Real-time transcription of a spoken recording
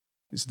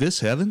Is this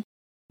heaven?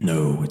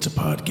 No, it's a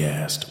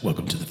podcast.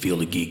 Welcome to the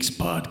Field of Geeks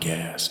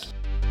podcast.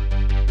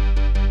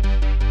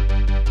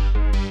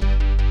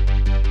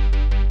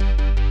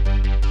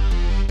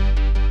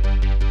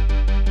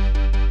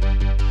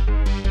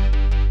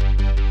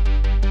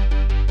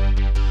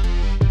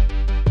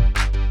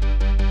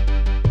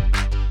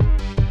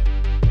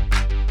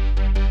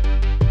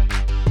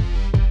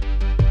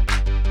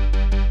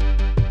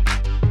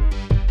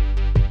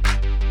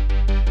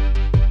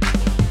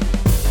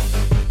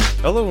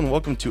 Hello and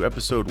welcome to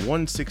episode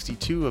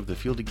 162 of the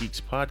Field of Geeks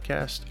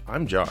podcast.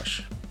 I'm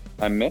Josh.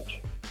 I'm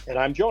Mitch. And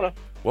I'm Jonah.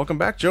 Welcome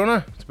back,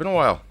 Jonah. It's been a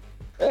while.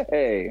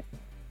 Hey.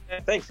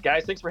 Thanks,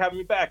 guys. Thanks for having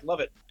me back. Love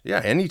it.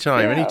 Yeah,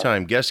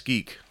 anytime. Guest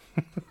geek.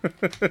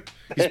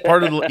 he's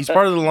part of the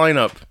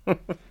lineup.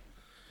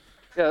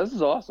 Yeah, this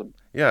is awesome.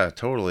 Yeah,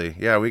 totally.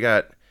 Yeah, we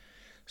got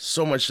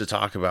so much to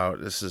talk about.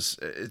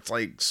 It's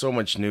like so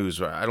much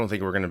news. I don't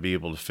think we're going to be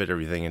able to fit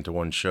everything into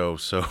one show,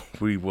 so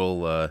we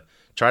will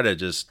try to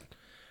just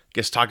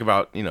talk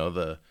about,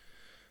 the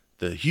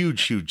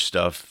huge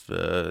stuff.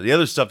 The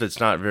other stuff that's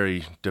not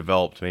very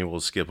developed, maybe we'll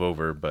skip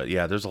over. But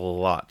yeah, there's a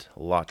lot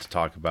to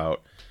talk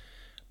about.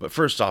 But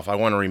first off, I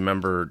want to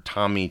remember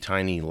Tommy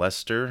Tiny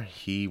Lester.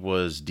 He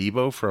was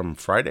Debo from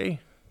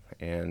Friday.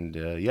 And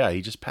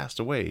he just passed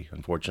away,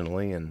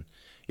 unfortunately. And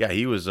yeah,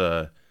 he was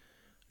a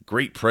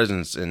great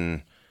presence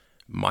in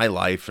my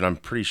life. And I'm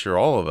pretty sure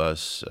all of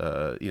us,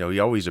 he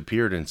always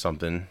appeared in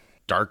something.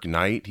 Dark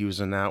Knight, he was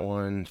in that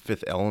one.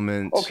 Fifth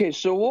Element. Okay,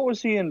 so what was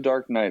he in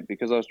Dark Knight?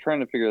 Because I was trying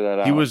to figure that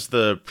out. He was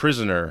the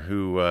prisoner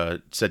who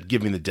said,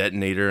 "Give me the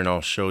detonator and I'll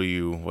show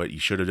you what you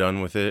should have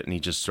done with it." And he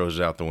just throws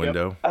it out the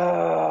window.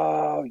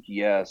 Oh,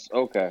 yes.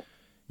 Okay.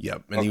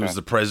 Yep. And he was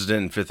the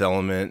president in Fifth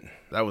Element.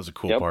 That was a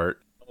cool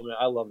part. Oh, man,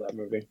 I love that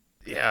movie.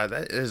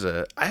 Yeah,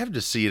 I have to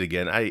see it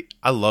again.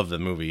 I love the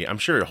movie. I'm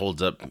sure it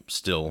holds up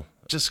still.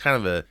 Just kind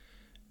of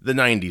the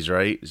 90s,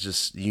 right? It's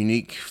just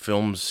unique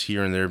films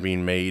here and there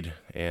being made.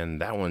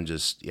 And that one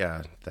just,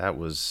 that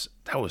was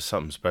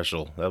something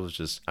special. That was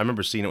just, I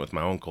remember seeing it with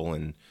my uncle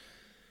and,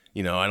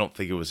 I don't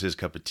think it was his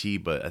cup of tea,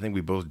 but I think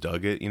we both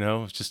dug it,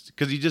 It's just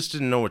because he just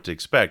didn't know what to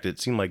expect. It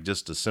seemed like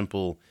just a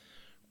simple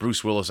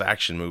Bruce Willis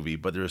action movie,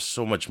 but there was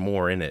so much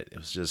more in it. It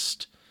was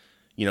just,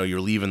 you're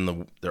leaving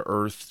the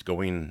Earth,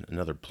 going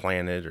another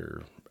planet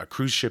or a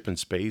cruise ship in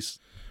space.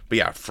 But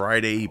yeah,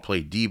 Friday, he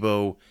played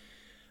Debo.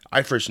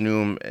 I first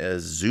knew him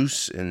as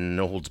Zeus in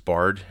No Holds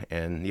Barred,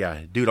 and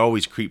yeah, dude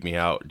always creeped me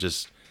out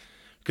just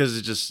because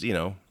it's just,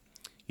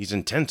 he's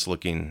intense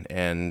looking,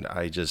 and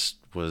I just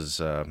was,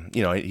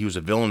 he was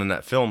a villain in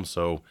that film,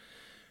 so,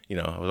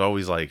 I was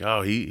always like,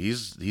 oh,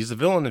 he's the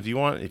villain. If you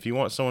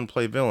want someone to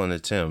play villain,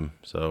 it's him.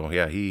 So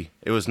yeah,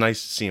 it was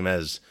nice to see him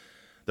as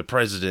the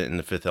president in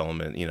The Fifth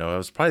Element. It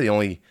was probably the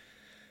only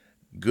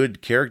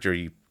good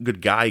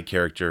guy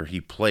character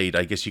he played.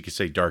 I guess you could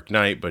say Dark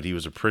Knight, but he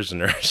was a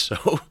prisoner,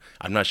 so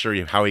I'm not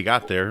sure how he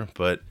got there.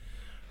 But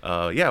what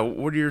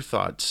are your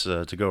thoughts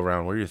to go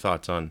around? What are your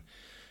thoughts on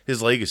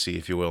his legacy,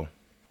 if you will?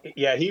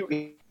 Yeah,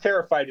 he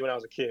terrified me when I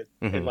was a kid,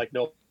 in like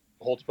No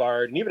Holds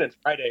Barred, and even in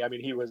Friday. I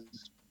mean, he was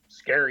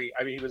scary.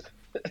 I mean, he was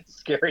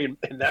scary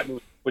in that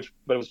movie, but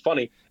it was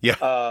funny. Yeah.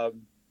 But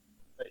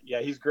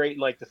yeah, he's great in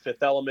like The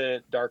Fifth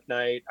Element, Dark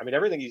Knight. I mean,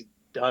 everything he's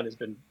done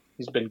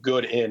he's been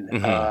good in,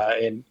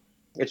 and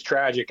it's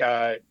tragic.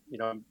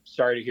 I'm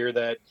sorry to hear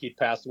that he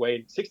passed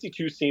away.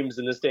 62 seems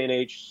in this day and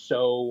age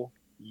so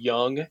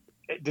young.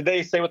 Did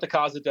they say what the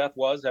cause of death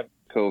was?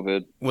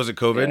 COVID. Was it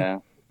COVID?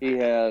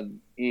 Yeah.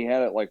 He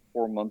had it like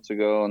 4 months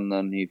ago, and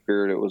then he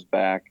feared it was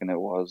back, and it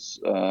was.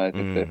 I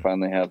think they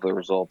finally have the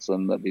results,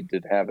 and that he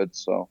did have it.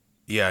 So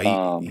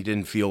yeah, he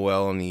didn't feel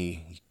well, and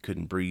he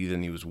couldn't breathe,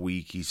 and he was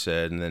weak. He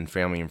said, and then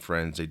family and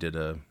friends, they did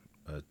a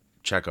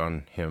check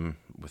on him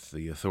with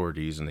the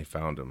authorities, and they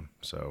found him.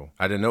 So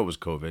I didn't know it was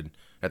COVID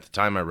at the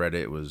time I read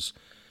it. It was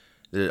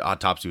the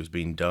autopsy was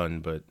being done,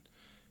 but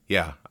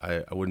yeah,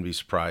 I wouldn't be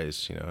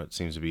surprised. It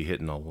seems to be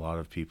hitting a lot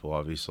of people,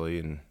 obviously,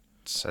 and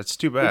that's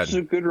too bad. It's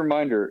a good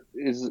reminder.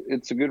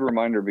 It's a good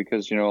reminder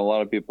because a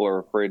lot of people are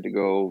afraid to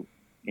go,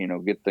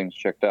 get things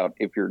checked out.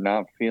 If you're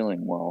not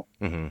feeling well,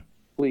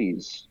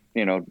 please,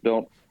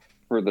 don't,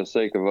 for the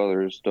sake of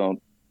others,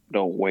 don't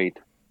wait.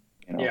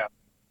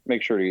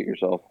 Make sure to get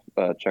yourself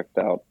checked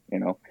out.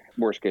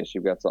 Worst case,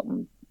 you've got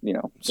something,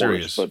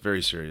 serious, worse, but,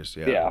 very serious.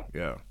 Yeah.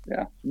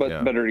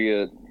 But better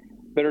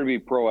to be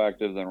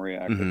proactive than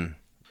reactive.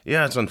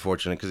 Yeah, it's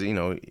unfortunate because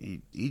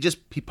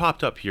he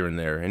popped up here and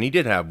there, and he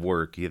did have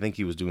work. I think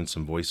he was doing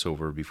some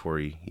voiceover before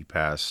he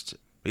passed.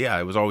 But yeah,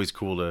 it was always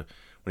cool when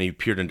he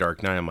appeared in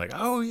Dark Knight. I'm like,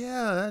 oh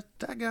yeah,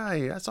 that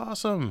guy, that's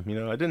awesome.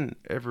 I didn't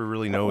ever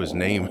really know his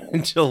name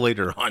until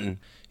later on.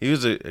 He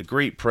was a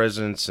great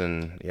presence,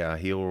 and yeah,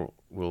 he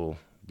will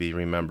be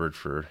remembered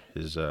for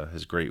his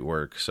great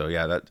work. So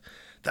yeah,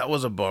 that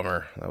was a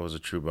bummer. That was a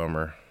true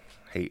bummer.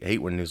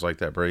 Hate when news like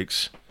that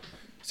breaks.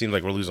 Seems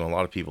like we're losing a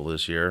lot of people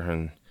this year,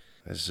 and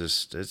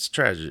it's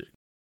tragic.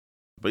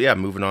 But yeah,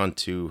 moving on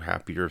to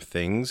happier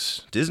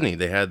things. Disney,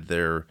 they had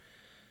their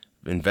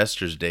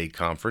Investors Day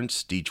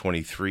conference,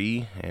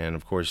 D23, and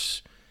of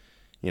course,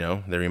 You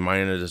know, they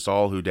reminded us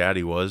all who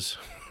Daddy was.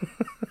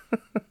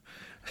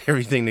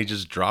 Everything they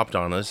just dropped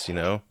on us, you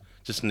know,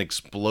 just an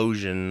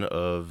explosion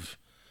of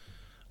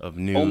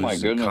news Oh my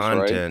and goodness,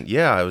 content. right?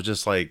 Yeah, I was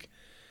just like,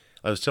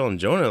 I was telling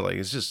Jonah, like,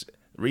 it's just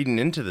reading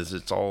into this,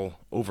 it's all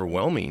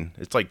overwhelming.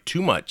 It's like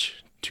too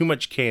much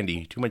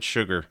candy, too much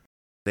sugar.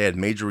 They had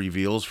major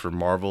reveals for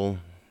Marvel,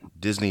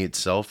 Disney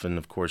itself, and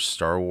of course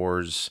Star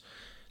Wars.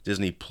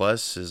 Disney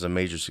Plus is a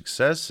major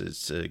success.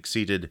 It's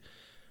exceeded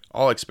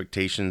all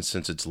expectations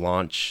since its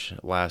launch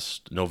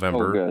last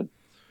November. Oh, good.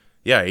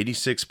 Yeah,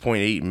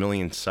 86.8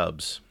 million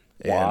subs.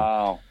 And,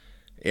 Wow.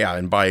 yeah,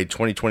 and by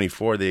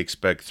 2024, they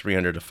expect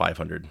 300 to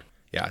 500.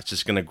 Yeah, it's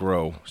just going to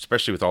grow,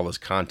 especially with all this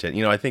content.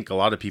 You know, I think a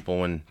lot of people,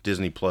 when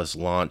Disney Plus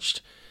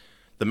launched,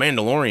 The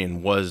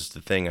Mandalorian was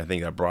the thing I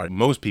think that brought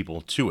most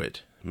people to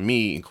it,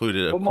 me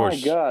included, of course. Oh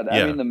my God.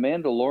 Yeah. I mean, The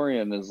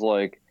Mandalorian is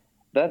like,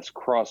 that's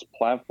cross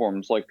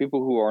platforms. Like,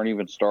 people who aren't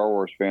even Star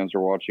Wars fans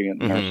are watching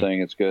it and are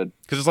saying it's good.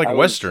 Because it's like I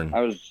Western.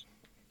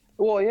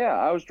 Well, yeah,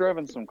 I was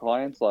driving some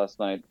clients last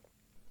night,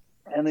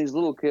 and these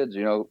little kids,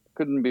 you know,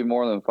 couldn't be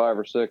more than 5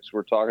 or 6,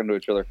 were talking to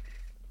each other.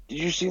 Did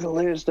you see the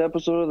latest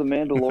episode of The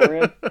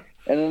Mandalorian?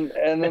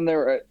 and then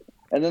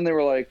they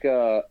were like,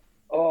 oh,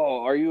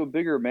 are you a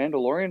bigger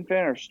Mandalorian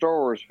fan or Star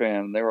Wars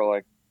fan? And they were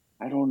like,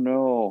 I don't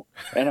know.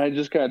 And I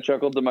just kind of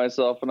chuckled to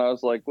myself, and I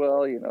was like,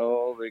 well, you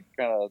know, they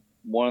kind of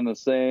one and the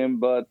same,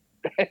 but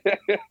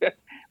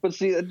but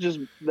see,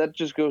 that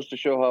just goes to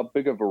show how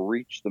big of a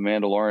reach The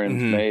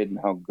Mandalorian's made and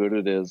how good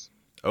it is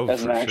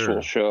as an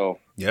actual show.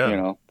 Yeah. You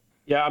know.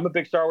 Yeah, I'm a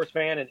big Star Wars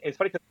fan, and it's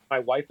funny because my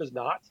wife is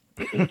not,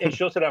 and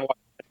she'll sit down and watch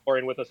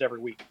Mandalorian with us every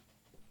week.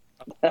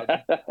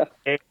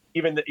 And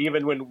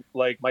even when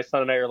like my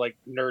son and I are like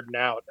nerding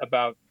out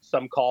about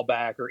some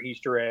callback or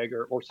Easter egg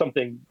or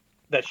something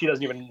that she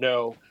doesn't even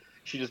know,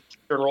 she just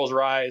rolls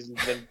her eyes, and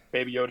then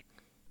Baby Yoda,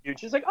 and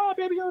she's like, "Oh,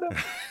 Baby Yoda."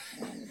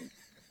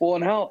 Well,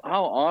 and how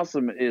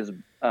awesome is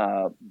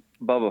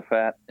Boba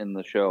Fett in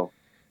the show?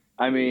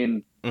 I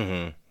mean,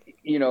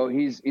 you know,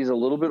 he's a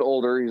little bit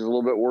older, he's a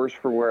little bit worse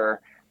for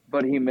wear,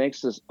 but he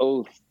makes this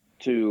oath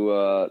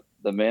to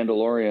the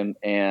Mandalorian,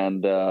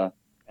 and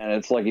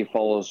it's like he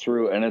follows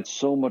through, and it's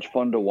so much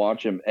fun to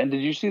watch him. And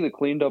did you see the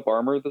cleaned up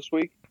armor this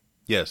week?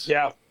 Yes.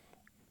 Yeah.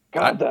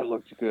 God, that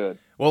looked good.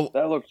 Well,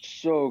 that looked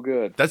so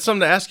good. That's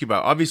something to ask you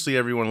about. Obviously,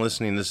 everyone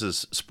listening, this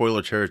is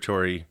spoiler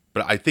territory,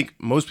 but I think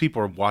most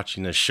people are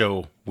watching this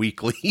show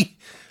weekly.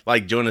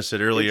 Like Jonah said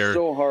earlier, it's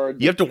so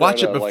hard. You have to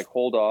watch it. Like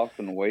hold off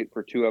and wait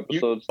for 2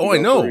 episodes. I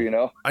know. Through, you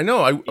know. I know.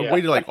 I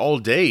waited like all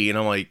day, and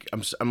I'm like,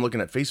 I'm looking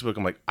at Facebook.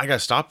 I'm like, I gotta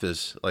stop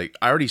this. Like,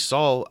 I already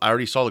saw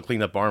the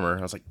cleaned up armor.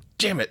 I was like,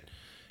 damn it.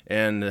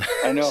 And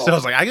I know. So I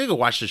was like, I gotta go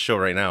watch this show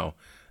right now.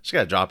 Just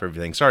gotta drop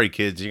everything. Sorry,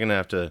 kids. You're gonna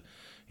have to,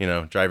 you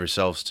know, drive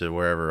yourselves to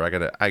wherever.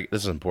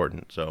 This is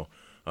important. So,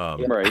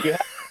 right. You have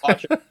to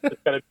watch it.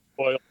 It's gonna be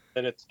spoiled,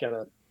 and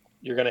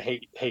you're gonna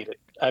hate it.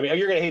 I mean,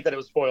 you're gonna hate that it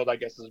was spoiled, I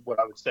guess, is what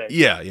I would say.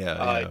 Yeah.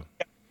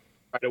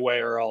 Right away,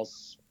 or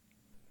else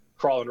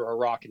crawl under a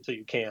rock until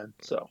you can.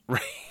 So.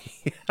 Right.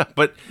 Yeah,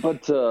 but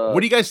what do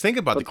you guys think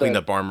about the cleaned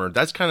up armor?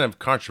 That's kind of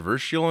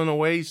controversial in a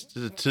way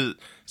to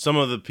some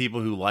of the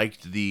people who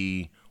liked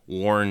the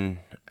worn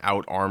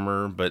out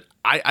armor, but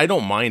I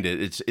don't mind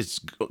it. It's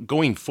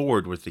going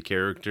forward with the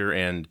character,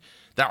 and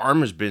that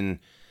armor's been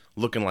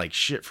looking like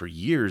shit for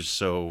years,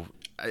 so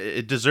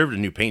it deserved a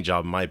new paint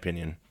job, in my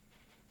opinion,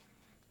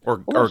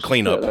 or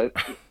cleanup.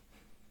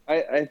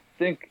 I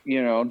think,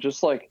 you know,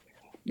 just like,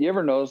 you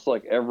ever notice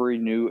like every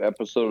new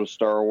episode of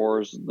Star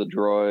Wars, the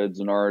droids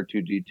and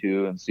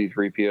R2D2 and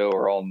C3PO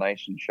are all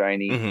nice and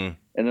shiny, and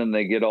then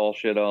they get all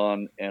shit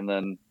on, and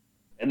then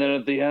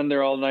at the end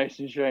they're all nice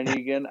and shiny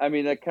again. I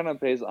mean, that kind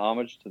of pays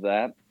homage to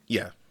that.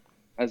 Yeah,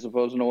 I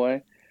suppose, in a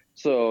way.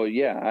 So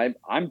yeah,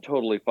 I'm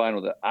totally fine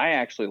with it. I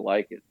actually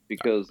like it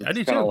because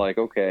it's kind of like,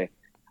 okay,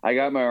 I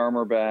got my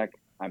armor back.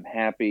 I'm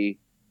happy.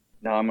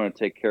 Now I'm going to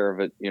take care of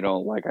it, you know,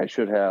 like I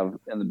should have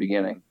in the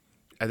beginning.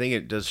 I think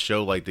it does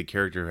show like the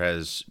character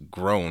has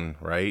grown,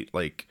 right?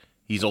 Like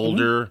he's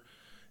older.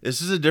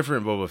 This is a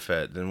different Boba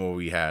Fett than what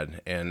we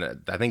had,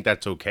 and I think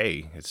that's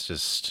okay. It's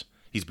just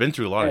he's been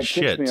through a lot of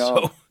shit.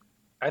 So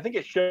I think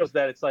it shows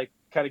that it's like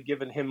kind of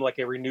given him like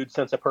a renewed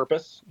sense of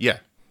purpose. Yeah.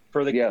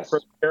 For the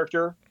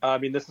character. I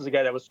mean, this is a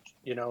guy that was,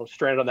 you know,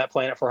 stranded on that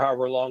planet for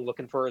however long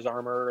looking for his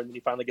armor, and then he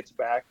finally gets it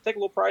back. Take a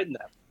little pride in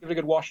that. Give it a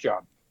good wash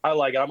job. I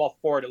like it. I'm all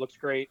for it. It looks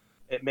great.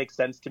 It makes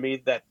sense to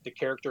me that the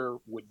character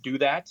would do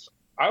that.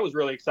 I was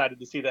really excited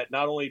to see that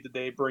not only did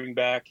they bring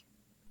back,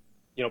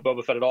 you know,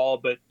 Boba Fett at all,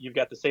 but you've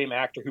got the same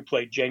actor who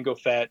played Jango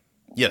Fett.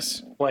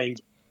 Yes. Playing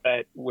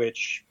Fett,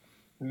 which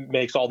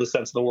makes all the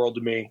sense in the world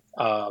to me.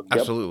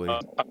 Absolutely.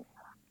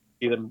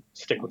 See them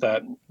stick with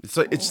that.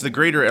 It's the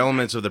greater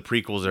elements of the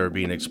prequels that are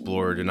being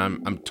explored, and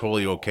I'm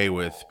totally okay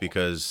with,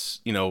 because,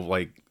 you know,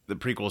 like the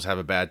prequels have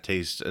a bad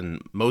taste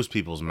in most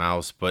people's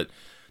mouths, but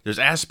there's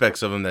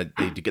aspects of them that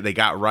they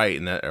got right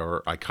and that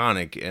are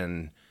iconic.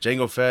 And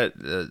Jango Fett,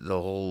 the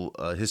whole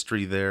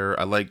history there,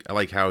 I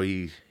like how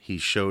he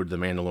showed the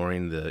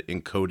Mandalorian the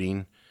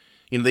encoding.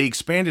 You know, they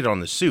expanded on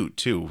the suit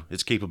too,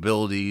 its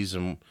capabilities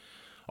and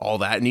all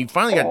that, and you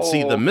finally got to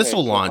see the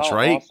missile launch, how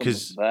right? awesome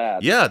Because was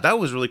that? yeah, that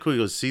was really cool.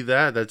 You go see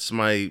that. That's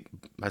my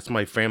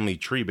family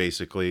tree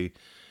basically,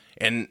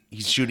 and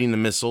he's shooting the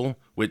missile,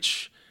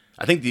 which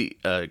I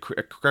think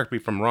correct me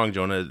if I'm wrong,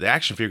 Jonah. The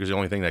action figure is the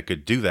only thing that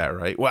could do that,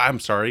 right? Well, I'm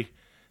sorry,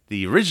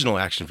 the original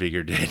action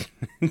figure did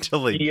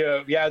until they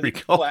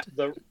recalled.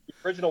 The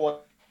original one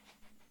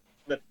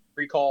that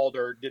recalled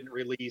or didn't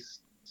release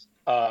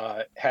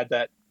had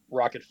that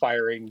rocket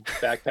firing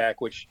backpack,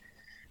 which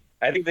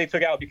I think they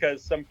took out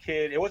because some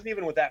kid, it wasn't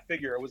even with that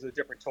figure, it was a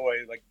different toy,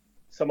 like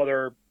some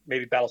other,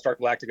 maybe Battlestar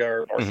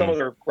Galactica or some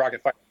other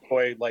rocket firing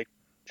toy, like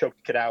choked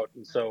the kid out.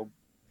 And so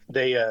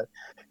they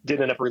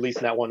didn't end up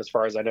releasing that one as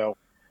far as I know.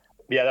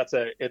 Yeah,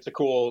 it's a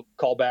cool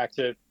callback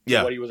to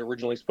what he was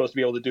originally supposed to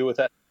be able to do with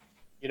that.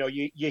 You know,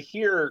 you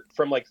hear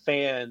from like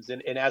fans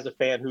and as a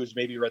fan who's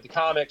maybe read the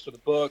comics or the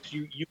books,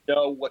 you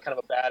know what kind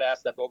of a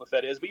badass that Boba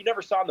Fett is, but you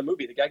never saw in the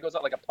movie. The guy goes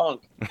out like a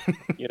punk,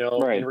 you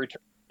know, in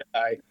Return of the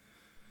Jedi.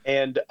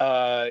 And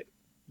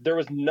there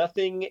was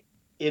nothing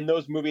in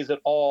those movies at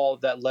all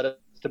that led us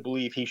to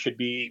believe he should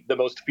be the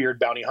most feared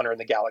bounty hunter in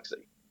the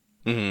galaxy.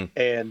 Mm-hmm.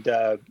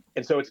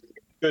 And so it's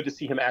good to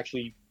see him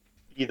actually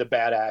be the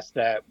badass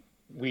that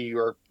we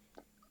were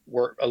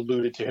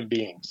alluded to him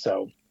being.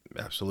 So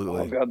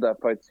absolutely. Oh god, that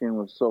fight scene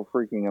was so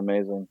freaking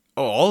amazing.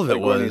 Oh, all of it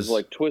was. When he's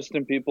like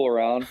twisting people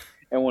around,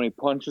 and when he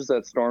punches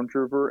that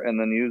stormtrooper, and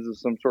then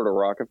uses some sort of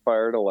rocket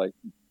fire to like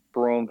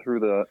throw him through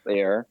the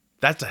air.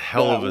 That's a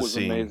hell of a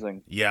scene.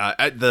 Amazing. Yeah,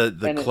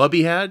 the club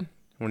he had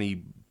when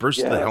he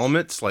burst the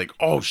helmets, like,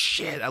 oh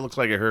shit, that looks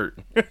like it hurt.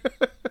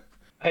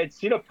 I had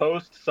seen a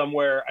post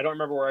somewhere, I don't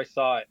remember where I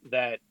saw it,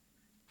 that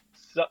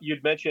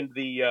you'd mentioned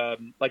the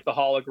like the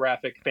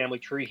holographic family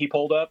tree he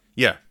pulled up.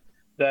 Yeah.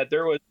 That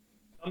there was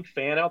some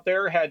fan out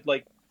there had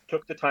like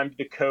took the time to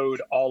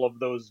decode all of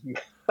those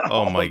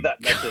all of that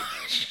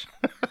message.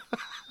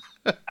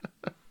 I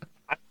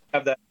don't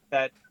have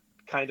that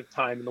kind of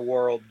time in the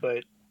world,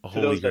 but to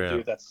those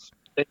that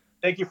do,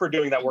 thank you for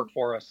doing that work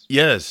for us.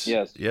 Yes,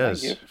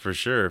 for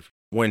sure.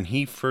 When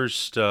he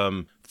first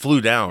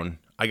flew down,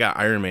 I got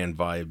Iron Man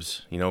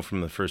vibes, you know,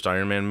 from the first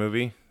Iron Man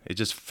movie. It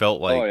just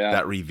felt like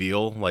that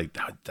reveal, like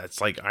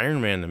that's like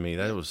Iron Man to me.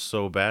 That was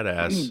so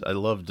badass. I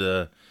loved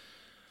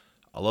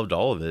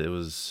all of it. It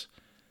was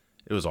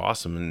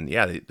awesome, and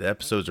yeah, the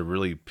episodes are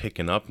really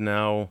picking up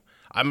now.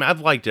 I mean, I've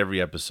liked every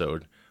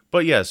episode.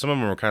 But yeah, some of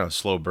them were kind of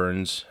slow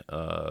burns,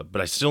 but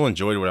I still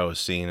enjoyed what I was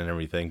seeing and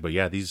everything. But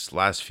yeah, these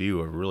last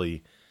few are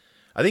really,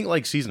 I think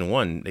like season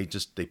 1,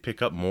 they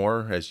pick up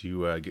more as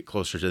you get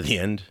closer to the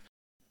end.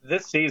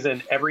 This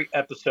season, every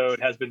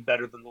episode has been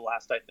better than the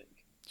last, I think.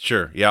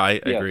 Sure. Yeah,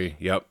 I agree.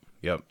 Yep.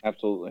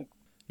 Absolutely.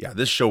 Yeah,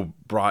 this show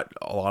brought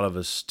a lot of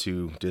us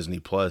to Disney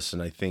Plus,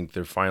 and I think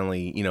they're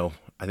finally, you know,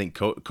 I think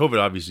COVID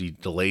obviously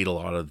delayed a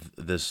lot of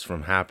this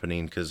from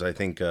happening because I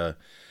think,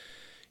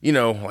 you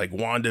know, like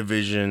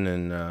WandaVision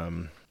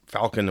and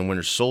Falcon and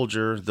Winter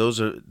Soldier,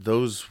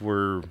 those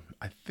were,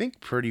 I think,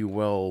 pretty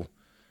well,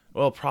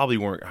 probably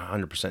weren't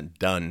 100%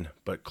 done,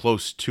 but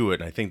close to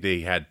it. And I think they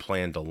had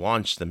planned to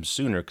launch them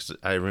sooner because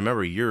I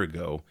remember a year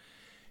ago,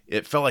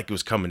 it felt like it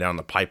was coming down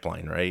the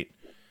pipeline, right?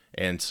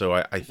 And so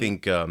I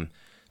think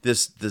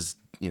this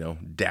you know,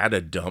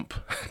 data dump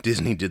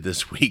Disney did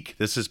this week,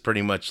 this is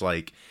pretty much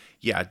like,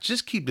 yeah,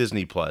 just keep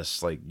Disney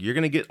Plus. Like, you're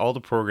going to get all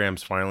the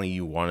programs finally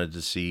you wanted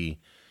to see.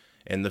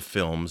 And the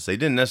films, they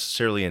didn't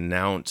necessarily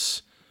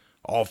announce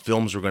all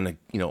films were going to,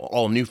 you know,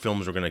 all new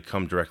films were going to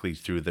come directly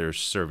through their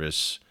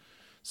service.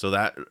 So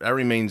that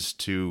remains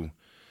to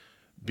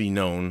be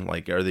known.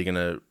 Like, are they going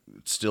to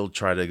still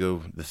try to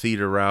go the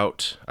theater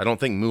route? I don't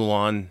think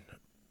Mulan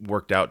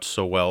worked out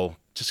so well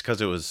just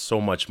because it was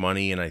so much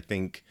money. And I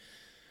think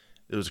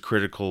it was a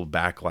critical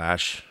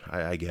backlash,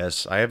 I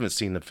guess. I haven't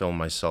seen the film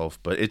myself,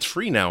 but it's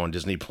free now on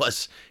Disney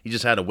Plus. You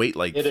just had to wait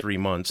like 3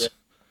 months.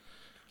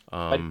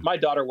 My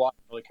daughter didn't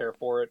really care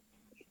for it.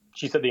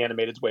 She said the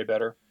animated's way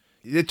better.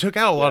 It took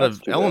out a lot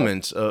of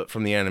elements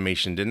from the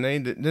animation, didn't they?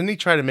 Didn't they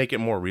try to make it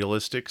more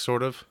realistic,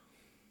 sort of?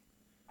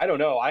 I don't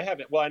know. I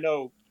haven't. Well, I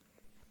know.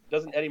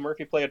 Doesn't Eddie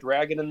Murphy play a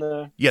dragon in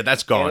the? Yeah,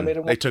 that's gone.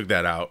 They took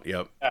that out.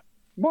 Yep. Yeah.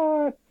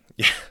 What?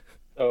 Yeah.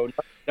 So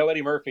no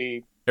Eddie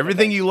Murphy.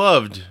 Everything you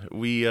loved,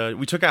 we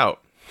took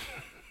out.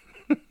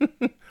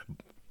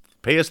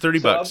 Pay us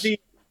 $30.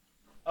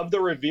 Of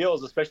the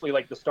reveals, especially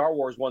like the Star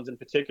Wars ones in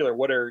particular,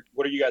 what are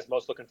you guys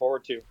most looking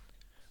forward to?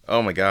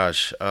 Oh my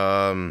gosh.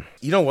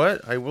 You know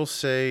what? I will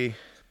say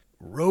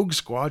Rogue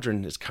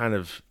Squadron has kind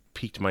of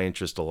piqued my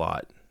interest a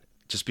lot.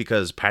 Just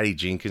because Patty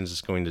Jenkins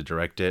is going to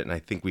direct it, and I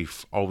think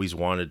we've always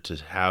wanted to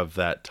have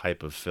that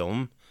type of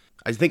film.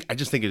 I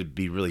just think it'd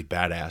be really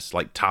badass,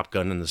 like Top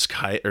Gun in the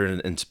sky or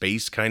in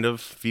space kind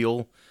of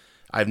feel.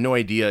 I have no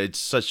idea. It's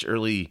such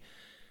early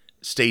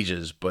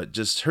stages, but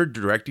just her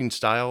directing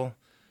style,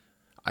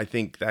 I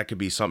think that could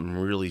be something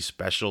really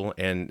special.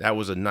 And that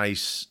was a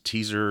nice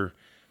teaser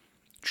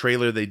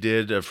trailer they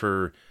did of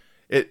her.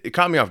 It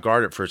caught me off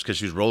guard at first because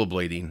she was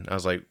rollerblading. I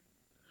was like,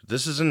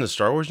 this is in the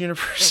Star Wars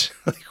universe?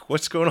 Like,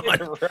 what's going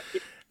on? Right.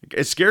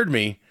 It scared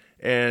me.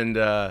 And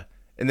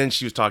And then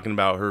she was talking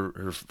about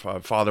her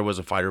father was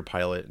a fighter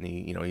pilot, and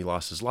he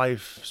lost his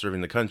life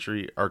serving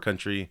our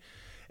country,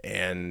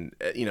 and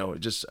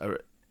just a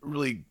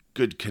really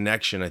good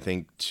connection, I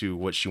think, to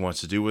what she wants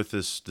to do with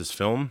this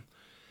film.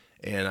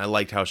 And I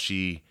liked how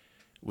she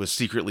was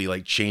secretly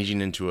like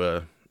changing into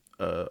a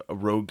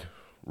rogue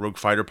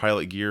fighter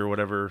pilot gear or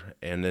whatever,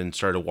 and then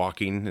started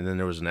walking, and then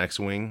there was an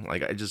X-wing.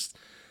 Like,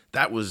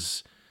 that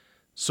was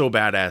so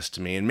badass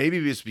to me. And maybe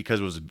it's because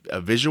it was a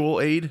visual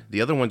aid.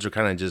 The other ones are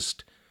kind of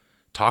just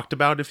talked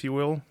about, if you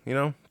will,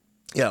 Yeah,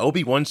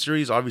 Obi-Wan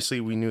series, obviously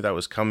we knew that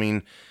was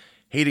coming.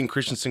 Hayden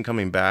Christensen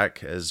coming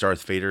back as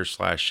Darth Vader /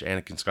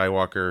 Anakin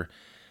Skywalker.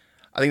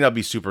 I think that'll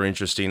be super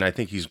interesting. I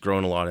think he's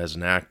grown a lot as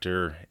an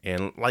actor.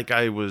 And like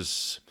I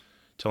was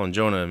telling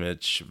Jonah,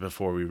 Mitch,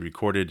 before we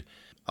recorded,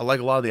 I like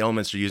a lot of the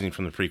elements they're using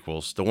from the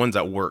prequels. The ones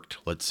that worked,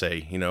 let's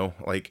say,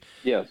 like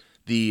Yes.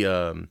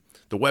 the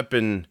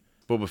weapon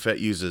Boba Fett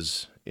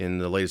uses in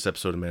the latest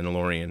episode of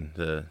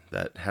Mandalorian,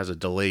 that has a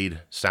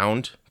delayed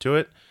sound to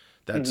it.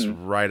 That's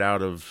right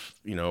out of,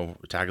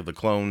 Attack of the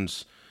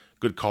Clones.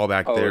 Good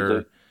callback there. Is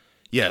it?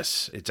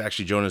 Yes, it's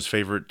actually Jonah's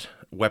favorite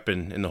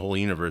weapon in the whole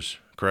universe,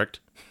 correct?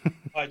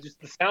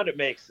 Just the sound it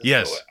makes.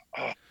 Yes.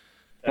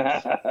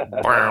 That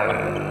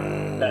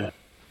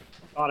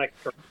sonic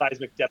or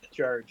seismic depth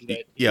charge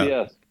that Yeah.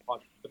 Yes. on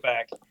the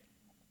back.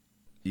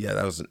 Yeah,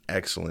 that was an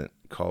excellent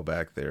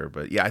callback there.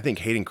 But yeah, I think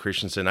Hayden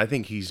Christensen, I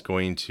think he's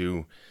going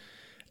to...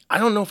 I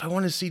don't know if I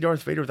want to see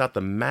Darth Vader without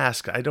the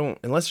mask.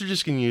 Unless they're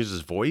just going to use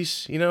his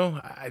voice,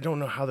 I don't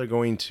know how they're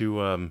going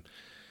to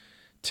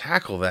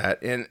tackle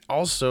that. And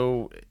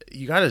also,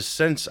 you got a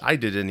sense, I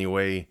did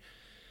anyway,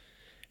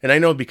 and I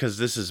know because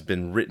this has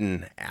been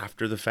written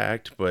after the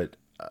fact, but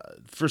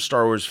first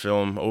Star Wars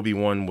film,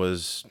 Obi-Wan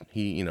was,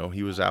 he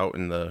was out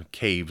in the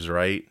caves,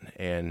 right?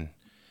 And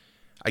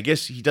I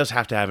guess he does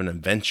have to have an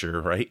adventure,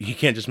 right? You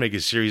can't just make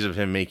a series of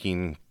him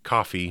making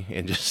coffee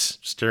and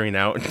just staring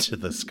out into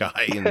the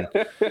sky and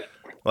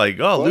like,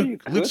 oh, Well,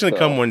 Luke's going to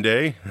come one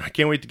day. I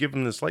can't wait to give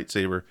him this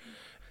lightsaber.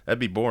 That'd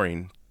be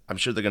boring. I'm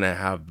sure they're going to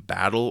have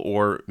battle,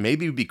 or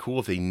maybe it'd be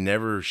cool if they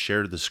never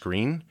shared the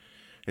screen.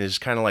 And it's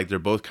kind of like they're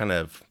both kind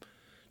of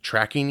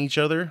tracking each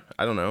other.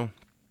 I don't know.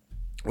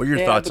 What are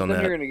your thoughts on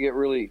that? You're going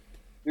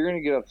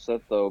to get upset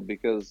though,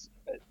 because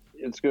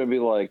it's going to be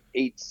like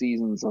 8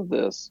 seasons of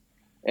this.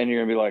 And you're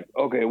going to be like,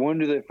 okay, when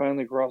do they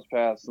finally cross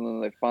paths? And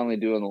then they finally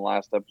do in the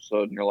last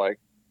episode. And you're like,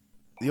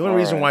 the only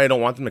reason why I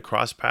don't want them to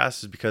cross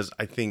paths is because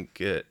I think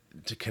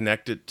to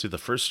connect it to the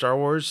first Star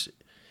Wars,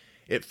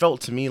 it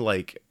felt to me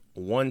like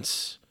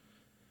once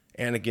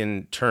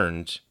Anakin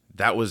turned,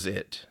 that was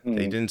it.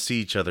 They didn't see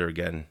each other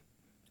again.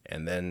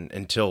 And then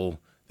until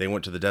they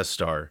went to the Death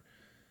Star.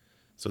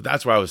 So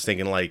that's why I was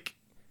thinking, like,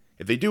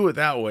 if they do it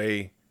that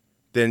way,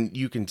 then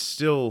you can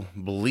still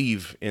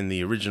believe in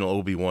the original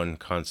Obi-Wan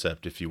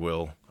concept, if you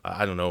will.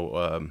 I don't know.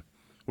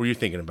 What are you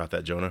thinking about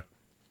that, Jonah?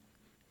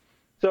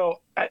 So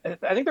I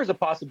think there's a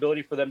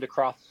possibility for them to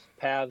cross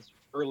paths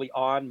early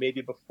on, maybe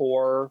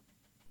before,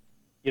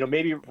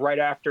 maybe right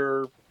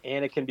after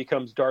Anakin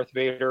becomes Darth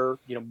Vader.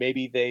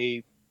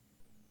 Maybe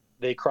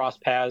they cross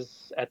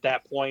paths at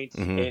that point,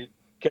 and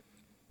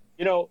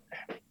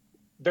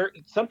there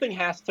something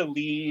has to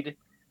lead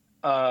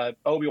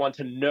Obi-Wan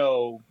to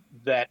know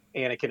that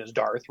Anakin is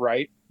Darth,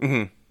 right?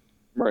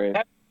 Mm-hmm.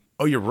 right.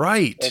 Oh, you're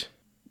right.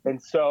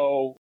 And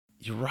so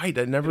you're right.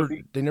 He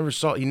never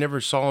saw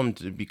him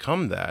to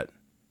become that.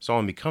 Saw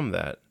him become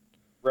that.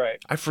 Right.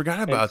 I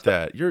forgot about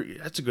that.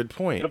 That's a good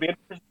point. It'll be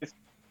interesting to see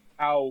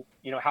how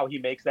he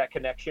makes that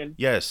connection.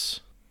 Yes.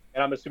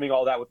 And I'm assuming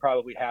all that would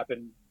probably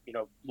happen,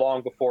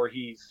 long before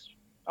he's,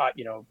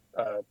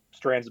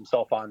 strands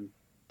himself on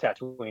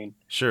Tatooine.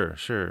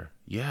 Sure.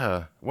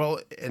 Yeah.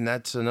 Well, and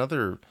that's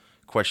another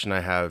question I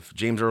have.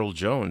 James Earl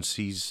Jones,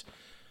 he's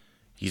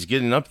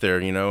getting up there,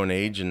 in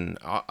age, and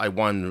I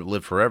want him to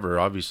live forever,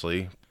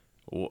 obviously.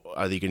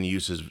 Are they going to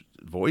use his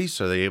voice?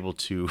 Are they able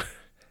to...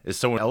 Is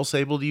someone else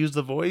able to use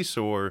the voice,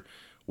 or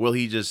will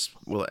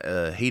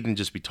Hayden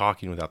just be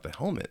talking without the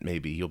helmet?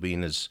 Maybe he'll be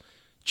in his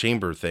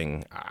chamber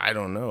thing. I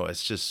don't know.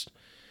 It's just,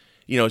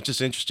 it's just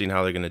interesting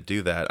how they're going to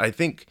do that. I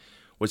think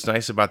what's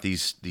nice about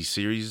these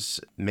series,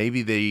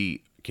 maybe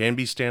they can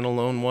be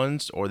standalone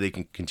ones, or they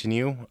can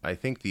continue. I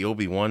think the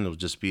Obi-Wan will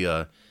just be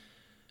a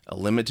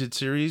limited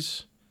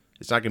series.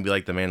 It's not going to be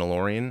like The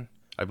Mandalorian,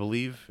 I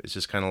believe. It's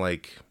just kind of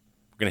like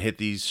we're going to hit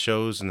these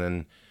shows and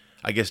then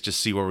I guess just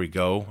see where we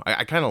go.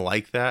 I kind of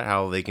like that,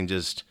 how they can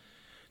just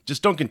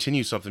don't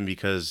continue something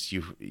because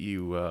you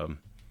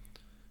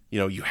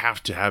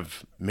have to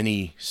have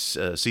many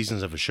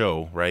seasons of a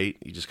show, right?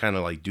 You just kind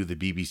of like do the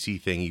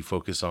BBC thing. You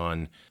focus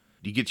on,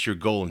 you get to your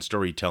goal in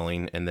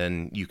storytelling, and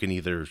then you can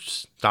either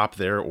stop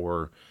there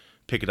or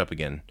pick it up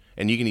again.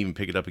 And you can even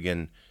pick it up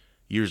again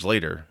years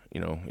later,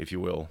 if you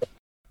will.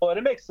 Well, and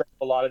it makes sense,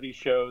 a lot of these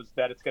shows,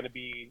 that it's going to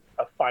be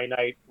a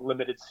finite,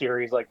 limited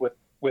series, like with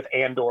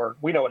Andor.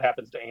 We know what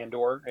happens to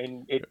Andor,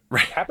 and it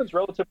happens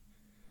relatively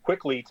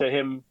quickly to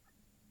him,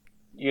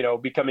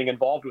 becoming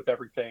involved with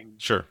everything.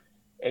 Sure.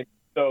 And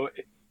so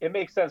it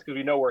makes sense because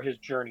we know where his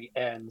journey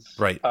ends.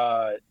 Right.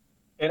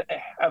 And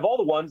of all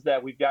the ones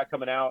that we've got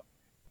coming out,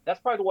 that's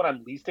probably the one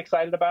I'm least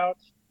excited about.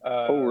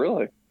 Oh,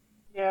 really?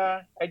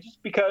 Yeah,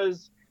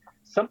 because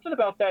something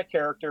about that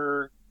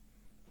character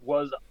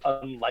was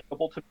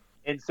unlikable to me.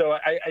 And so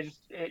I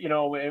just,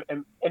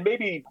 and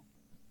maybe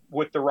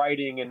with the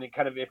writing and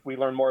kind of if we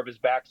learn more of his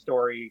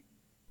backstory,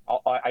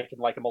 I can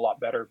like him a lot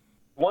better.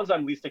 The ones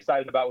I'm least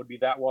excited about would be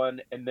that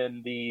one, and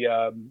then the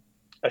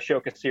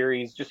Ashoka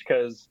series, just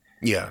because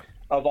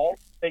of all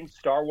things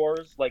Star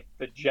Wars, like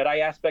the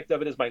Jedi aspect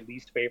of it is my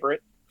least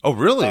favorite. Oh,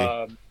 really?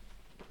 And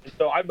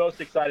so I'm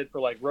most excited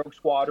for like Rogue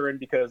Squadron,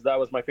 because that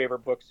was my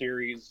favorite book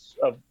series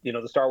of,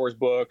 the Star Wars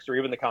books, or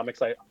even the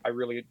comics I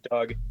really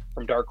dug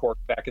from Dark Horse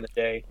back in the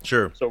day.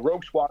 Sure. So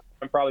Rogue Squadron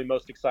I'm probably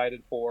most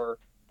excited for.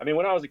 I mean,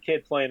 when I was a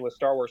kid playing with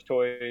Star Wars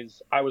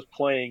toys, I was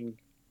playing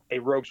a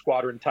Rogue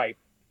Squadron type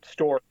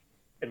story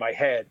in my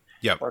head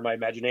or in my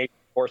imagination,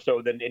 more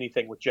so than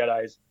anything with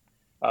Jedis.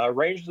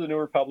 Rangers of the New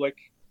Republic,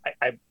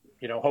 I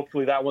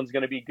hopefully that one's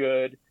going to be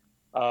good.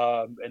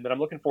 And then I'm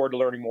looking forward to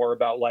learning more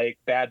about like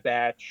Bad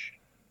Batch,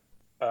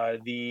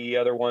 the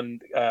other one,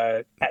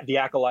 The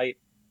Acolyte,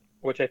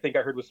 which I think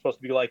I heard was supposed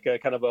to be like a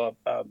kind of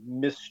a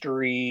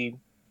mystery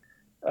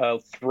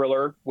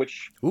thriller,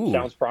 which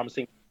sounds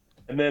promising.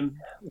 And then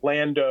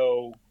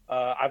Lando,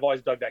 I've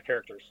always dug that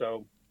character,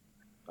 so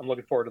I'm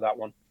looking forward to that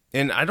one.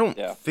 And I don't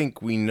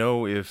think we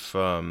know if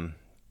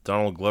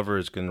Donald Glover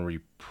is going to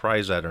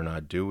reprise that or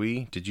not, do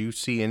we? Did you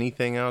see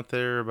anything out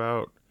there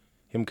about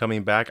him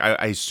coming back?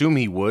 I assume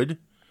he would,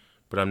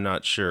 but I'm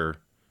not sure.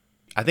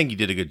 I think he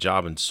did a good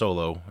job in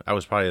Solo. That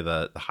was probably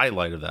the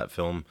highlight of that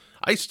film.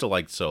 I still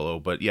liked Solo,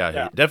 but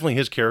yeah, definitely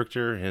his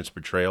character and his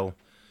portrayal.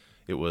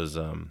 It was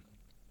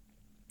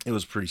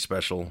pretty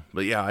special.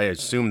 But yeah, I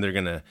assume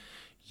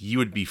you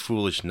would be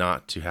foolish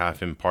not to have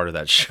him part of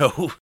that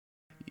show.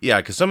 Yeah,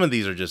 because some of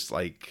these are just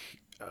like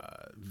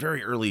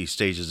very early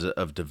stages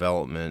of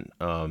development.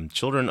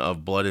 Children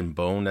of Blood and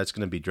Bone, that's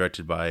going to be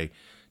directed by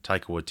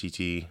Taika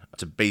Waititi.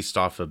 It's based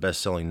off a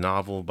best-selling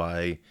novel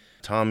by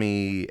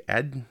Tommy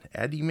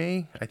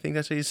Adime, I think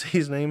that's how you say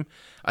his name.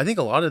 I think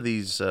a lot of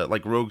these,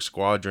 like Rogue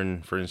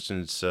Squadron, for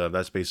instance,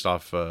 that's based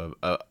off,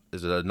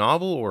 is it a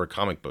novel or a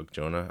comic book,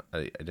 Jonah?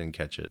 I didn't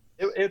catch it.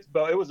 It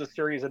was a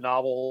series of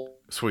novels.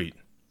 Sweet.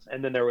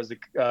 And then there was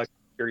a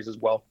series as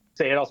well.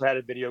 So it also had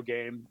a video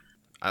game.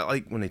 I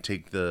like when they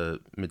take the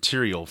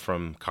material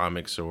from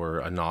comics or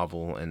a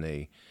novel and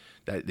they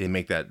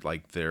make that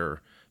like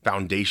their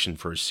foundation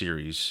for a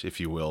series, if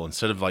you will,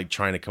 instead of like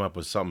trying to come up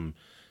with something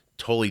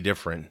totally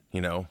different.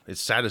 It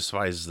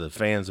satisfies the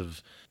fans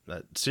of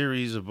that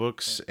series of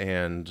books,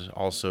 and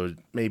also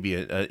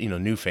maybe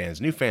new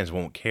fans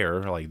won't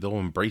care, like they'll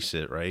embrace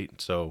it, right?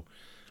 So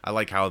I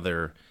like how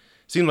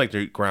seem like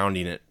they're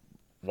grounding it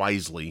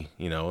wisely,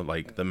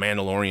 like the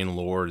Mandalorian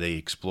lore they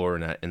explore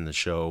in the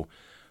show.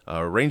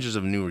 Rangers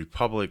of New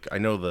Republic, I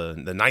know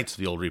the Knights of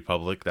the Old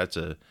Republic, that's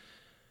a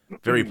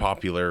very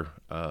popular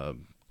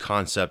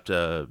concept.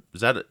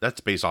 That's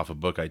based off a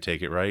book, I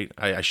take it, right?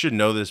 I should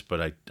know this,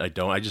 but I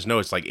don't. I just know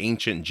it's like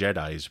ancient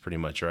Jedis, pretty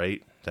much,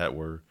 right? I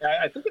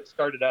think it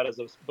started out as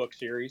a book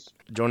series.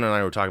 Jonah and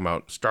I were talking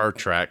about Star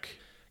Trek.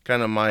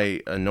 Kind of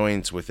my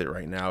annoyance with it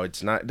right now.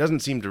 It doesn't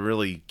seem to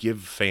really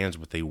give fans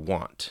what they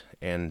want,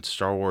 and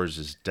Star Wars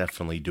is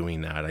definitely doing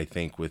that, I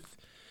think, with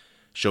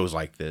shows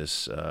like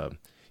this.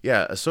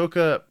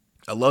 Ahsoka,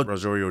 I loved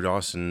Rosario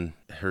Dawson,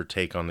 her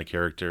take on the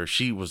character.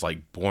 She was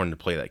like born to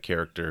play that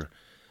character.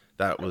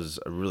 That was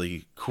a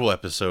really cool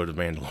episode of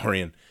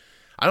Mandalorian.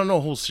 I don't know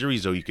a whole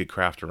series, though, you could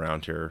craft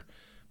around her.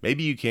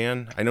 Maybe you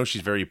can. I know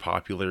she's very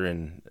popular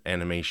in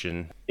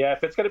animation. Yeah,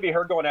 if it's going to be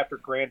her going after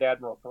Grand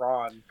Admiral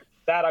Thrawn,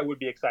 that I would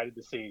be excited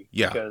to see.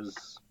 Yeah,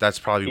 because that's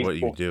probably what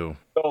you do.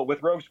 So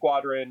with Rogue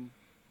Squadron,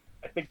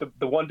 I think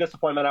the one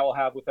disappointment I will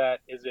have with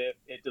that is if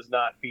it does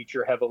not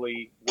feature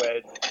heavily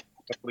Wedge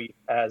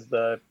as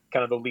the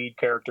kind of the lead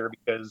character,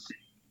 because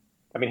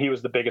I mean he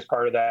was the biggest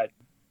part of that,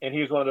 and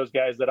he was one of those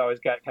guys that always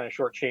got kind of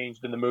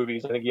shortchanged in the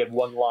movies. I think he had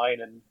one line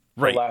in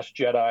The Last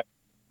Jedi.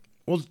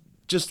 Well,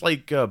 just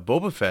like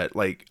Boba Fett,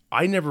 like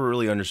I never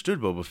really understood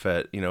Boba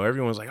Fett.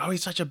 Everyone was like, "Oh,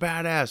 he's such a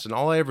badass," and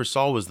all I ever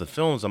saw was the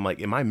films. I'm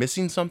like, "Am I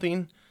missing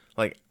something?"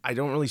 Like I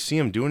don't really see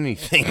him doing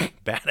anything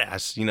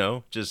badass.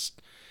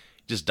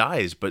 Just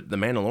dies. But the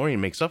Mandalorian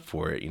makes up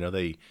for it.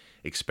 They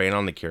expand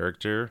on the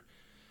character.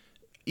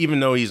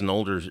 Even though he's an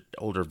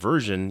older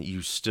version,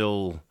 you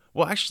still...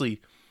 Well,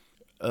 actually,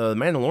 The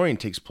Mandalorian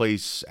takes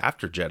place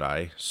after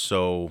Jedi,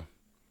 so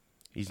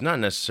he's not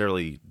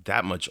necessarily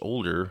that much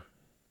older.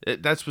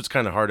 That's what's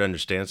kind of hard to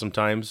understand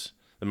sometimes.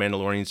 The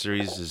Mandalorian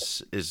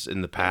series is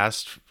in the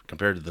past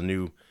compared to the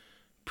new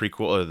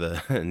prequel or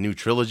the new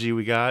trilogy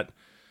we got.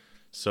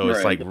 So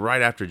it's like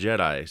right after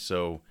Jedi.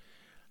 So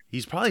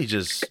he's probably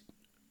just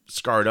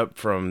scarred up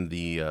from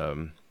the...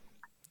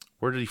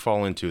 where did he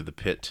fall into? The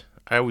pit.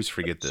 I always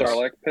forget this.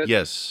 Sarlacc pit?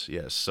 Yes.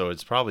 So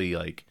it's probably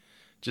like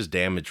just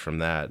damage from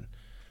that.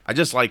 I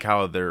just like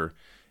how they're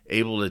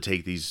able to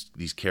take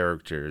these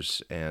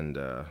characters and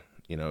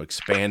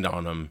expand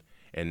on them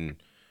and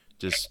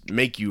just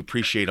make you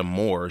appreciate them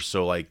more.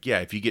 So like, yeah,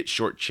 if you get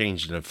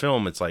shortchanged in a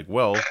film, it's like,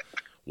 well,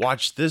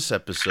 watch this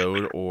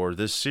episode or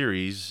this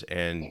series,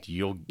 and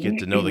you'll get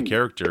to know the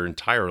character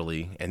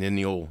entirely, and then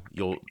you'll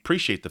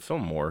appreciate the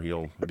film more.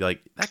 You'll be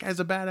like, that guy's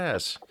a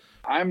badass.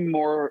 I'm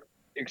more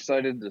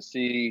excited to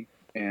see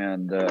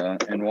and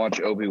watch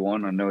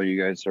Obi-Wan. I know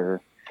you guys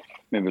are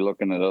maybe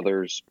looking at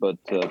others,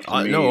 but to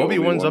me, no,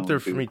 Obi-Wan's up there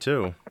for me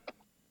too.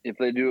 If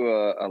they do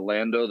a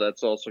Lando,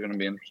 that's also going to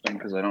be interesting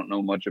because I don't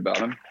know much about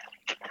him,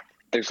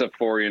 except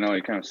for, he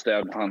kind of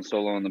stabbed Han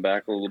Solo in the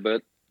back a little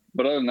bit.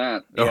 But other than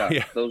that,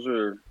 yeah. Those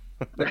are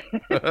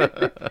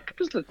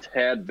just a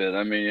tad bit.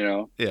 I mean,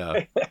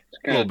 yeah, it's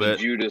kind of the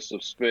Judas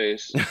of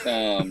space.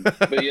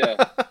 But yeah,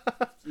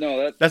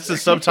 no, that's the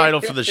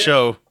subtitle for the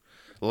show,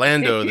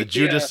 Lando, the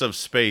Judas of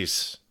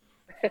space.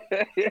 I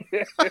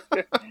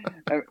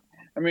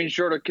mean,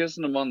 short of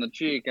kissing him on the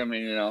cheek. I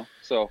mean,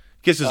 so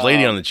kiss his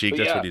lady on the cheek.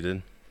 That's what he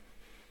did.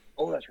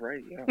 Oh, that's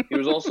right. Yeah, he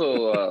was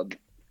also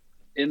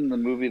in the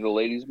movie The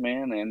Ladies'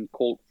 Man and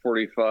Colt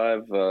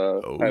 45.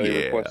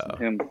 Highly requested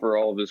him for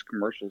all of his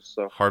commercials.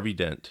 So Harvey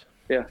Dent.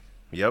 Yeah.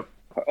 Yep.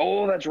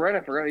 Oh, that's right. I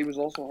forgot he was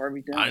also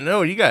Harvey Dent. I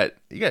know you got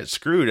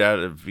screwed out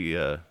of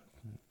the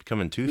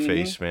becoming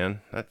Two-Face,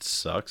 man. That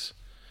sucks.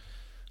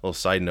 A little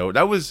side note.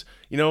 That was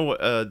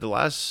the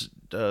last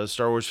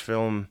Star Wars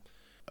film.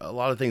 A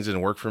lot of things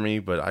didn't work for me,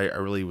 but I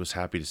really was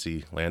happy to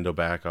see Lando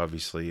back.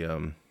 Obviously,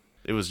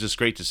 it was just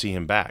great to see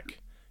him back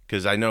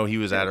because I know he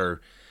was at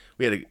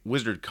we had a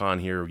Wizard Con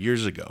here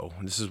years ago.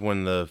 This is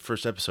when the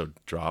first episode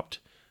dropped.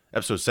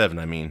 Episode 7,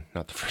 I mean,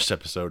 not the first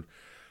episode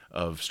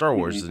of Star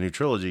Wars, the new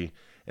trilogy.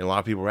 And a lot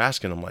of people were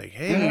asking him, like,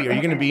 hey, are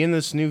you going to be in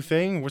this new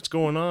thing? What's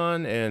going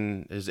on?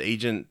 And his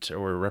agent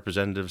or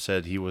representative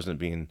said he wasn't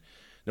being,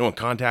 no one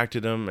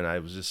contacted him. And I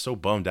was just so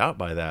bummed out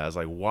by that. I was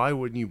like, why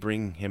wouldn't you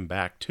bring him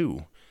back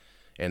too?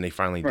 And they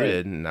finally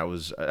did. And that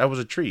was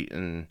a treat.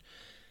 And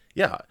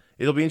yeah,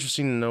 it'll be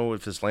interesting to know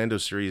if this Lando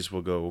series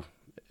will go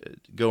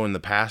in the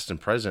past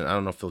and present. I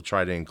don't know if they'll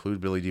try to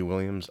include Billy D.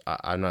 Williams.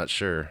 I'm not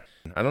sure.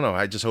 I don't know.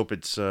 I just hope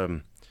it's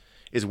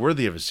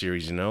worthy of a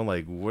series,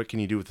 like what can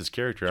you do with this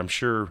character? I'm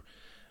sure,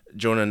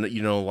 Jonah,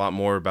 you know a lot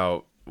more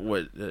about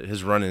what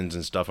his run-ins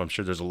and stuff. I'm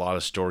sure there's a lot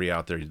of story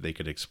out there they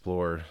could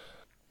explore.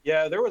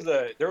 Yeah, there was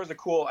a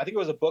cool, I think it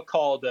was a book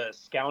called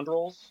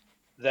Scoundrels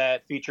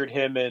that featured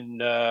him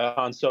and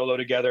Han Solo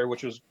together,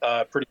 which was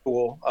pretty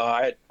cool.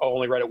 I had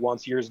only read it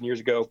once years and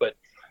years ago, but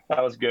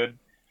that was good.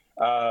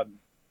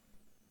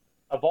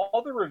 Of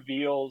all the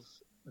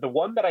reveals, the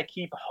one that I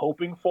keep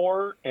hoping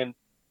for, and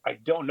I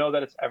don't know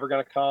that it's ever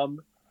going to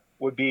come,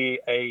 would be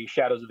a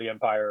Shadows of the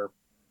Empire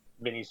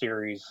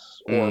miniseries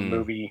or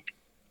movie,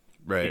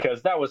 right?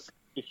 Because that was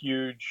a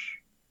huge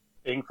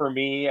thing for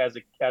me as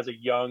a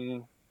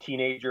young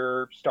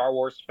teenager Star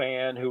Wars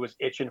fan who was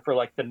itching for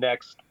like the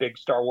next big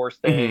Star Wars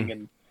thing,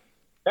 and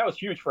that was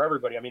huge for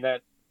everybody. I mean, that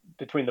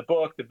between the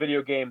book, the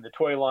video game, the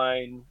toy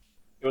line,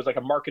 it was like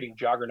a marketing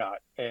juggernaut,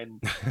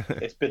 and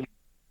it's been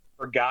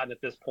forgotten at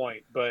this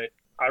point. But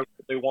I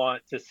really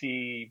want to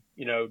see,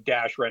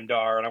 Dash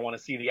Rendar, and I want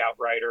to see the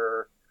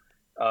Outrider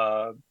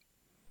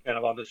kind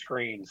of on the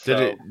screen.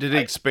 So did it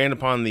expand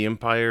upon the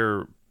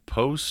Empire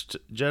post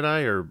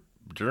Jedi or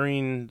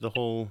during the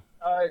whole?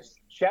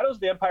 Shadows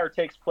of the Empire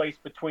takes place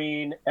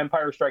between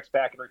Empire Strikes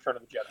Back and Return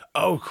of the Jedi.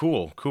 Oh,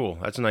 cool.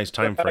 That's a nice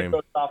time frame.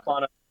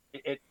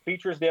 It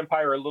features the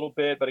Empire a little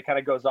bit, but it kind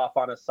of goes off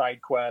on a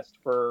side quest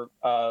for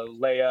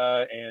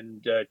Leia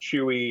and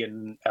Chewie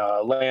and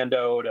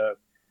Lando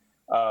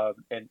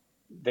and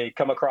they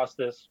come across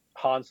this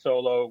Han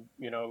Solo,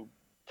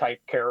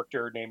 type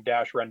character named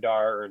Dash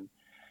Rendar, and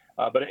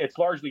but it's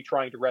largely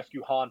trying to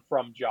rescue Han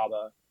from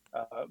Jabba.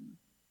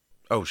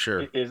 Oh,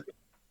 sure, is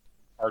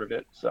part of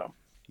it. So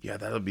yeah,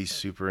 that'll be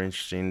super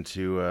interesting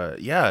to.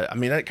 Yeah, I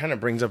mean that kind of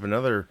brings up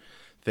another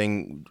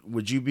thing.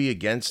 Would you be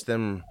against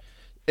them?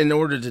 In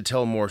order to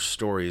tell more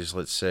stories,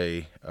 let's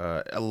say,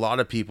 a lot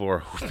of people are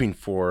hoping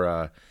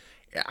for.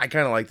 I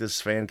kind of like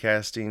this fan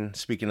casting.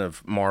 Speaking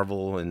of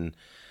Marvel and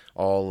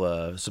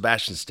all,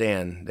 Sebastian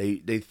Stan,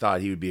 they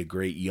thought he would be a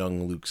great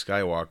young Luke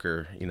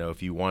Skywalker.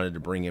 If you wanted to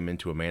bring him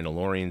into a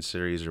Mandalorian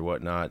series or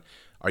whatnot.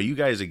 Are you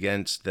guys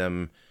against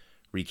them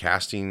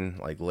recasting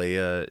like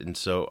Leia? And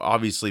so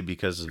obviously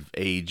because of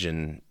age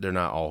and they're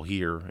not all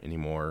here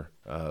anymore.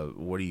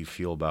 What do you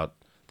feel about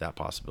that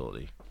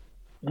possibility?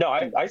 No,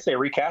 I say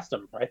recast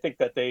them. I think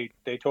that they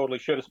totally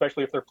should,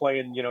 especially if they're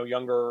playing,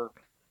 younger,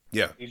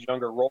 these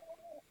younger roles.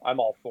 I'm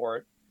all for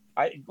it.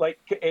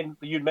 And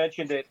you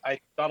mentioned it.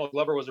 Donald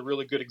Glover was a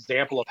really good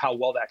example of how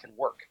well that can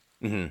work.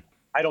 Mm-hmm.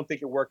 I don't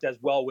think it worked as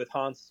well with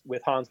Han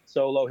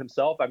Solo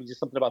himself. I mean, just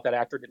something about that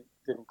actor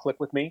didn't click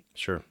with me.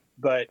 Sure.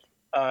 But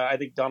I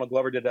think Donald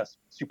Glover did a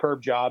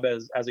superb job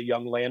as a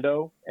young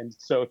Lando. And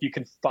so if you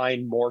can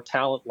find more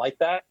talent like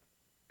that,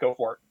 go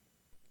for it.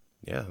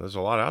 Yeah, there's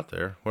a lot out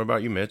there. What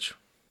about you, Mitch?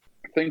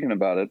 Thinking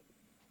about it,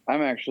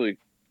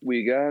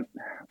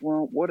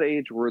 what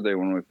age were they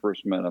when we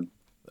first met them?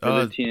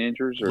 Were they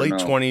teenagers or late no?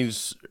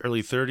 20s,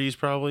 early 30s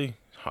probably?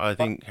 I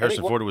think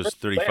Harrison Ford was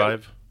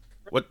 35.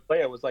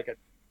 Leia was like a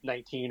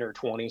 19 or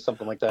 20,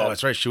 something like that. Oh,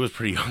 that's right. She was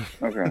pretty young.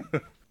 Okay.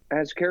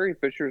 Has Carrie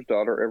Fisher's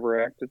daughter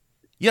ever acted?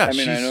 Yeah, I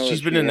mean, I know she's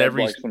that been she in had,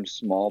 every. like, some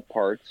small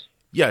parts.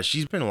 Yeah,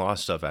 she's been in a lot of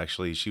stuff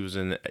actually. She was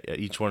in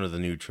each one of the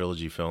new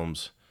trilogy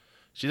films.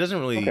 She doesn't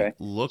really Okay.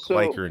 look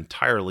like So, her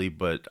entirely,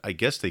 but I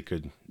guess they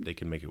could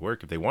make it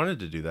work if they wanted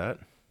to do that.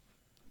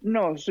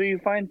 no, so you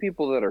find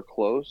people that are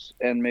close,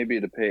 and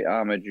maybe to pay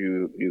homage,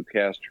 you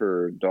cast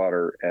her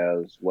daughter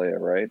as Leia,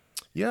 right?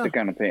 Yeah, To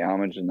kind of pay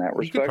homage in that you could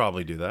respect.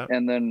 probably do that.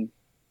 And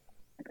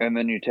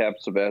then you tap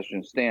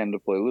Sebastian Stan to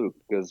play Luke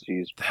because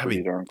he's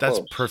pretty darn That's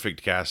close.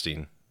 perfect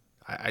casting.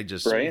 I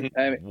just Right?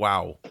 I mean,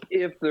 wow.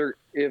 if they're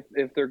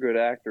good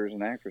actors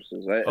and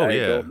actresses, I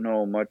don't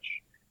know much.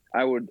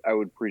 I would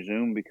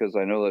presume, because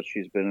I know that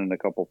she's been in a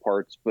couple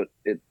parts, but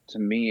to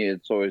me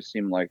it's always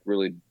seemed like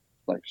really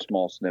like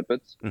small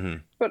snippets. Mm-hmm.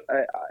 But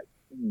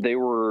they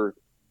were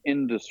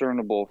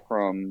indiscernible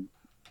from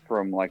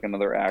like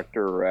another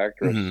actor or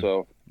actress. Mm-hmm.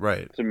 So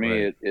Right. to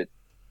me, right.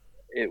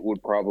 it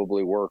would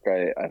probably work.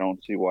 I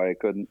don't see why it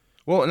couldn't.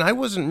 Well, and I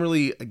wasn't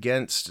really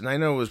against, and I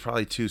know it was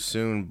probably too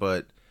soon,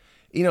 but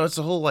you know, it's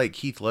the whole like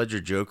Heath Ledger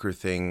Joker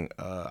thing.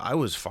 I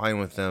was fine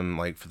with them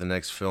like for the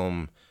next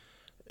film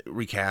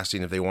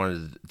recasting if they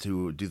wanted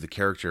to do the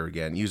character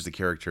again, use the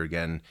character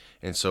again.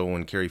 And so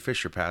when Carrie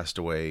Fisher passed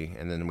away,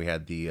 and then we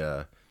had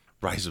the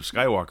Rise of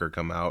Skywalker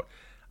come out,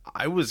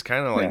 I was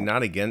kind of like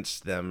not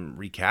against them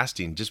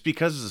recasting just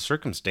because of the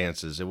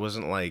circumstances. It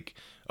wasn't like,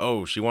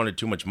 oh, she wanted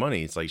too much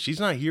money. It's like she's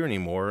not here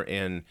anymore,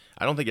 and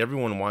I don't think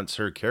everyone wants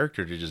her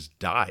character to just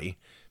die.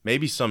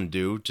 Maybe some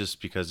do,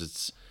 just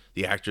because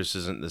the actress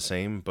isn't the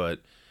same, but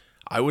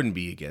I wouldn't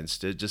be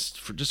against it just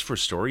for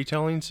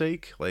storytelling's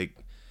sake, like,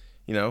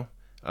 you know.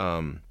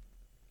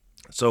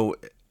 So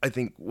I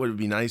think what would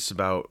be nice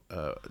about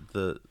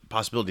the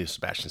possibility of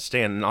Sebastian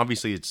Stan, and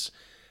obviously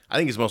I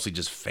think it's mostly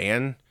just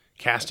fan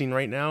casting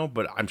right now,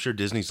 but I'm sure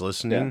Disney's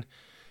listening.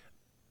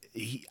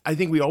 I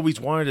think we always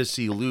wanted to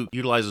see Luke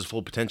utilize his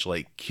full potential,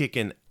 like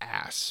kicking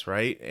ass,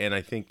 right? And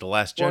I think The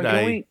Last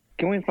Jedi.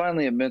 Can we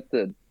finally admit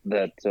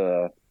that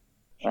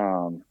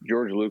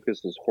George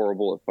Lucas is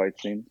horrible at fight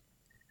scenes?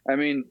 I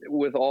mean,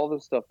 with all the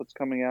stuff that's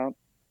coming out,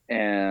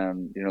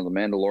 and The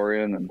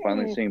Mandalorian, and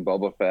finally seeing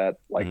Boba Fett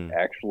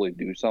actually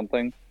do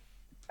something,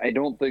 I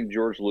don't think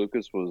George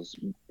Lucas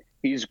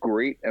he's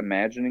great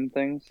imagining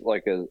things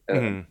like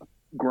a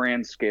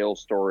grand scale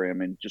story. I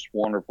mean, just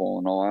wonderful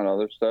and all that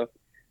other stuff.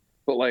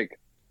 But like,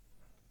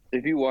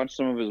 if you watch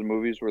some of his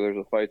movies where there's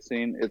a fight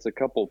scene, it's a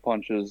couple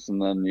punches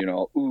and then,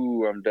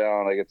 ooh, I'm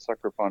down, I get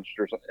sucker punched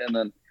or something. And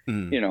then,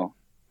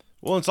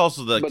 Well, it's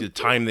also the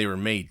time they were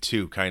made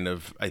too, kind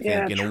of, I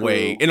think, in a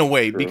way,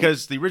 true.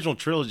 Because the original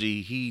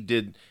trilogy, he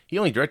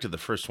only directed the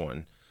first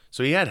one.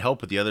 So he had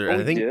help with the other,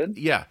 and I think,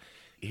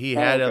 he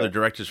had other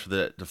directors for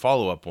the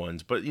follow-up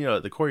ones, but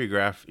the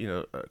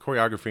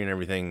choreography and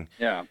everything,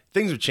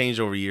 things have changed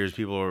over years.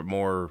 People are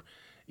more,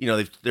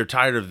 they're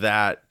tired of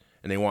that,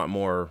 and they want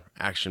more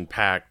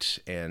action-packed,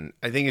 and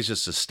I think it's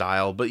just a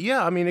style. But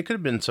yeah, I mean, it could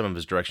have been some of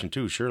his direction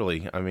too,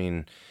 surely. I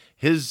mean,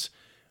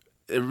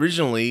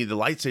 originally the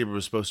lightsaber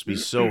was supposed to be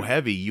so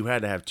heavy, you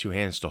had to have two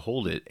hands to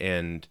hold it,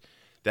 and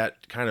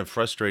that kind of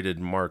frustrated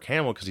Mark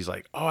Hamill because he's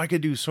like, oh, I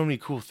could do so many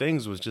cool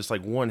things with just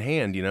like one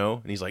hand,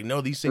 And he's like,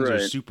 no, these things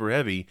are super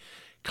heavy.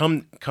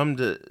 Come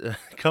the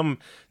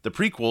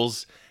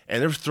prequels,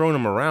 and they're throwing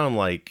them around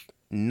like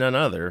none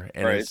other,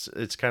 and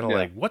it's kind of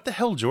like, what the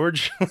hell,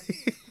 George?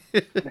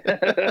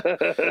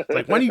 It's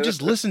like, why don't you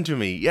just listen to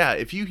me? Yeah,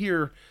 if you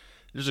hear,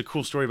 there's a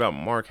cool story about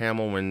Mark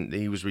Hamill when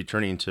he was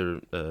returning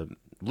to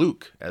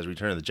Luke as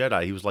Return of the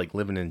Jedi. He was like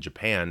living in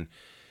Japan,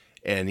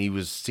 and he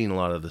was seeing a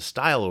lot of the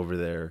style over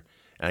there.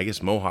 And I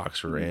guess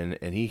Mohawks were in,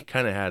 and he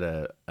kind of had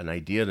an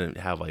idea to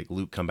have like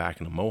Luke come back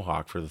in a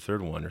Mohawk for the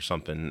third one or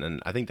something.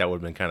 And I think that would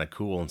have been kind of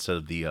cool instead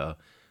of the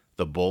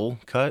bowl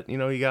cut,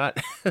 he got.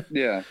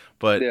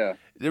 But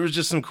there was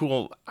just some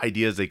cool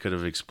ideas they could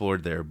have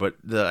explored there. But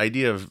the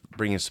idea of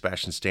bringing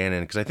Sebastian Stan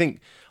in, because I think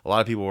a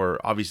lot of people were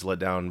obviously let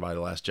down by The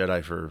Last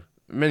Jedi for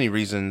many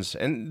reasons,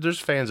 and there's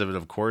fans of it,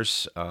 of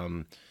course.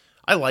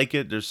 I like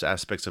it. There's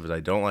aspects of it I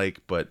don't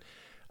like, but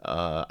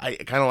I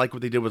kind of like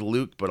what they did with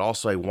Luke, but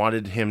also I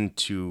wanted him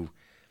to,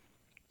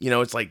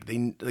 it's like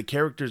the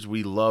characters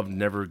we loved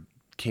never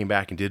came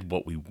back and did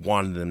what we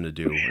wanted them to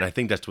do. And I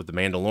think that's what The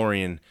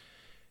Mandalorian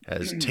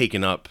has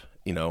taken up,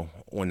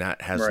 when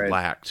that has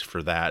lacked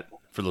for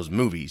those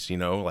movies,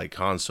 like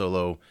Han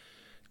Solo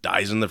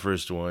dies in the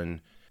first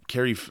one.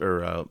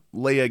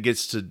 Leia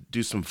gets to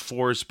do some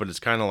force, but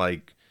it's kind of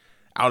like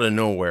out of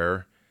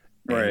nowhere.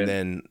 And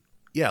then,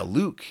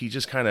 Luke, he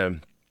just kind of,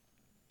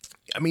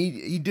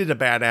 he did a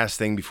badass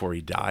thing before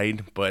he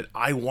died, but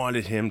I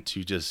wanted him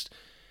to just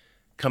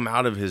come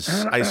out of his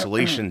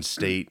isolation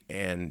state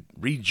and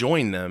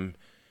rejoin them,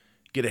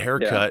 get a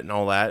haircut and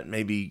all that,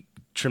 maybe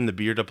trim the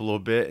beard up a little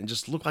bit and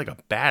just look like a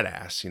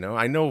badass,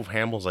 I know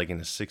Hamill's like in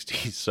his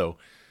 60s, so,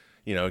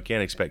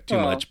 can't expect too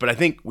much, but I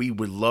think we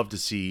would love to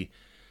see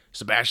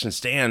Sebastian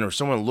Stan or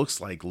someone who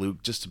looks like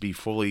Luke just to be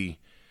fully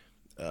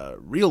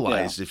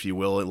realized, if you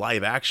will, in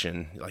live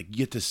action. Like, you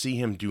get to see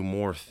him do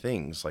more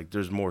things. Like,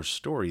 there's more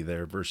story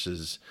there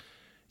versus,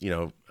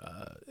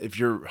 if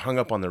you're hung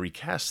up on the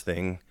recast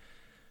thing,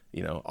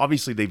 you know,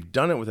 obviously they've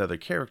done it with other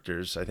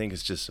characters. I think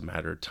it's just a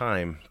matter of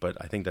time, but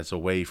I think that's a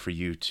way for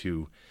you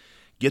to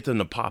get them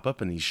to pop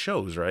up in these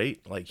shows, right?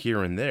 Like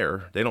here and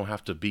there. They don't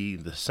have to be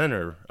the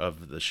center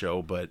of the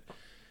show, but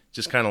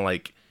just kind of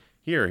like,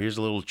 here's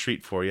a little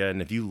treat for you.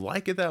 And if you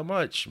like it that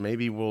much,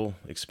 maybe we'll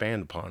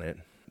expand upon it.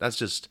 That's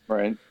just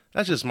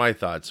my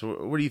thoughts.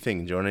 What do you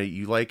think, Jonah?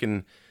 You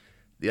liking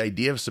the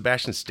idea of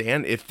Sebastian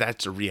Stan, if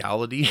that's a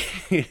reality?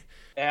 It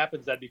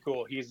happens, that'd be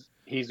cool.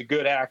 He's a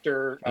good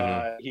actor.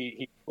 Mm-hmm.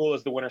 He's cool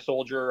as the Winter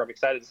Soldier. I'm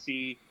excited to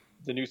see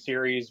the new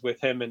series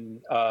with him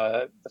and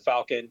the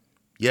Falcon.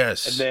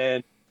 Yes.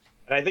 And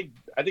I think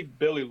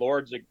Billie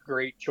Lourd's a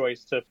great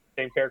choice to the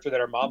same character that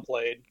her mom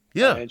played.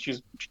 Yeah. And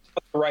she's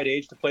the right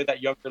age to play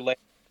that younger Leia.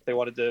 They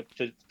wanted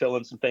to fill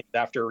in some things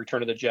after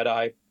Return of the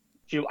Jedi.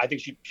 I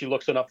think she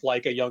looks enough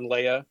like a young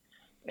Leia.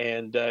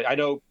 And I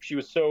know she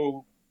was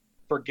so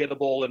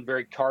forgettable and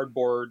very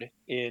cardboard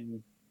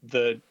in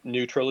the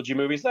new trilogy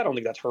movies. I don't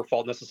think that's her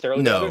fault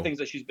necessarily. No. The other things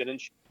that she's been in,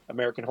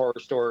 American Horror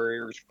Story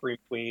or Scream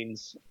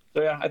Queens.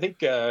 So yeah, I think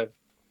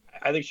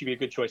she'd be a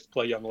good choice to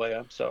play young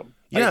Leia. So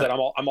like I said, I'm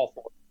all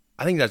for it.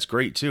 I think that's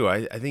great too.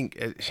 I think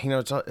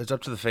it's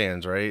up to the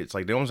fans, right? It's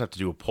like they almost have to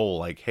do a poll,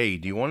 like, hey,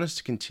 do you want us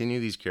to continue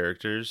these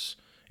characters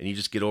and you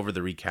just get over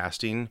the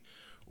recasting,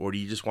 or do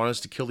you just want us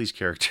to kill these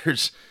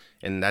characters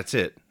and that's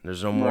it?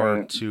 There's no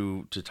more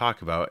to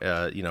talk about.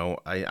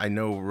 I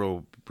know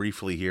real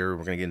briefly here,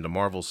 we're gonna get into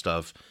Marvel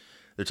stuff.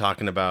 They're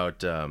talking about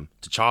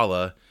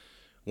T'Challa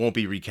won't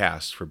be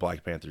recast for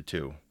Black Panther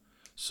 2.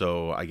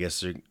 So I guess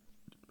they're,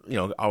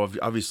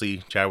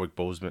 obviously Chadwick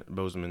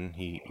Boseman,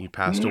 he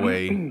passed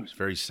away. It's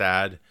very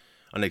sad,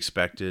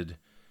 unexpected.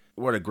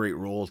 What a great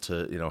role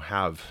to,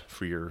 have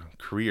for your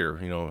career.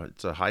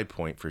 It's a high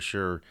point for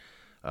sure.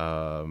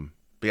 But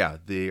yeah,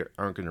 they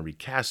aren't going to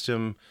recast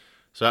him.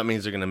 So that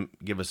means they're going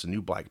to give us a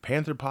new Black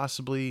Panther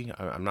possibly.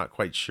 I'm not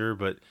quite sure,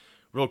 but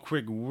real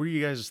quick, what are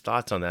you guys'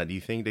 thoughts on that? Do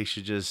you think they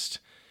should just,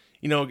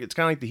 it's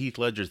kind of like the Heath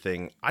Ledger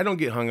thing. I don't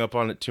get hung up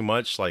on it too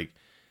much. Like,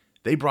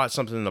 they brought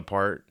something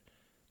apart,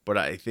 but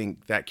I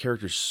think that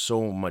character's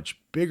so much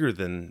bigger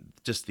than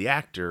just the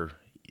actor.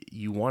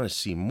 You want to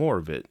see more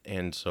of it.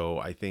 And so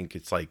I think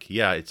it's like,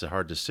 yeah, it's a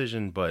hard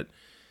decision. But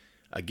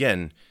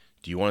again,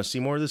 do you want to see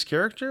more of this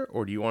character,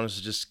 or do you want us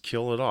to just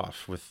kill it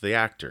off with the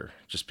actor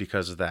just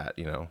because of that?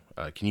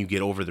 Can you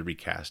get over the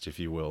recast, if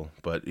you will?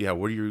 But yeah,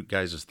 what are your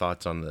guys'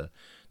 thoughts on the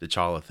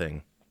T'Challa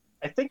thing?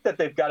 I think that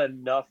they've got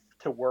enough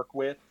to work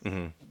with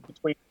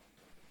between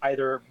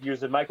either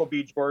using Michael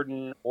B.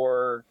 Jordan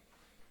or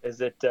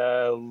is it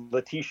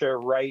Letitia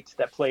Wright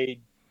that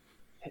played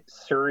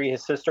Shuri,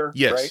 his sister?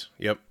 Yes. Right?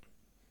 Yep.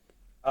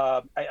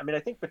 I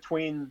think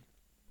between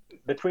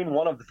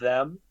one of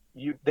them,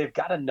 they've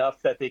got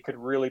enough that they could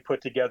really put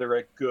together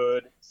a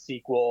good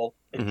sequel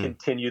and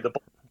continue the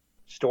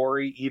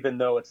story, even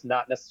though it's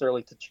not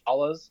necessarily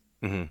T'Challa's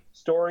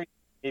story,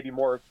 maybe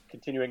more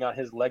continuing on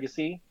his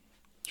legacy.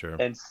 Sure.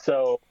 And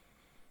so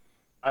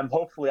I'm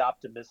hopefully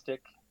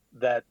optimistic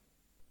that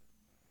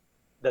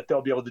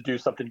they'll be able to do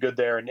something good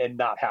there and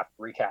not have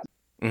to recast.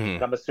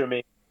 And I'm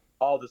assuming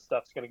all this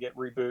stuff's going to get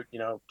reboot,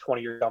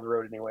 20 years down the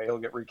road anyway. He'll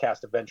get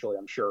recast eventually,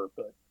 I'm sure.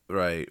 But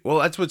right. Well,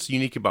 that's what's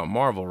unique about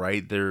Marvel,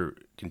 right? They're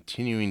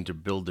continuing to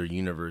build their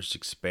universe,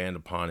 expand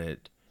upon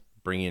it,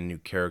 bring in new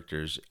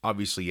characters.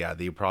 Obviously, yeah,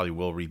 they probably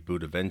will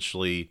reboot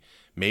eventually.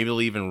 Maybe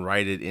they'll even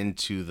write it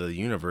into the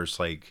universe,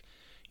 like,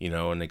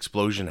 an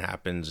explosion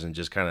happens and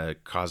just kind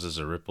of causes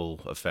a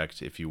ripple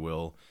effect, if you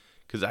will.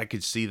 Because I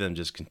could see them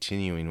just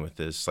continuing with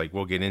this. Like,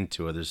 we'll get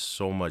into it. There's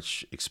so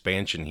much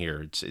expansion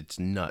here. It's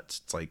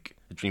nuts. It's like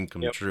a dream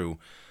come true.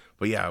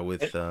 But yeah,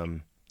 with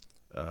and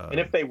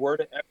if they were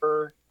to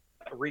ever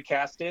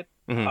recast it,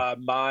 and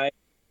I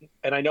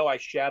know I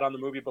shat on the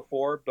movie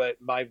before, but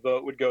my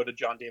vote would go to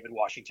John David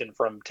Washington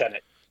from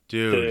Tenet.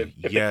 Dude,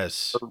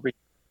 yes.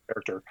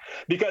 Character,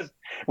 because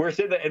we're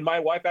saying that, and my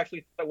wife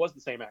actually thought it was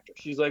the same actor.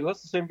 She's like,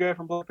 "That's the same guy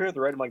from Black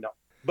Panther, right?" I'm like, "No."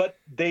 But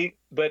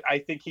I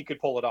think he could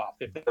pull it off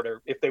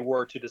if they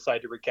were to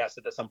decide to recast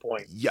it at some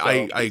point. Yeah,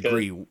 so, I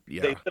agree.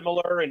 Yeah, they're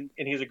similar, and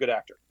he's a good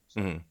actor.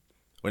 So.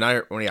 When I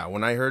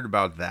heard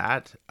about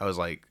that, I was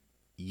like,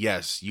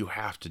 yes, you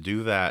have to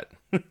do that.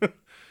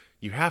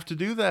 You have to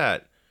do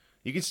that.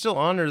 You can still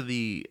honor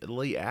the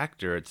late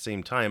actor at the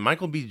same time.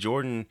 Michael B.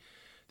 Jordan,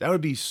 that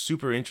would be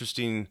super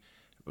interesting.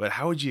 But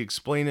how would you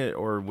explain it,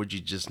 or would you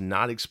just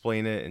not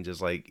explain it and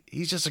just like,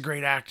 he's just a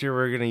great actor,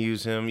 we're gonna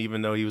use him,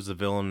 even though he was the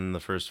villain in the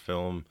first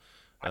film?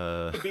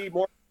 It'd be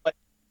more like,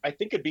 I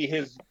think it'd be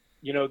his.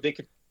 They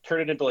could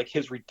turn it into like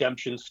his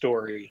redemption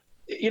story.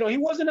 He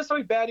wasn't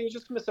necessarily bad; he was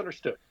just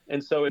misunderstood,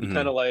 and so it's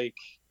kind of like,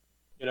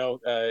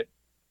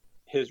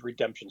 his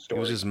redemption story.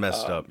 He was just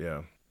messed up,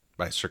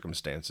 by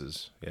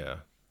circumstances. Yeah.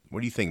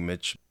 What do you think,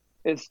 Mitch?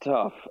 It's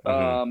tough.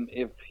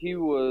 If he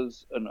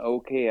was an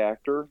okay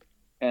actor,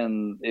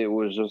 and it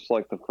was just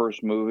like the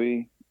first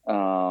movie,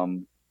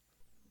 and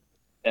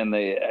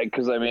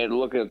because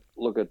look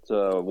at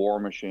War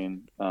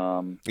Machine,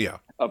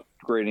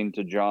 upgrading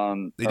to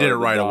John. They did it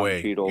right Don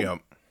away. Cheadle.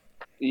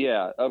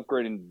 Yeah,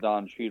 upgrading to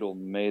Don Cheadle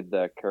made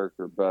that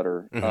character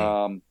better.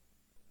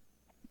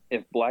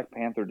 if Black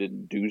Panther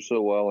didn't do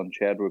so well and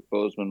Chadwick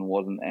Boseman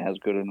wasn't as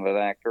good of an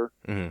actor,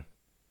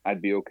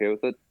 I'd be okay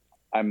with it.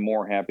 I'm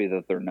more happy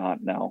that they're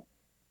not now.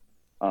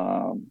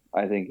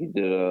 I think he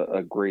did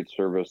a great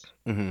service,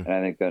 and I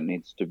think that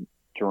needs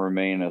to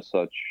remain as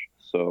such.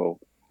 So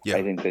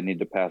I think they need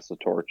to pass the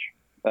torch.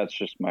 That's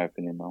just my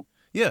opinion, though.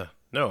 Yeah,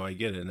 no, I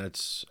get it. And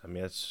that's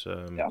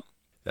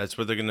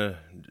what they're gonna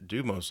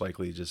do most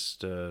likely.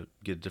 Just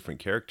get a different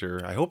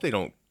character. I hope they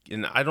don't.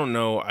 And I don't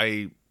know.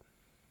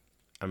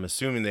 I'm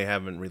assuming they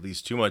haven't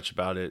released too much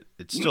about it.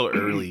 It's still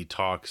early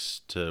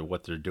talks to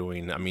what they're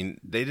doing. I mean,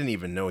 they didn't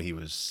even know he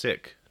was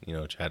sick.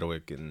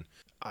 Chadwick, and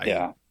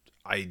I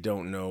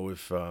don't know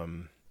if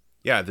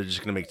they're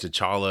just gonna make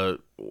T'Challa,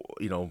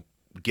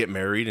 get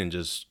married and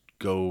just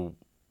go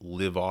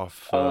live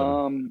off.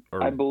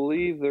 I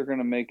believe they're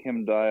gonna make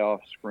him die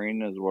off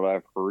screen, is what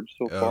I've heard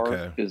so far.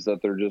 Okay. Is that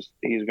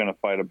he's gonna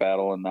fight a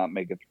battle and not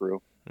make it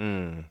through.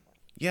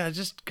 Yeah,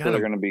 just kind so of.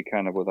 they're gonna be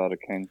kind of without a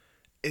king.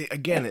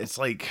 Again, it's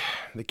like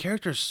the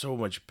character's so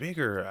much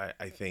bigger.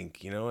 I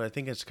think I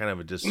think it's kind of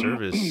a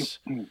disservice,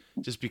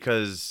 just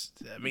because.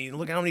 I mean,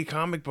 look how many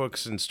comic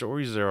books and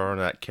stories there are on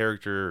that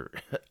character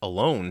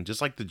alone,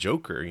 just like the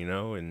Joker,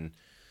 and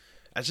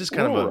that's just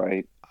kind of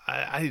right.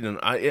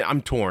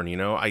 I'm torn.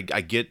 I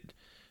get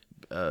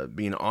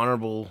being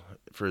honorable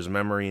for his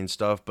memory and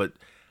stuff, but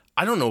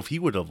I don't know if he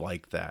would have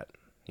liked that.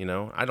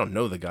 I don't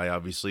know the guy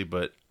obviously,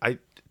 but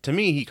to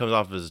me he comes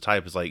off as a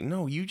type is like,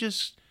 no, you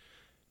just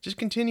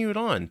continue it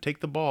on. Take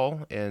the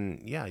ball,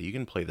 and you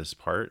can play this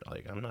part.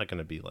 Like, I'm not going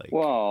to be like,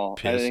 well,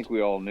 pissed. I think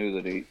we all knew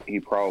that he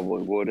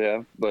probably would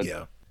have. But,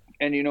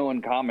 and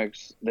in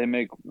comics, they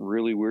make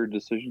really weird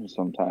decisions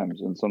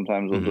sometimes. And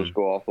sometimes they'll just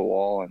go off the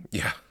wall and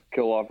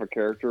kill off a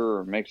character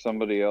or make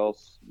somebody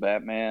else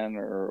Batman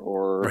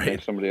or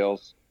make somebody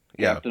else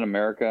Captain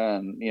America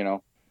and,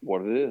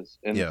 what it is.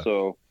 And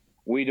so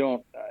we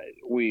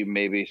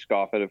maybe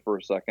scoff at it for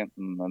a second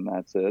and then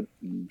that's it.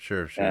 And,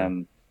 sure.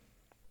 And,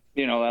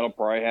 that'll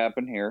probably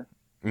happen here,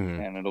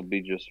 and it'll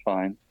be just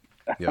fine.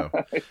 Yeah.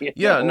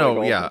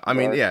 I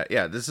mean,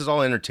 this is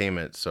all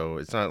entertainment, so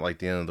it's not like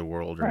the end of the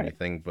world or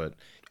anything, but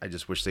I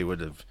just wish they would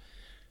have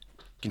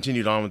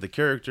continued on with the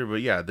character.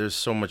 But there's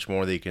so much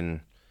more they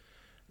can,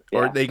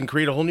 or they can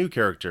create a whole new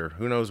character.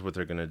 Who knows what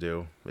they're going to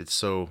do? It's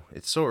so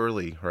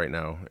early right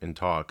now in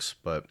talks,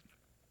 but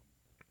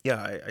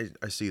I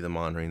see them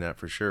honoring that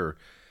for sure.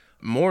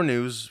 More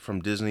news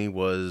from Disney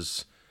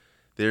was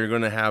they're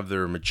going to have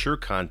their mature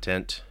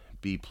content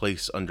be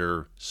placed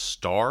under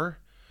Star,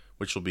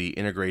 which will be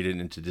integrated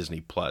into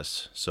Disney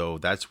Plus. So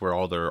that's where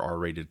all their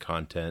R-rated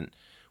content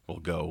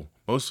will go.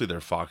 Mostly their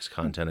Fox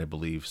content, I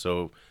believe.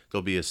 So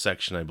there'll be a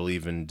section, I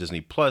believe, in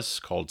Disney Plus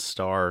called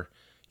Star.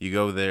 You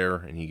go there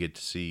and you get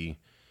to see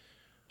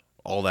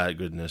all that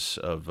goodness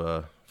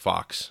of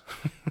Fox,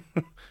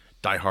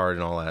 Die Hard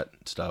and all that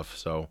stuff.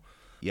 So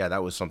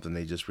that was something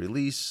they just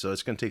released. So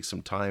it's going to take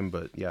some time,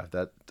 but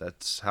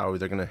that's how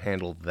they're going to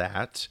handle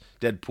that.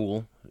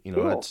 Deadpool,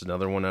 cool. That's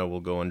another one I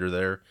will go under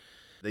there.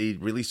 They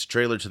released a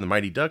trailer to the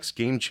Mighty Ducks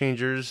Game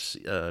Changers.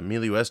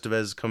 Emilio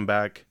Estevez come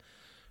back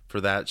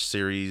for that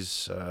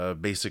series.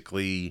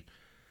 Basically,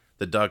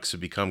 the Ducks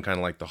have become kind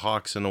of like the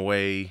Hawks in a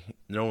way.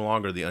 No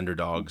longer the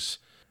underdogs.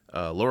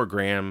 Laura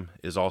Graham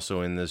is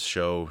also in this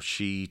show.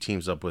 She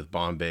teams up with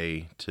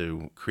Bombay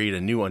to create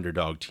a new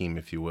underdog team,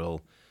 if you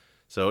will.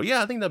 So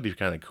I think that'd be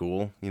kind of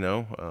cool. I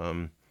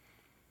can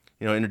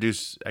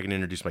introduce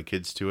my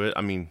kids to it.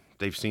 I mean,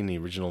 they've seen the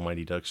original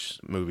Mighty Ducks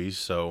movies,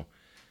 so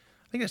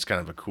I think that's kind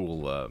of a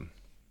cool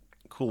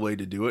way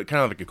to do it.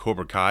 Kind of like a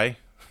Cobra Kai,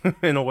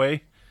 in a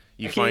way.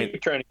 I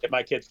keep trying to get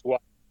my kids to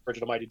watch the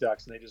original Mighty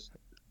Ducks, and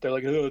they're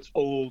like, oh, it's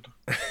old.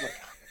 I'm like,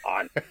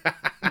 on.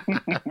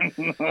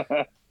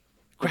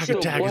 Crack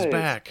Attack is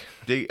back.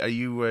 Are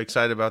you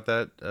excited about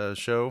that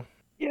show?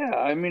 Yeah,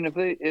 I mean,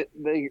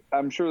 if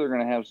I'm sure they're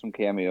going to have some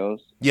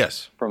cameos.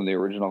 Yes. From the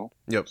original.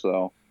 Yep.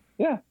 So,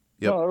 no,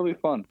 that'll be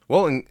fun.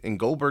 Well, and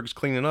Goldberg's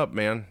cleaning up,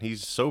 man.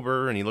 He's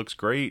sober and he looks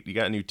great. He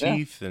got new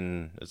teeth,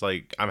 and it's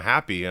like, I'm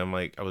happy. I'm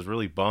like, I was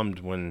really bummed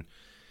when,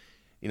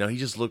 he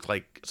just looked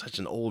like such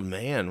an old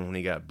man when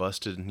he got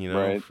busted,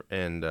 Right.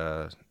 And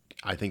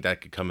I think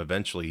that could come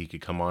eventually. He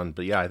could come on.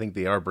 But I think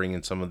they are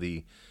bringing some of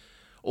the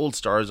old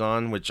stars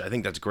on, which I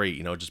think that's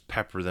great. Just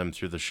pepper them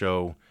through the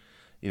show.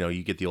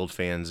 You get the old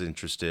fans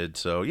interested.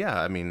 So,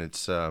 I mean,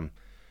 it's I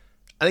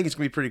think it's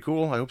going to be pretty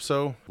cool. I hope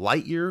so.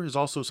 Lightyear is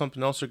also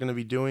something else they're going to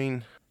be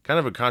doing. Kind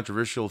of a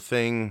controversial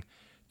thing.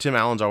 Tim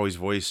Allen's always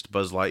voiced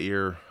Buzz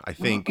Lightyear, I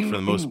think, for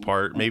the most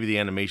part. Maybe the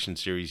animation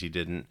series he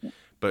didn't.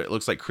 But it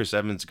looks like Chris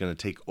Evans is going to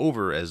take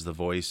over as the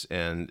voice.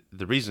 And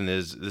the reason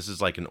is this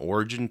is like an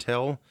origin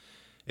tale.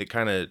 It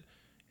kind of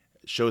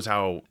shows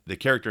how the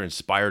character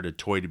inspired a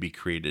toy to be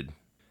created.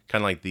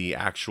 Kind of like the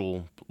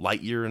actual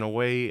Lightyear in a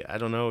way. I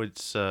don't know.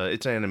 It's an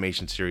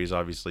animation series,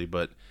 obviously,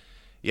 but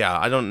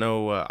I don't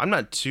know. I'm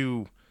not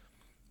too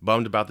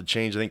bummed about the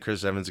change. I think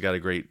Chris Evans got a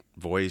great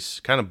voice.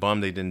 Kind of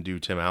bummed they didn't do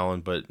Tim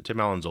Allen, but Tim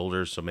Allen's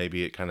older, so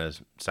maybe it kind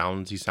of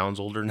sounds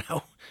older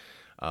now.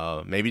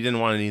 Maybe he didn't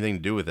want anything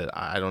to do with it.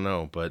 I don't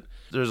know, but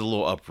there's a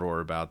little uproar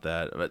about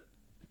that. But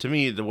to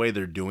me, the way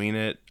they're doing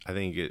it, I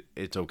think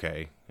it's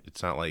okay.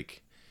 It's not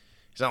like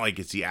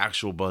it's the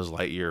actual Buzz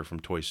Lightyear from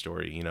Toy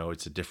Story. You know,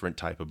 it's a different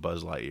type of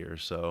Buzz Lightyear.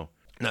 So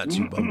not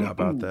too bummed out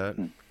about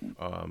that.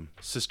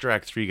 Sister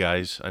Act 3,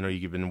 guys. I know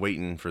you've been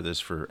waiting for this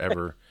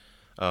forever.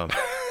 But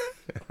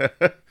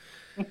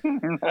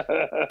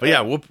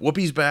yeah,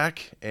 Whoopi's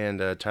back,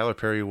 and Tyler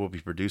Perry will be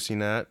producing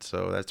that.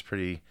 So that's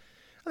pretty.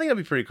 I think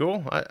that'd be pretty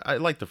cool. I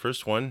like the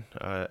first one.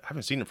 I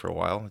haven't seen it for a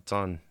while. It's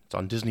on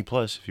Disney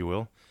Plus, if you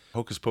will.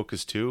 Hocus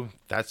Pocus 2.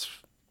 That's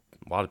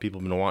a lot of people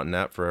have been wanting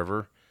that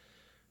forever.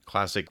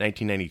 Classic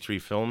 1993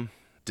 film.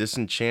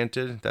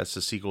 Disenchanted. That's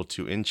the sequel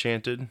to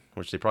Enchanted,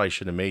 which they probably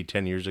should have made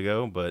 10 years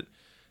ago, but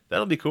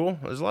that'll be cool.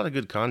 There's a lot of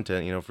good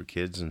content, you know, for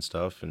kids and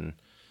stuff, and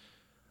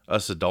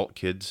us adult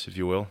kids, if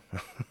you will.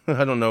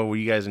 I don't know. Were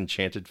you guys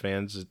Enchanted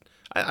fans?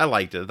 I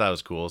liked it. I thought it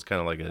was cool. It's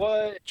kind of like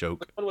a joke.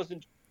 Which one was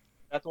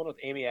that's the one with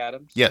Amy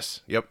Adams?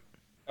 Yes. Yep.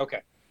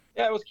 Okay.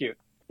 Yeah, it was cute.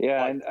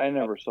 Yeah, I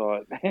never saw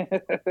it.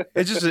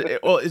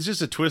 It's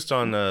just a twist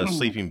on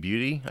Sleeping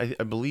Beauty,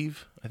 I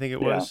believe. I think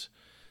it was.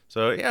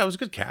 So yeah, it was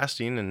good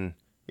casting, and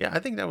yeah, I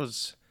think that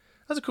was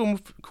a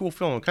cool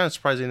film. I'm kind of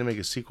surprised they didn't make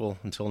a sequel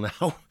until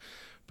now.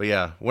 But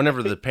yeah,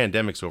 whenever the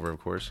pandemic's over, of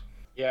course.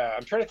 Yeah,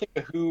 I'm trying to think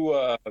of who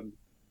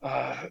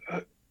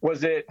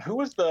was it. Who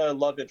was the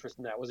love interest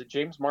in that? Was it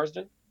James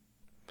Marsden?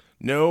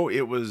 No,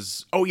 it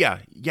was. Oh yeah,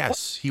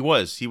 yes, he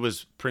was. He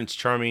was Prince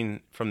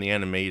Charming from the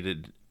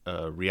animated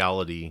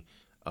reality.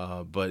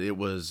 But it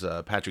was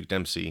Patrick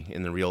Dempsey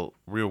in the real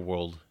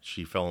world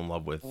she fell in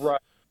love with.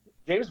 Right.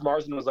 James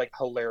Marsden was like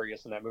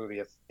hilarious in that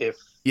movie. If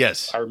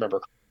yes, I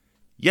remember.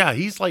 Yeah,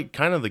 he's like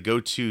kind of the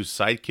go-to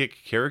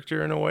sidekick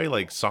character in a way,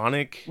 like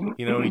Sonic.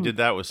 You know, he did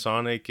that with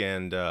Sonic,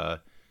 and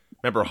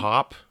remember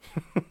Hop?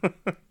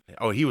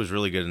 Oh, he was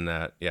really good in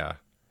that. Yeah,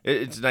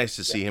 it's nice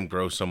to see him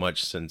grow so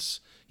much since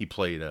he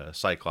played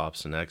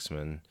Cyclops in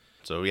X-Men.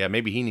 So yeah,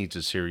 maybe he needs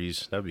a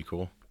series. That'd be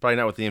cool. Probably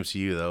not with the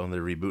MCU though.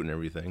 They're rebooting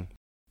everything.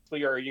 So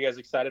are you guys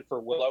excited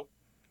for Willow?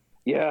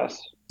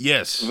 Yes.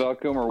 Val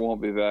Kilmer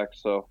won't be back,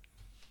 so.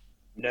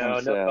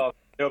 No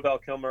Val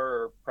Kilmer,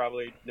 or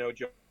probably no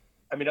Joe.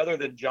 I mean, other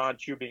than John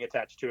Chu being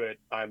attached to it,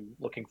 I'm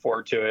looking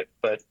forward to it.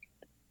 But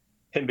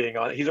him being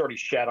on it, he's already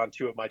shat on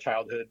two of my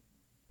childhood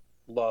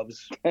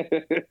loves.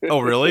 Oh,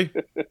 really?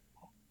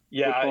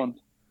 Yeah.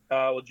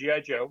 Well,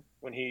 G.I. Joe,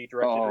 when he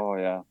directed. Oh,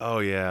 yeah. Oh,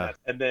 yeah.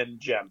 And then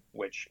Gem,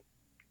 which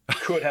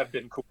could have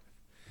been cool.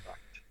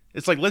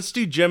 It's like, let's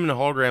do Gem and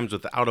holograms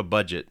without a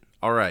budget.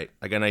 All right,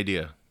 I got an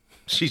idea.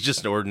 She's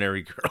just an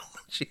ordinary girl.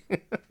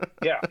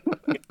 Yeah.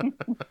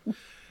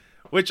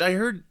 Which I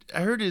heard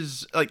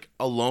is like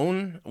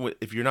alone.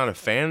 If you're not a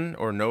fan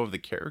or know of the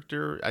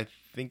character, I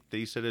think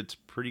they said it's a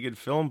pretty good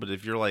film. But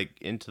if you're like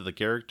into the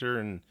character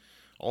and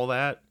all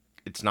that,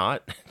 it's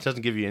not. It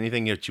doesn't give you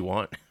anything that you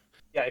want.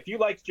 Yeah, if you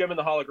liked Gem and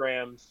the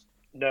Holograms,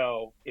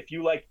 no. If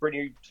you liked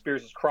Britney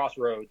Spears'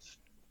 Crossroads,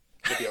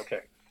 it'd be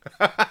okay.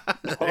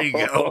 There you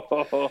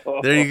go.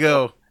 There you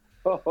go.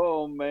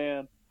 Oh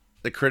man,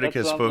 the critic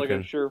has spoken. Like a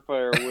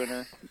surefire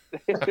winner.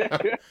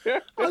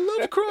 I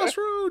love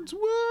Crossroads.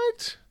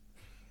 What?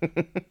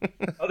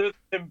 Other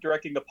than him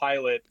directing the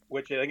pilot,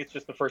 which I think it's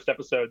just the first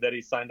episode that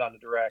he signed on to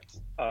direct.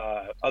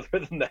 Other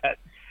than that,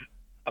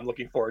 I'm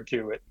looking forward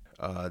to it.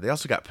 They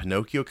also got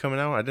Pinocchio coming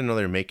out. I didn't know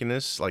they were making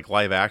this like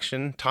live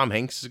action. Tom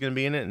Hanks is going to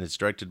be in it, and it's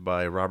directed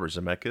by Robert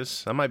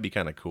Zemeckis. That might be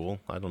kind of cool.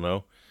 I don't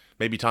know.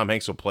 Maybe Tom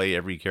Hanks will play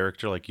every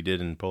character like he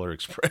did in Polar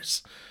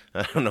Express.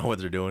 I don't know what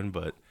they're doing,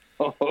 but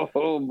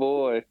oh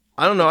boy,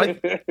 I don't know. I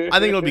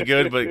think it'll be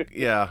good, but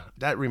yeah,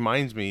 that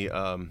reminds me.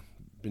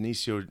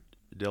 Benicio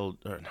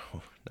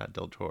not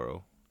Del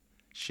Toro.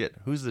 Shit,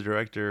 who's the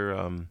director?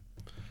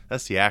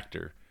 That's the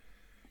actor.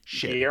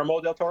 Shit. Guillermo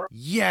del Toro?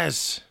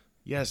 Yes.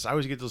 I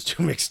always get those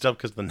two mixed up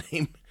because the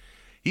name.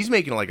 He's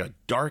making like a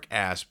dark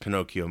ass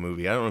Pinocchio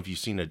movie. I don't know if you've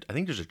seen it. I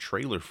think there's a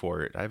trailer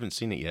for it. I haven't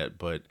seen it yet,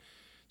 but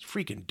it's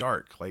freaking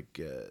dark. Like,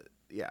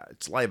 yeah,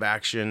 it's live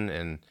action,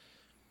 and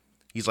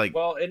he's like,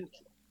 well, and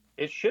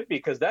it should be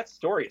because that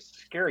story is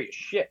scary as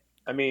shit.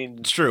 I mean,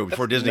 it's true.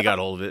 Before Disney got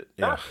hold of it,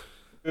 yeah.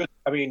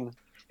 I mean,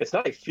 it's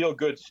not a feel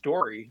good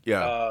story.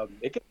 Yeah.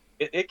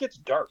 It gets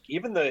dark.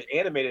 Even the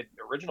animated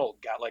original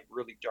got like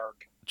really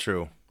dark.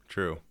 True.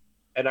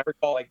 And I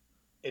recall like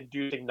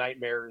inducing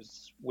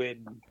nightmares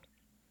when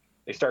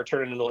they start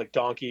turning into like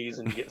donkeys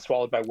and getting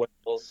swallowed by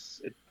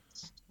whales.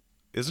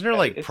 Isn't there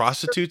like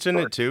prostitutes in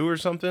it too or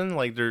something?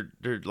 Like they're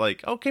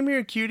like, oh, come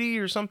here, cutie,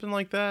 or something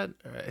like that.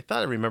 I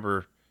thought I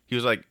remember he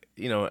was like,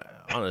 you know,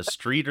 on a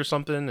street or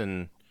something,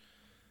 and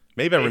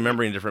maybe I'm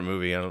remembering a different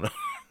movie. I don't know.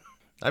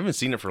 I haven't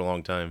seen it for a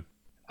long time.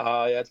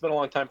 Yeah, it's been a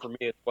long time for me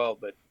as well,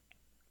 but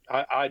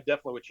I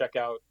definitely would check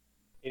out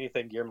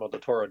anything Guillermo del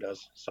Toro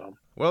does. So.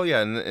 Well,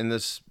 yeah, and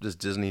this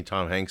Disney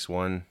Tom Hanks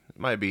one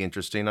might be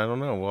interesting. I don't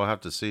know. We'll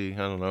have to see. I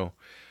don't know.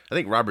 I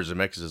think Robert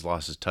Zemeckis has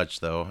lost his touch,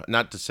 though.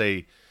 Not to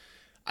say,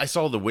 I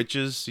saw The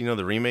Witches, you know,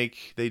 the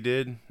remake they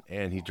did,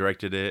 and he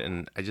directed it,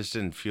 and I just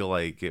didn't feel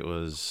like it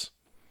was.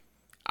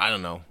 I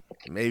don't know.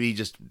 Maybe he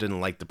just didn't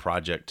like the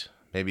project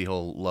Maybe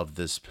he'll love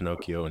this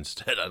Pinocchio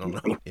instead. I don't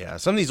know. Yeah,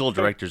 some of these old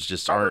directors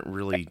just aren't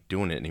really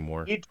doing it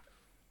anymore.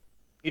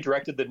 He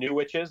directed the New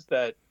Witches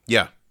that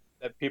Yeah.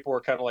 that people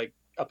were kind of like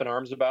up in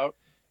arms about.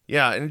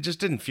 Yeah, and it just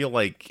didn't feel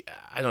like,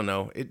 I don't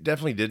know. It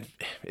definitely did.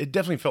 It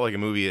definitely felt like a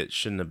movie that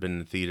shouldn't have been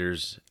in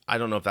theaters. I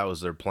don't know if that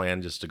was their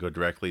plan, just to go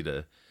directly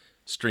to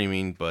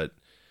streaming, but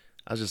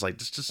I was just like,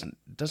 this just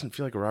doesn't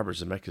feel like a Robert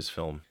Zemeckis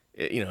film.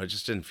 It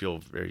just didn't feel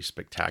very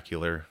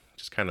spectacular.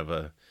 Just kind of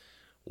a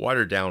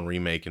watered down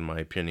remake, in my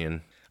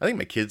opinion. I think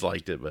my kids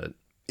liked it, but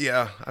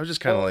yeah, I was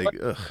just kind of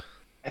like, ugh.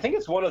 I think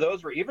it's one of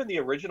those where even the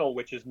original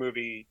Witches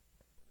movie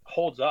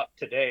holds up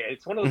today.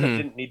 It's one of those that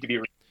didn't need to be.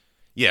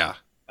 Yeah.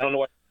 I don't know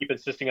why you keep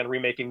insisting on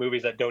remaking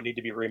movies that don't need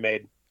to be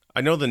remade.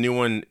 I know the new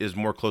one is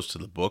more close to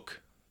the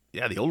book.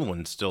 Yeah, the old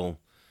one's still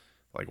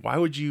like, why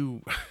would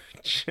you?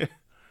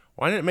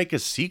 Why didn't it make a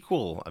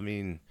sequel? I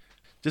mean,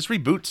 just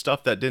reboot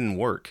stuff that didn't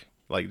work.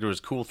 Like there was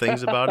cool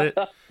things about it.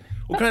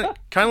 Well,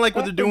 kind of like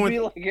what they're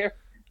doing with.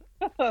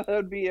 That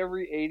would be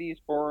every 80s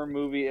horror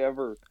movie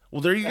ever.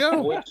 Well, there you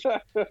go.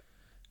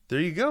 There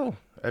you go.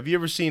 Have you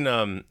ever seen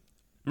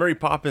Mary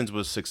Poppins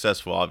was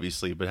successful,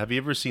 obviously, but have you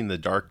ever seen the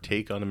dark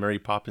take on a Mary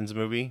Poppins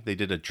movie? They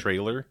did a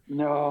trailer.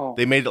 No.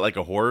 They made it like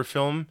a horror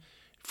film.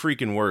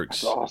 Freaking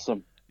works. That's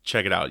awesome.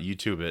 Check it out.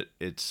 YouTube it.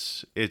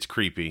 It's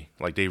creepy.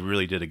 Like they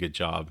really did a good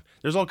job.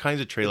 There's all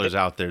kinds of trailers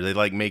out there. They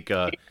like make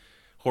a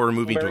horror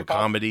movie into a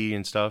comedy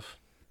and stuff.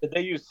 Did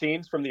they use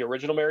scenes from the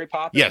original Mary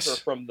Poppins? Yes. Or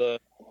from the...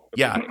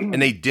 Yeah, and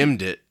they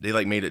dimmed it. They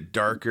like made it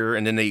darker,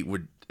 and then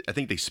I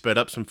think they sped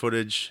up some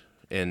footage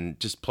and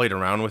just played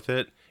around with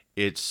it.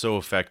 It's so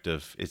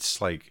effective. It's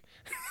like,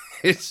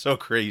 it's so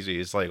crazy.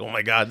 It's like, oh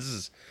my God,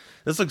 this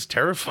looks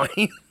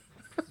terrifying.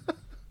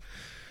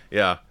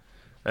 Yeah,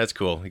 that's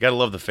cool. You gotta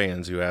love the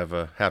fans who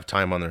have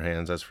time on their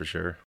hands. That's for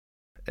sure.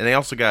 And they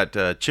also got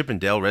Chip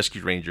and Dale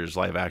Rescue Rangers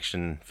live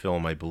action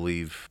film, I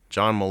believe.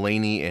 John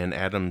Mulaney and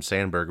Adam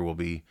Sandberg will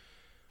be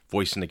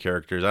voicing the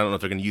characters. I don't know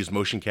if they're going to use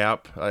motion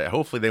cap.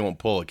 Hopefully they won't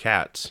pull a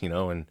Cats,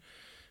 and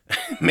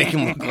make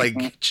them look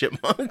like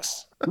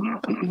chipmunks.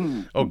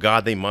 Oh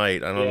God, they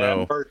might. I don't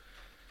know. Or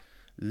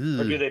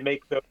do they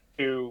make those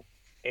two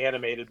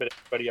animated, but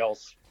everybody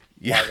else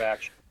live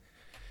action,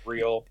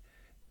 real?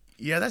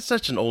 Yeah, that's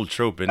such an old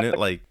trope, isn't it?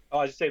 Like,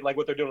 I just say like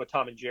what they're doing with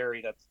Tom and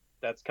Jerry.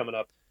 That's coming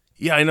up.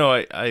 Yeah, I know.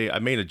 I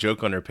made a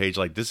joke on their page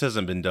like this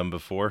hasn't been done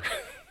before.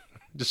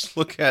 Just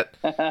look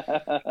at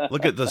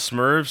the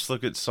Smurfs.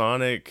 Look at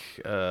Sonic,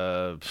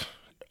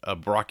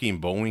 Brocky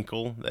and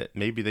Bullwinkle. That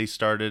maybe they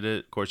started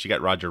it. Of course, you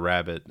got Roger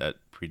Rabbit. That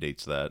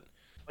predates that.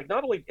 Like,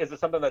 not only is it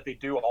something that they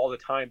do all the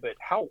time, but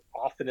how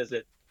often is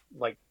it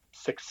like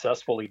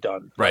successfully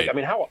done? Right. Like, I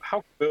mean,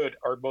 how good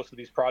are most of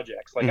these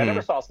projects? Like, I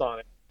never saw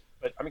Sonic,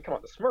 but I mean, come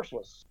on, the Smurfs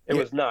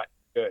was not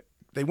good.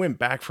 They went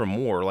back for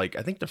more. Like,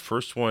 I think the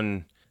first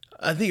one,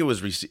 I think it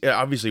was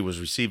obviously was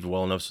received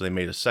well enough, so they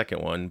made a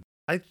second one.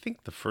 I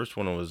think the first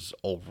one was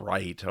all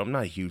right. I'm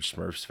not a huge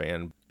Smurfs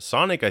fan.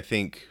 Sonic, I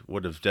think,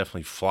 would have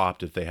definitely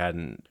flopped if they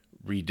hadn't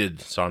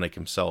redid Sonic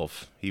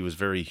himself. He was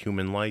very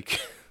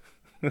human-like.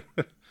 And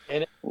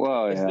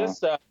is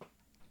this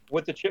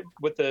with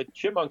the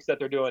chipmunks that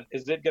they're doing?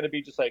 Is it going to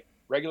be just like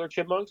regular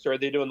chipmunks, or are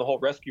they doing the whole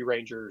Rescue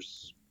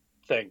Rangers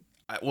thing?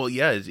 Well,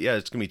 yeah,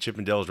 it's gonna be Chip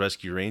and Dale's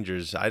Rescue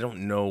Rangers. I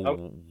don't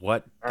know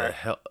what the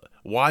hell.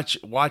 Watch,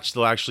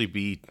 they'll actually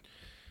be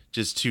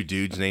just two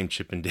dudes named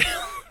Chip and Dale.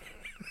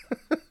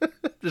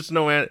 There's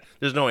no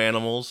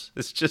animals.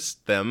 It's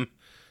just them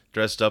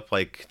dressed up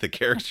like the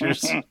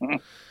characters.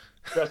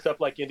 Dressed up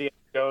like Indiana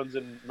Jones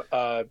and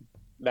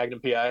Magnum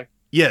PI.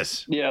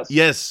 Yes.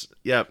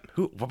 Yeah.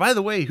 By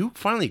the way, who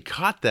finally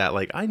caught that?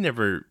 Like, I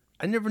never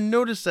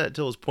noticed that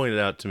until it was pointed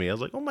out to me. I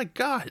was like, oh my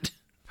God,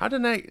 how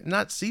did I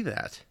not see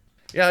that?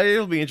 Yeah,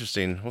 it'll be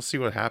interesting. We'll see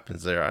what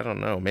happens there. I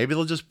don't know. Maybe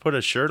they'll just put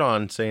a shirt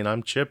on saying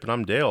I'm Chip and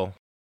I'm Dale.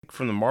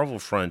 From the Marvel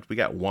front, we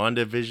got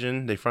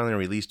WandaVision. They finally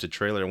released a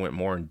trailer and went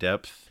more in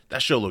depth.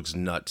 That show looks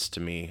nuts to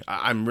me.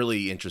 I'm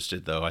really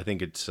interested, though. I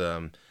think it's...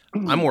 I'm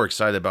more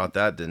excited about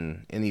that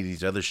than any of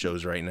these other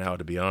shows right now,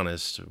 to be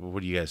honest.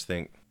 What do you guys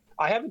think?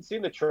 I haven't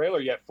seen the trailer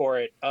yet for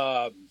it.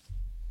 I'll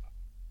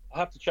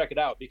have to check it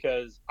out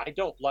because I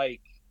don't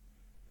like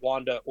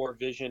Wanda or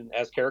Vision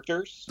as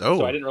characters. Oh.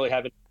 So I didn't really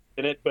have it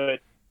in it. But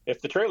if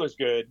the trailer's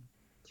good,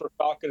 for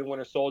Falcon and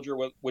Winter Soldier,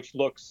 which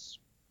looks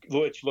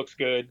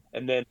good,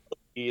 and then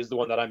he is the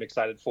one that I'm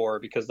excited for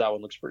because that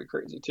one looks pretty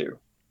crazy too.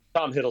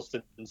 Tom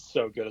Hiddleston is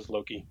so good as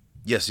Loki.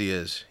 Yes, he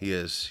is.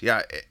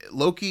 Yeah,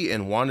 Loki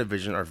and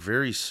WandaVision are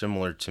very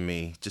similar to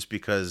me just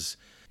because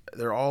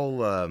they're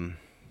all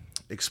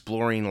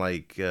exploring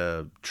like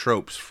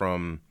tropes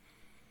from,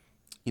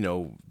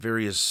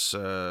 various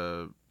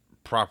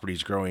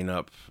properties growing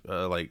up,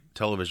 like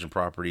television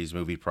properties,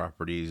 movie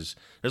properties.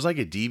 There's like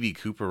a D.B.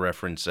 Cooper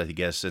reference, I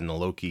guess, in the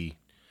Loki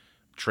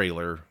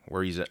trailer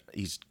where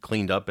he's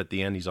cleaned up at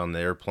the end. He's on the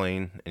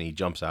airplane and he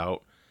jumps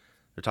out.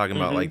 They're talking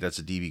about like that's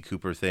a D.B.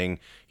 Cooper thing.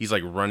 He's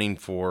like running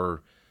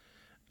for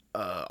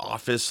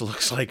office.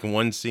 Looks like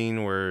one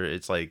scene where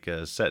it's like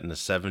set in the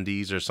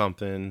 70s or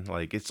something.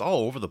 Like it's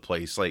all over the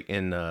place. Like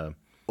in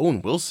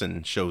Owen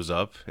Wilson shows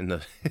up in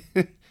the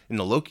in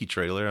the Loki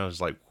trailer. I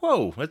was like,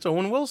 whoa, that's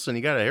Owen Wilson.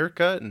 He got a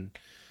haircut and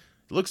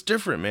it looks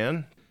different,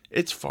 man.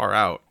 It's far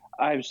out.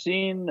 I've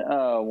seen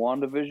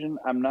WandaVision.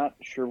 I'm not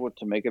sure what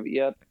to make of it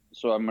yet,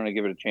 so I'm going to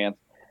give it a chance.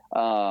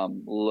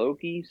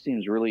 Loki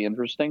seems really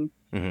interesting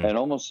and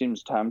almost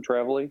seems time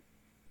travel-y.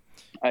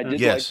 I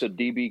did like the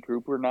DB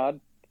Cooper nod.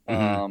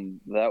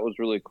 That was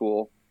really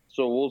cool.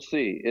 So we'll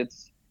see.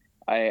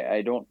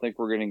 I don't think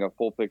we're getting a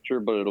full picture,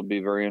 but it'll be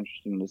very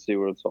interesting to see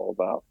what it's all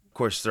about. Of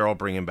course, they're all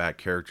bringing back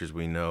characters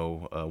we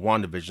know.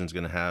 WandaVision's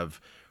going to have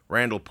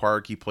Randall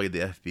Park. He played the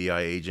FBI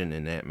agent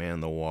in Ant-Man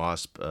and the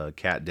Wasp.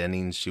 Kat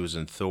Dennings, she was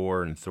in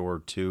Thor and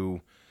Thor 2.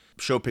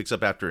 Show picks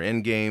up after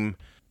Endgame,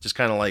 just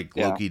kind of like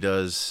Loki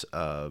does.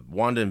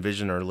 Wanda and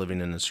Vision are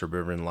living in a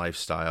suburban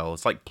lifestyle.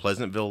 It's like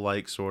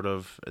Pleasantville-like, sort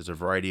of. There's a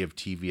variety of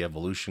TV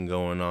evolution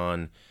going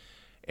on.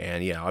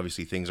 And yeah,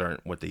 obviously things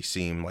aren't what they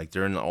seem. Like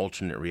they're in an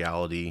alternate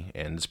reality.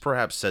 And this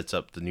perhaps sets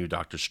up the new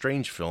Doctor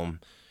Strange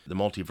film, The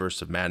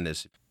Multiverse of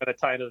Madness. Going to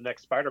tie into the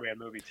next Spider-Man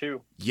movie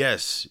too.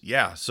 Yes,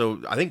 yeah.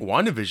 So I think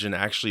WandaVision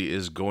actually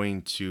is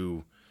going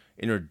to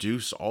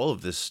introduce all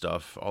of this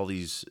stuff,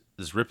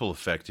 this ripple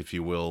effect, if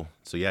you will.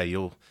 So yeah,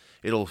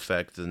 it'll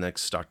affect the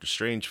next Doctor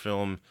Strange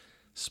film,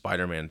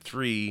 Spider-Man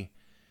 3.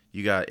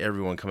 You got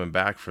everyone coming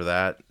back for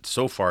that.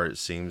 So far, it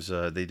seems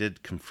they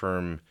did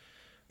confirm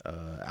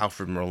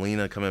Alfred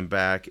Molina coming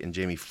back and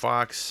Jamie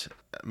Foxx.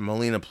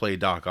 Molina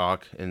played Doc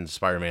Ock in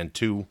Spider-Man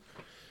 2.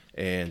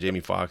 And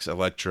Jamie Foxx,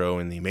 Electro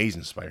in The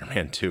Amazing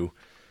Spider-Man 2.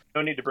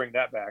 No need to bring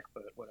that back,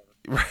 but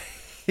whatever.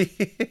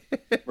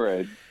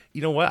 Right.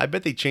 You know what? I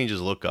bet they change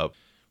his look up.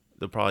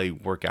 They'll probably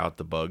work out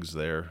the bugs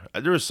there.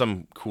 There was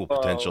some cool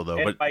potential,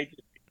 though. But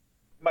it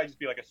might just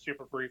be like a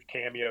super brief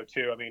cameo,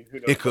 too. I mean,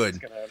 who knows?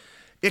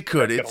 It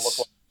could.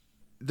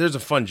 There's a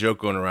fun joke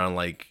going around,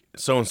 like,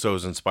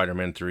 so-and-so's in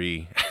Spider-Man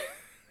 3.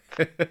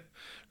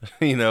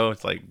 You know,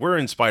 it's like, we're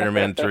in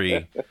Spider-Man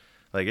 3.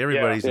 Like,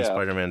 everybody's in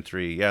Spider-Man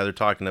 3. Yeah, they're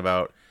talking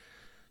about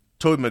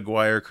Tobey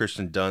Maguire,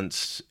 Kirsten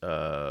Dunst,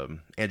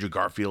 Andrew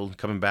Garfield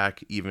coming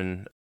back.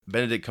 Even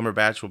Benedict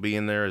Cumberbatch will be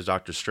in there as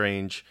Doctor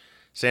Strange.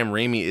 Sam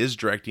Raimi is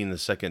directing the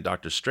second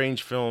Doctor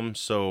Strange film,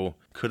 so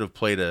could have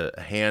played a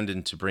hand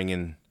into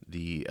bringing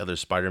the other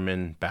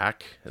Spider-Man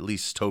back, at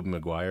least Tobey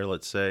Maguire,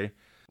 let's say.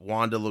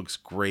 Wanda looks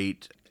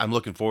great. I'm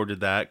looking forward to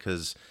that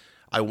because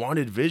I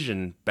wanted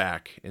Vision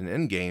back in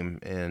Endgame,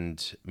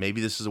 and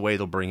maybe this is a way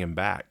they'll bring him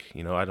back.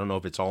 You know, I don't know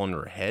if it's all in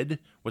her head,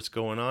 what's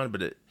going on,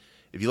 but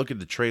if you look at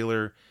the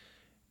trailer,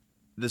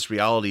 this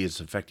reality is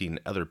affecting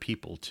other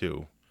people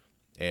too.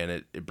 And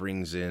it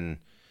brings in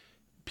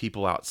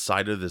people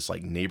outside of this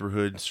like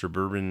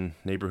suburban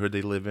neighborhood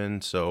they live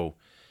in. So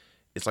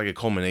it's like a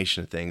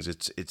culmination of things.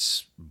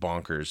 It's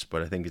bonkers,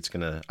 but I think it's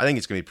gonna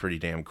be pretty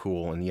damn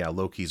cool. And yeah,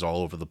 Loki's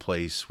all over the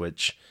place,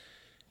 which,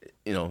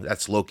 you know,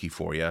 that's Loki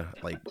for you.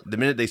 Like the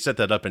minute they set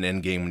that up in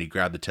Endgame when he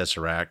grabbed the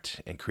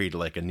Tesseract and created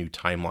like a new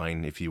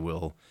timeline, if you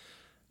will,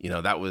 you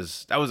know, that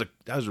was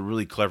a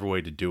really clever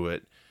way to do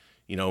it.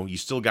 You know, you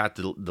still got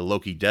the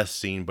Loki death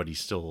scene, but he's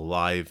still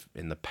alive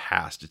in the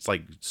past. It's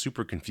like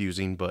super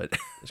confusing, but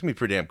it's gonna be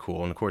pretty damn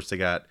cool. And of course, they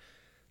got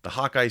the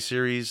Hawkeye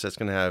series that's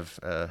gonna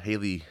have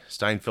Haley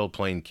Steinfeld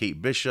playing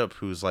Kate Bishop,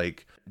 who's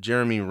like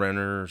Jeremy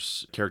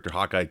Renner's character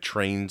Hawkeye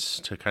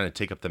trains to kind of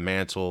take up the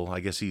mantle. I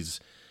guess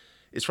it's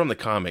from the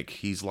comic.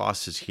 He's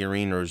lost his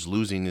hearing or is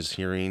losing his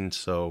hearing.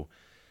 So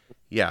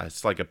yeah,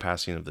 it's like a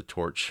passing of the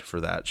torch for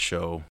that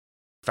show.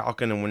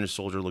 Falcon and Winter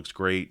Soldier looks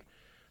great.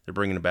 They're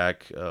bringing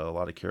back a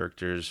lot of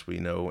characters. We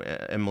know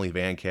Emily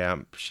Van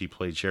Camp. She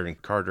played Sheridan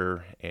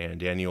Carter. And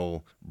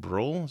Daniel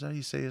Bruhl, is that how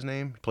you say his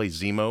name? He plays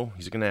Zemo.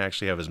 He's going to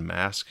actually have his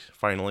mask,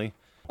 finally.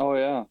 Oh,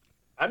 yeah.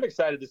 I'm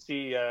excited to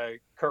see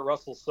Kurt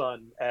Russell's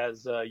son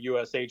as a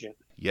U.S. agent.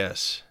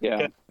 Yes.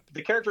 Yeah.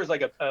 The character is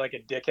like a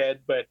dickhead,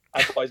 but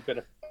I've always been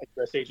a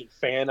U.S. agent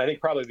fan. I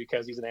think probably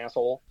because he's an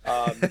asshole.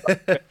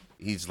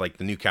 He's like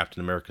the new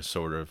Captain America,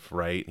 sort of,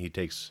 right? He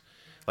takes,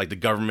 like, the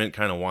government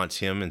kind of wants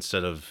him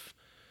instead of...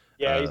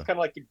 Yeah, he's kind of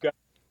like the gut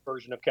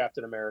version of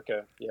Captain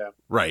America. Yeah.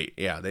 Right.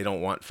 Yeah. They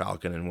don't want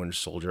Falcon and Winter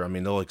Soldier. I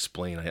mean, they'll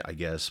explain, I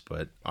guess,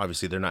 but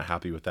obviously they're not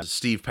happy with that.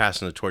 Steve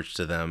passing the torch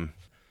to them.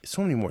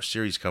 So many more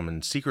series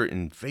coming. Secret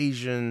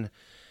Invasion.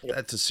 Yep.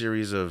 That's a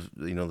series of,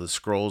 you know, the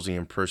Skrulls they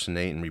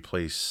impersonate and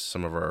replace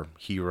some of our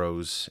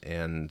heroes.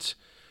 And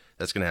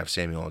that's going to have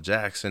Samuel L.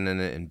 Jackson in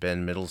it and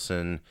Ben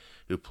Mendelsohn,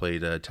 who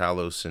played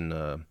Talos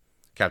in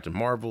Captain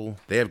Marvel.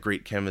 They have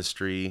great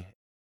chemistry.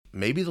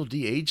 Maybe they'll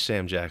de-age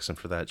Sam Jackson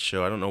for that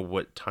show. I don't know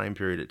what time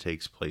period it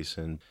takes place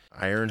in.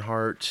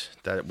 Ironheart,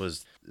 that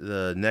was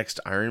the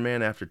next Iron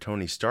Man after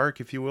Tony Stark,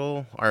 if you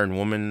will. Iron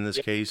Woman in this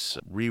case.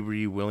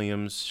 Riri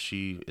Williams,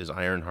 she is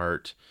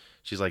Ironheart.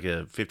 She's like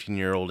a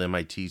 15-year-old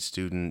MIT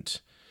student.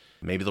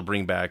 Maybe they'll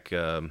bring back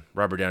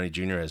Robert Downey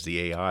Jr. as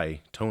the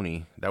AI,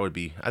 Tony. I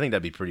think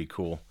that'd be pretty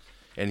cool.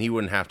 And he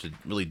wouldn't have to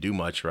really do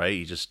much, right?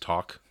 He just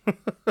talk.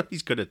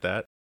 He's good at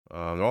that.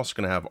 They're also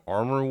going to have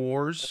Armor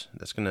Wars.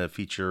 That's going to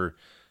feature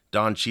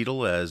Don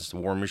Cheadle as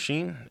War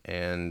Machine,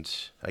 and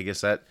I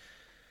guess that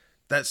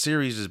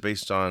series is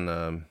based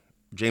on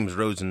James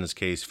Rhodes in this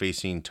case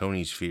facing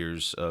Tony's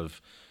fears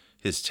of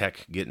his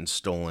tech getting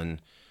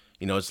stolen.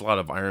 You know, it's a lot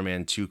of Iron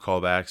Man 2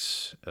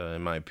 callbacks,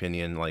 in my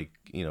opinion. Like,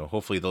 you know,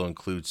 hopefully they'll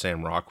include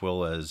Sam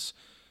Rockwell as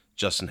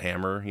Justin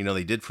Hammer. You know,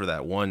 they did for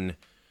that one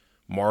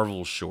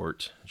Marvel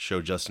short,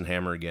 show Justin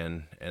Hammer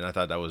again, and I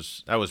thought that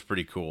was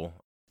pretty cool.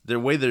 The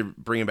way they're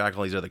bringing back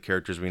all these other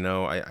characters we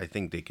know, I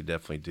think they could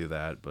definitely do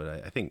that.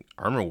 But I think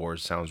Armor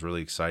Wars sounds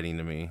really exciting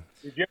to me.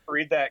 Did you ever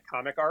read that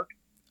comic arc?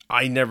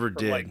 I never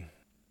did.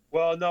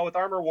 Well, no, with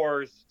Armor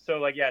Wars, so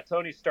like, yeah,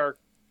 Tony Stark,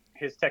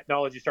 his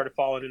technology started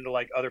falling into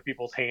like other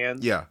people's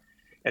hands. Yeah.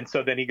 And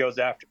so then he goes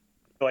after,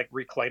 like,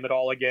 reclaim it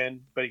all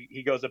again. But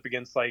he goes up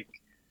against like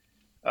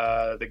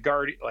the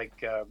Guardian,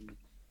 like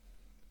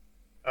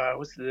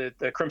what's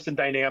the Crimson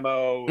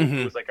Dynamo,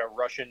 who was like a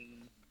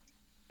Russian,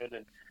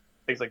 and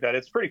things like that.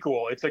 It's pretty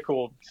cool. It's a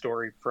cool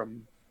story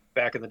from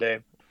back in the day.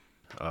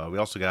 We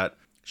also got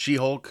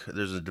She-Hulk.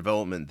 There's a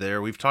development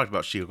there. We've talked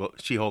about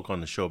She-Hulk on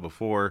the show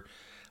before.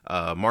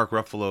 Mark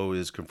Ruffalo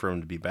is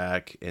confirmed to be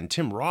back, and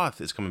Tim Roth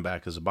is coming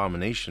back as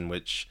Abomination,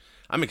 which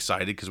I'm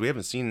excited because we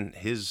haven't seen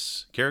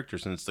his character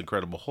since The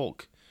Incredible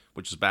Hulk,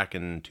 which was back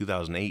in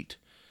 2008.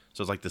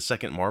 So it's like the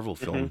second Marvel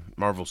film,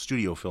 Marvel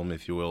studio film,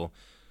 if you will.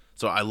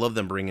 So I love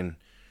them bringing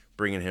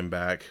him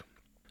back.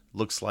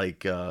 Looks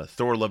like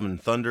Thor: Love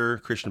and Thunder,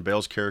 Christian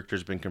Bale's character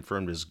has been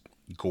confirmed as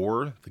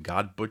Gore, the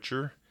God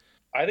Butcher.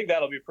 I think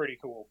that'll be pretty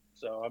cool.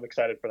 So I'm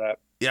excited for that.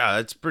 Yeah,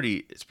 it's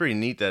pretty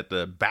neat that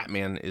the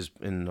Batman is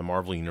in the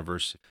Marvel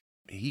universe.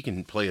 He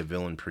can play a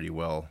villain pretty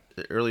well.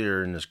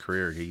 Earlier in his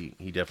career,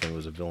 he definitely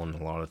was a villain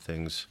in a lot of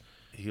things.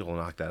 He'll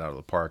knock that out of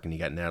the park. And you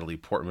got Natalie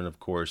Portman, of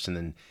course, and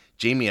then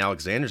Jamie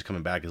Alexander's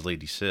coming back as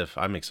Lady Sif.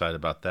 I'm excited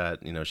about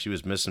that. You know, she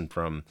was missing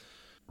from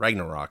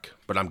Ragnarok,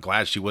 but I'm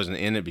glad she wasn't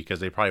in it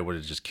because they probably would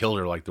have just killed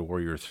her like the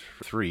Warrior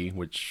 3,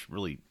 which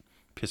really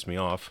pissed me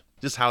off.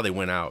 Just how they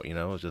went out, you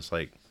know, it was just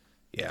like,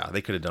 yeah,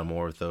 they could have done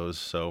more with those.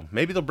 So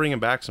maybe they'll bring him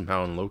back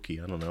somehow in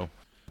Loki. I don't know.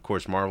 Of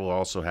course, Marvel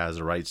also has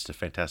the rights to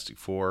Fantastic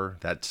Four.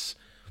 That's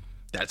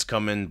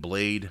coming.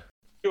 Blade.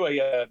 Do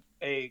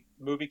a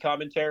movie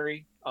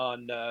commentary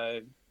on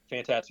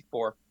Fantastic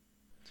Four.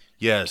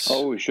 Yes.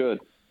 Oh, we should.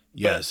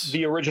 Yes. But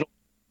the original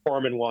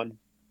Corman one.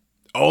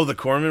 Oh, the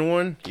Corman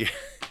one? Yeah.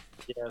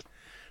 Yes.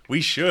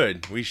 We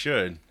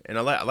should. And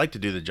I like to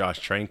do the Josh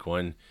Trank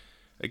one.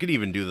 I could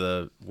even do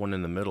the one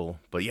in the middle.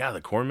 But yeah,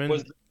 the Corman.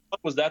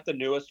 Was that the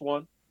newest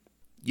one?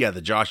 Yeah,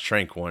 the Josh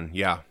Trank one.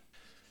 Yeah.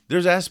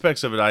 There's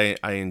aspects of it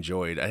I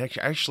enjoyed. I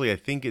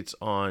think it's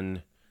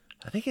on.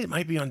 I think it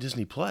might be on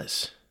Disney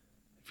Plus.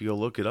 If you go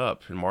look it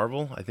up in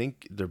Marvel, I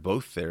think they're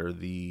both there.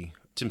 The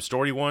Tim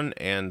Story one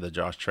and the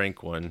Josh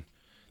Trank one.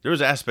 There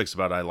was aspects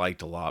about it I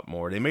liked a lot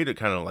more. They made it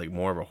kind of like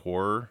more of a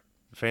horror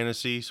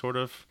fantasy sort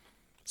of.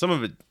 Some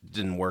of it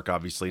didn't work,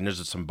 obviously, and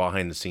there's some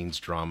behind-the-scenes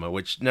drama,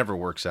 which never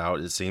works out,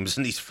 it seems,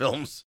 in these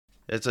films.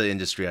 It's an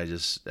industry I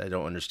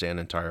don't understand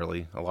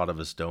entirely. A lot of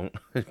us don't.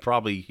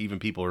 Probably even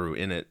people who are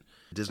in it.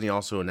 Disney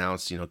also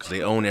announced, you know, because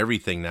they own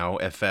everything now.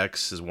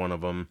 FX is one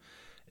of them.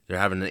 They're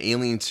having an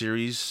Alien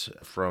series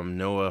from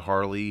Noah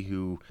Hawley,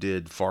 who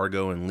did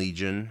Fargo and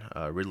Legion.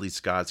 Ridley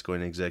Scott's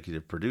going to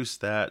executive produce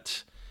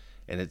that.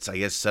 And it's, I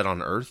guess, set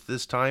on Earth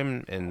this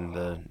time in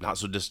the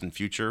not-so-distant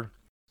future,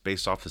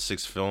 based off the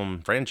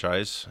 6-film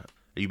franchise.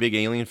 Are you big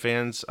Alien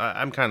fans?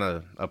 I'm kind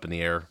of up in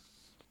the air.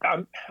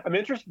 I'm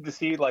interested to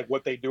see like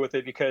what they do with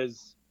it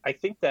because I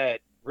think that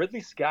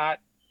Ridley Scott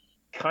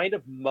kind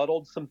of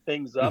muddled some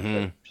things up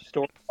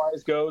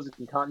story-wise goes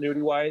and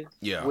continuity-wise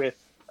with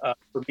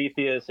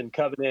Prometheus and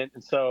Covenant,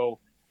 and so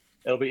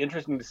it'll be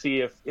interesting to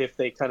see if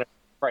they kind of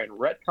try and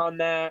retcon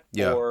that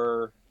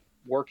or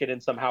work it in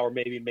somehow or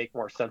maybe make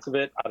more sense of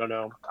it. I don't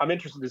know. I'm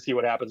interested to see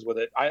what happens with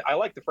it. I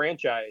like the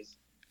franchise.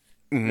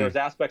 There's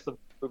aspects of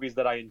movies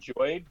that I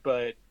enjoyed,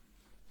 but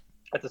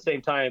at the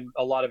same time,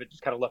 a lot of it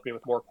just kind of left me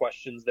with more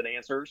questions than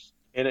answers.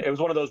 And it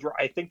was one of those where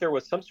I think there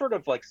was some sort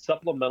of like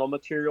supplemental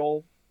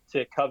material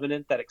to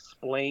Covenant that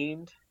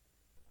explained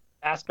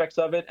aspects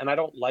of it. And I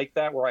don't like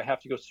that, where I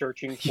have to go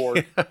searching for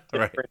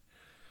different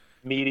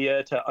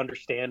media to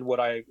understand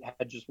what I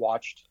had just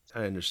watched.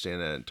 I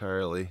understand that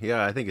entirely.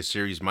 Yeah, I think a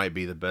series might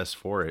be the best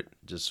for it,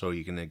 just so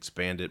you can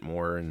expand it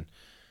more and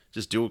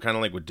just do it kind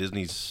of like what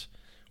Disney's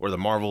or the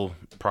Marvel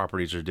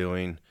properties are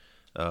doing.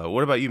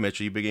 What about you,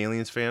 Mitch? Are you a big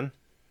Aliens fan?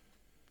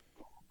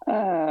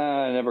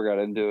 I never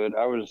got into it.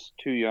 I was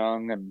too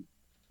young, and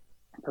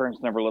parents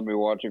never let me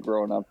watch it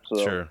growing up.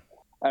 So, sure.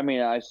 I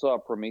mean, I saw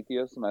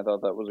Prometheus, and I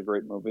thought that was a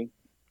great movie.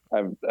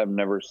 I've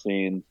never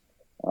seen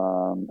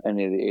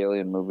any of the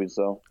Alien movies,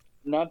 though.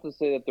 Not to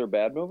say that they're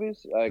bad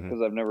movies,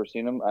 because I've never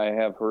seen them. I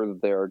have heard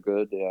that they are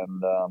good,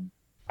 and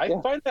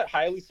I find that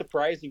highly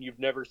surprising you've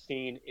never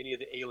seen any of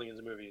the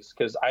Aliens movies,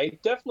 because I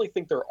definitely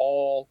think they're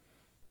all,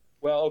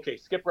 well, okay,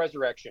 skip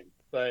Resurrection,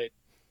 but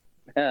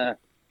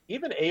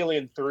even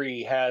Alien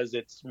 3 has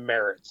its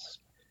merits,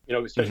 you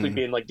know, especially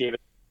being like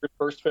David's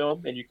first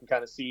film, and you can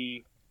kind of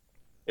see,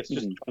 it's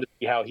just fun to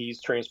see how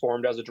he's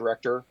transformed as a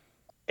director.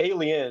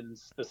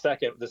 Aliens,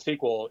 the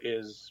sequel,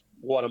 is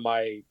one of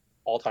my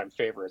all-time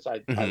favorites.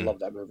 I love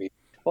that movie.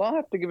 Well, I'll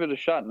have to give it a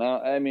shot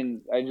now. I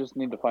mean, I just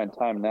need to find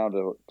time now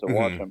to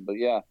watch them. But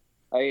yeah,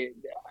 I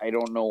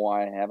don't know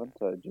why I haven't.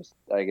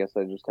 I guess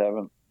I just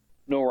haven't.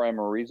 No rhyme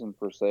or reason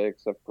per se,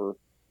 except for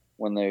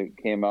when they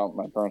came out,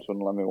 my parents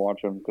wouldn't let me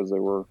watch them because they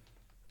were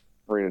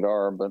rated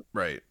R. But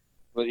Right.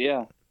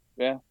 yeah,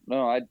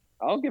 no,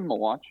 I'll give them a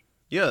watch.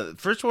 Yeah, the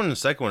first one and the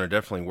second one are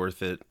definitely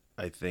worth it,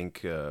 I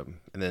think. And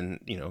then,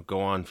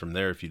 go on from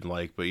there if you'd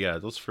like. But yeah,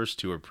 those first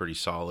two are pretty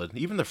solid.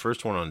 Even the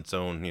first one on its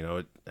own,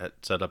 it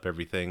set up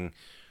everything.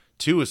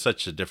 Two is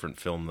such a different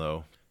film,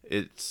 though.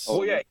 It's...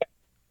 Oh, yeah.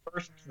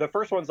 The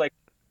first one's like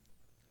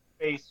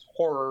space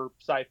horror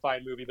sci-fi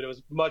movie, but it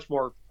was much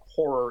more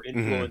horror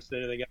influenced than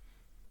anything else.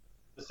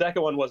 The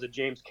second one was a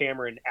James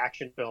Cameron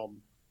action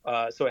film.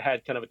 So it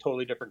had kind of a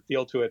totally different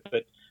feel to it,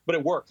 but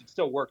it worked. It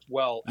still worked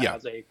well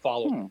as a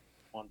follow-up.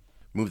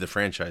 Move the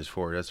franchise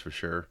forward, that's for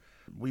sure.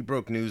 We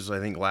broke news, I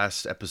think,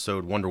 last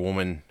episode. Wonder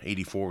Woman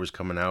 84 was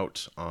coming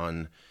out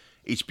on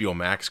HBO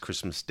Max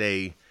Christmas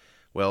Day.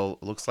 Well,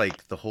 it looks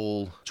like the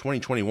whole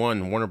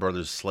 2021 Warner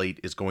Brothers slate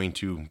is going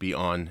to be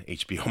on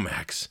HBO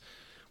Max,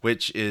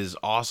 which is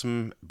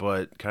awesome,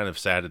 but kind of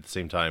sad at the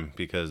same time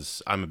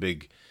because I'm a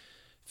big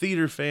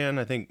theater fan.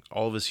 I think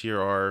all of us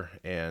here are,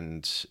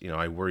 and,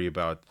 I worry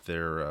about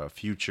their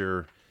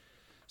future.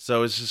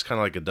 So it's just kind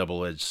of like a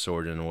double-edged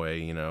sword in a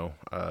way,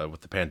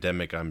 With the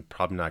pandemic, I'm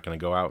probably not going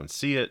to go out and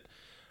see it.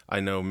 I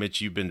know,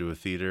 Mitch, you've been to a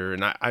theater,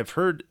 and I've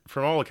heard,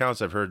 from all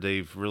accounts I've heard,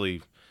 they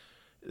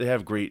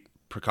have great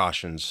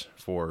precautions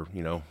for,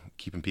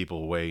 keeping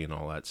people away and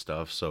all that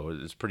stuff. So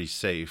it's pretty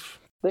safe.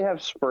 They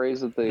have sprays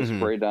that they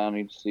spray down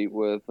each seat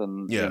with,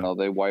 and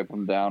they wipe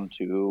them down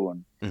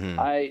too. And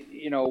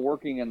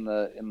working in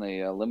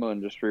the limo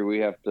industry, we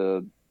have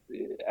to,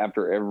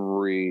 after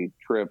every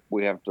trip,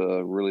 we have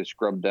to really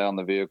scrub down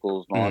the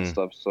vehicles and all that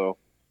stuff. So,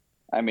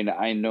 I mean,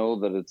 I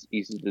know that it's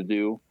easy to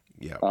do.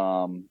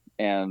 Yeah.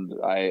 And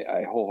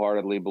I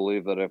wholeheartedly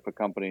believe that if a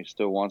company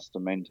still wants to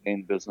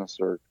maintain business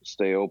or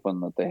stay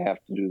open, that they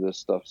have to do this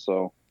stuff.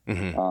 So,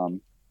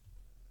 follow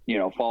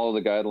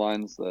the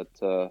guidelines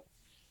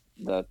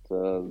that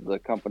the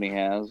company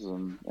has,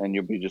 and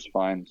you'll be just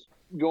fine.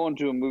 Going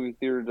to a movie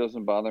theater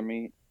doesn't bother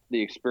me.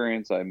 The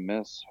experience I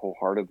miss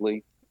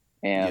wholeheartedly.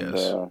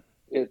 And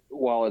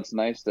while it's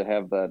nice to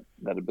have that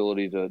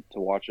ability to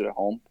watch it at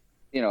home,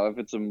 if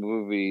it's a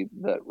movie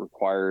that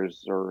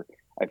requires, or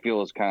I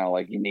feel it's kind of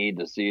like you need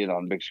to see it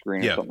on big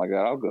screen or something like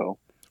that, I'll go.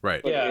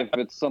 Right. But if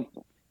it's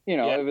something,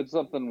 if it's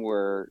something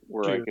where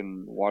I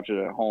can watch it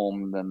at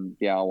home, then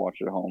I'll watch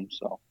it at home.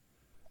 So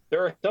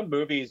there are some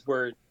movies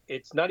where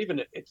it's not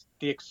even, it's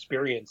the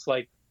experience,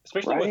 like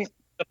especially with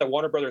stuff that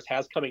Warner Brothers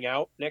has coming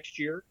out next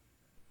year,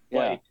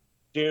 like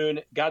Dune,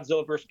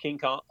 Godzilla vs. King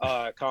Kong.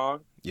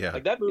 Yeah.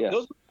 Like that movie,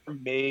 those are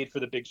made for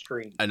the big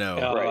screen. I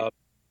know.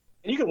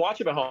 And you can watch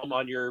them at home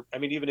on your, I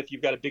mean, even if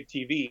you've got a big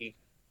TV,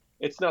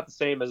 it's not the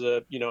same as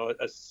a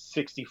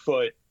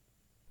 60-foot,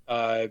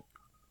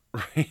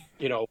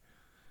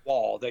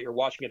 wall that you're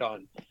watching it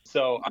on.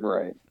 So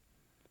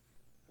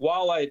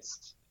while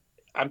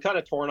I'm kind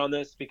of torn on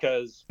this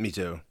because me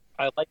too.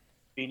 I like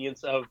the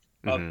convenience of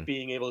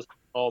being able to stay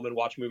home and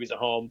watch movies at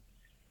home.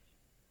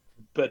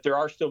 But there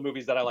are still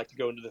movies that I like to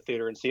go into the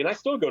theater and see. And I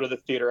still go to the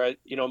theater. I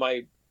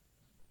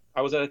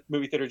was at a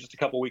movie theater just a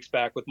couple weeks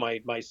back with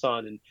my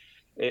son, and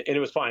it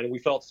was fine. And we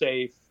felt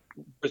safe.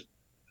 It was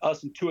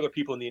us and two other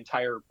people in the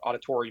entire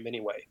auditorium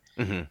anyway.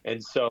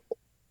 And so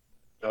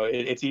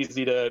it's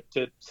easy to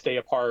stay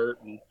apart.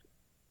 And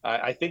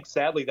I think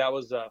sadly that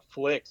was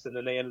Flix, and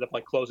then they ended up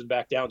like closing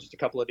back down just a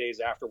couple of days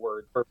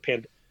afterward for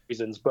pandemic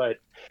reasons. But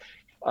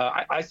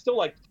I still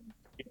like,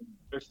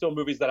 there's still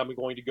movies that I'm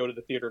going to go to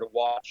the theater to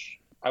watch.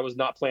 I was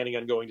not planning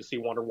on going to see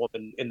Wonder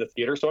Woman in the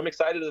theater, so I'm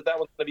excited that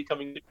one's going to be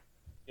coming to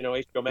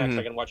HBO Max.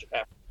 I can watch it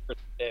after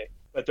Christmas Day.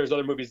 But there's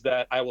other movies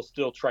that I will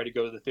still try to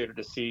go to the theater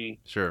to see.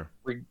 Sure.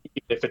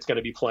 If it's going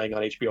to be playing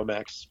on HBO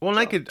Max. Well,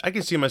 and I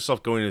could see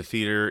myself going to the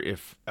theater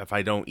if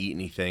I don't eat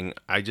anything.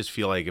 I just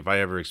feel like if I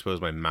ever expose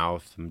my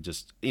mouth, I'm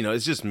just,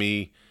 it's just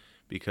me,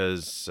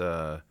 because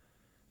I'm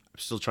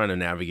still trying to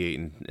navigate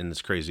in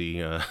this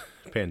crazy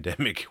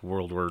pandemic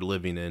world we're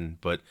living in.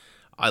 But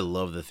I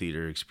love the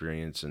theater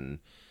experience, and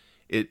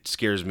it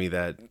scares me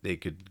that they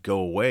could go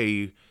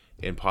away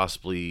and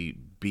possibly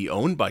be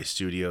owned by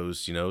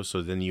studios,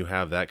 so then you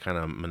have that kind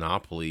of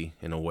monopoly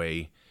in a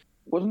way.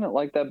 Wasn't it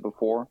like that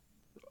before?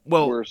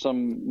 Well, where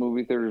some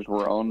movie theaters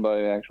were owned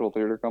by actual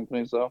theater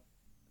companies, though?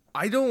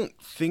 I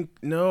think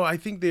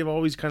they've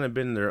always kind of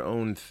been their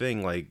own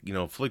thing, like,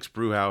 Flix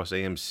Brewhouse,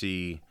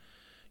 AMC,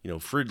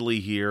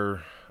 Fridley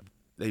here.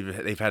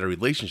 They've had a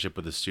relationship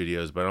with the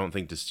studios, but I don't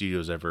think the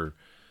studios ever...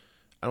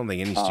 I don't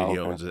think any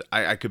studio owns it.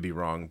 I could be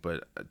wrong,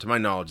 but to my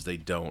knowledge, they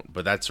don't.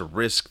 But that's a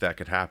risk that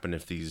could happen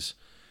if these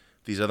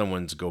other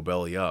ones go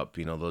belly up.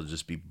 They'll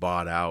just be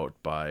bought out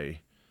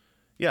by,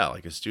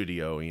 like a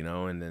studio,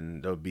 and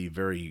then they'll be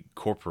very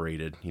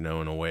corporated, in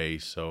a way.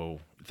 So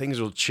things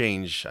will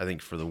change, I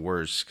think, for the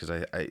worse, because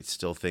I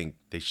still think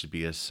they should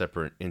be a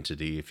separate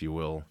entity, if you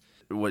will.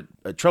 What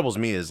troubles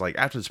me is, like,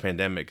 after this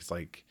pandemic, it's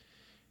like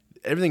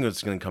everything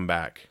was going to come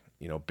back.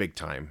 big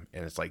time.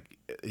 And it's like,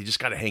 they just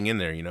got to hang in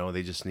there,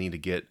 they just need to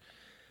get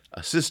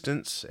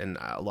assistance, and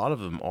a lot of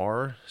them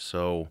are.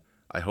 So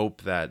I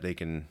hope that they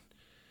can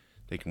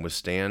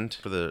withstand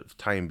for the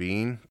time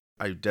being.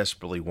 I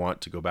desperately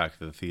want to go back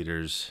to the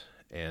theaters,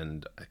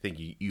 and I think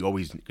you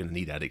always going to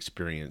need that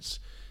experience.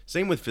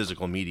 Same with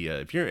physical media.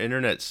 If your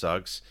internet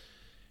sucks,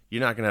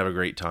 you're not going to have a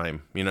great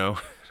time,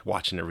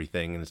 watching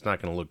everything, and it's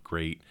not going to look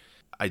great.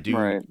 I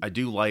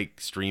do like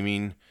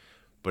streaming,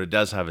 but it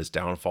does have its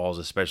downfalls,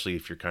 especially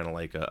if you're kind of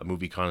like a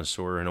movie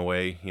connoisseur in a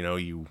way.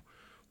 You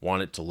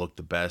want it to look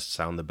the best,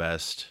 sound the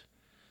best.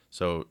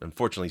 So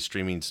unfortunately,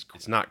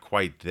 it's not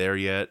quite there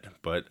yet.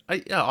 But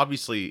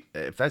obviously,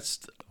 if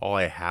that's all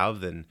I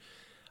have, then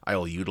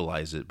I'll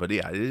utilize it. But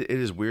yeah, it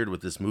is weird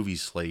with this movie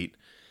slate.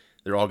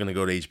 They're all going to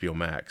go to HBO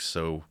Max.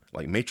 So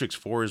like Matrix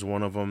 4 is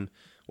one of them,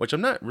 which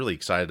I'm not really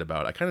excited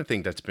about. I kind of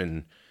think that's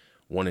been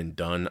one and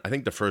done. I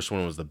think the first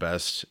one was the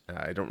best.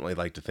 I don't really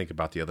like to think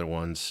about the other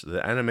ones. The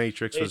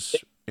Animatrix was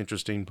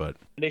interesting, but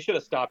they should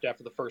have stopped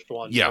after the first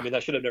one. Yeah. I mean,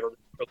 that should have never been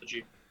a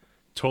trilogy.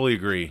 Totally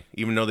agree.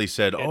 Even though they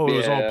said, it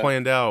was all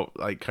planned out,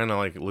 like kind of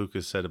like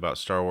Lucas said about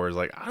Star Wars.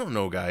 Like, I don't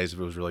know, guys, if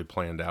it was really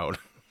planned out.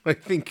 I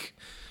think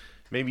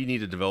maybe you need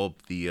to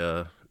develop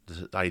the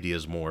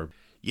ideas more.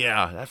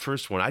 Yeah, that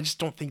first one, I just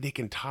don't think they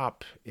can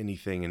top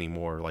anything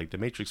anymore. Like the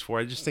Matrix 4,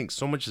 I just think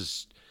so much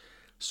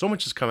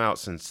has come out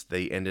since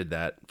they ended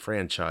that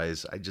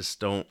franchise. I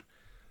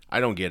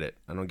don't get it.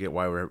 I don't get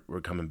why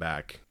we're coming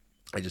back.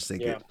 I just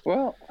think it.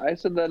 Well, I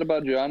said that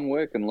about John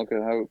Wick, and look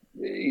at how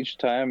each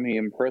time he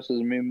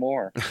impresses me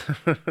more.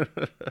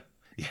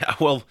 Yeah,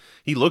 well,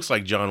 he looks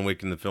like John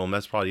Wick in the film.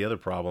 That's probably the other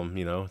problem,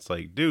 It's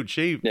like, dude,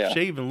 shave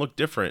and look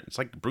different. It's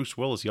like Bruce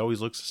Willis. He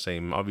always looks the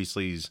same.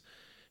 Obviously,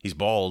 he's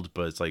bald,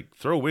 but it's like,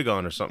 throw a wig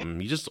on or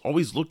something. He just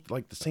always looked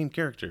like the same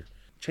character.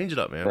 Change it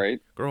up, man. Right.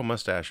 Grow a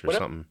mustache or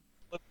something.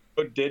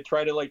 Did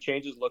try to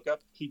change his look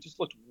up. He just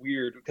looked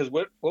weird because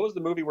what was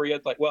the movie where he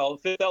had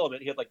Fifth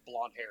Element, he had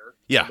blonde hair.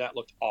 Yeah, and that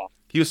looked off.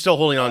 He was still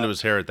holding on to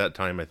his hair at that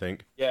time, I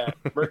think. Yeah,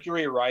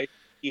 Mercury Right.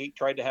 He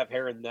tried to have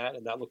hair in that,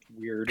 and that looked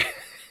weird.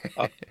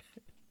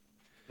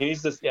 He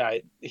needs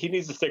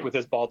to stick with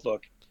his bald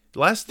look.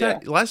 Last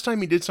time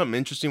he did something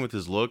interesting with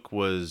his look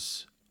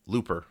was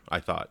Looper,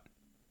 I thought,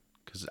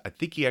 because I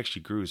think he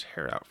actually grew his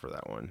hair out for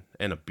that one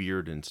and a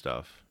beard and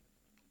stuff.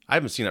 I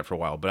haven't seen that for a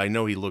while, but I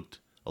know he looked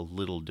a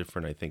little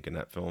different, I think, in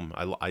that film.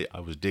 I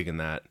was digging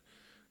that.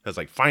 I was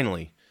like,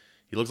 finally,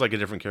 he looks like a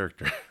different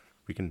character.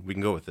 we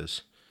can go with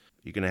this.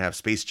 You're gonna have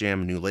Space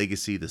Jam: New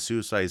Legacy, The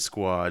Suicide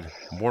Squad,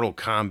 Mortal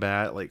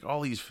Kombat, like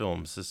all these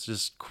films. It's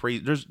just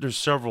crazy. There's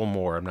several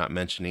more I'm not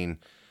mentioning.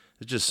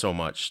 There's just so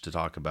much to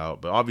talk about.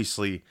 But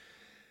obviously,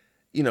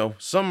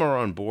 some are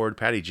on board.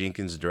 Patty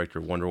Jenkins, the director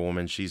of Wonder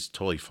Woman, she's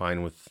totally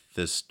fine with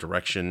this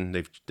direction.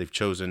 They've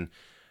chosen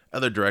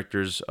other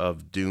directors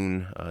of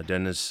Dune,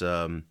 Denis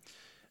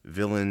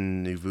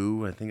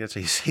Villeneuve, I think that's how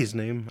you say his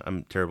name.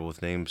 I'm terrible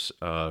with names.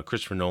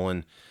 Christopher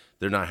Nolan,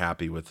 they're not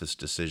happy with this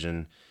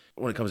decision.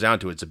 When it comes down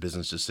to it, it's a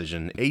business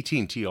decision.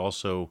 AT&T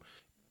also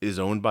is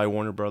owned by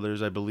Warner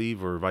Brothers, I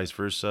believe, or vice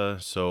versa.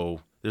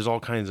 So there's all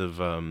kinds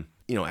of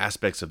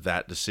aspects of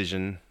that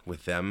decision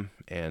with them,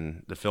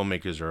 and the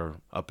filmmakers are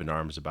up in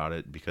arms about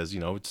it because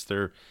it's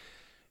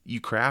you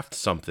craft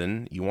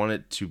something, you want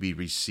it to be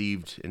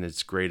received in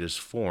its greatest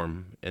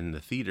form, and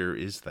the theater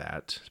is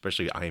that,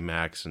 especially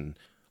IMAX and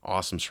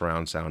awesome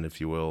surround sound,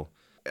 if you will.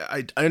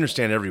 I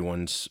understand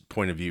everyone's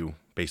point of view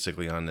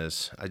basically on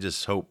this. I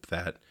just hope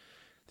that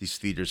these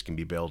theaters can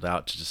be bailed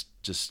out to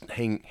just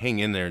hang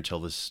in there until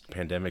this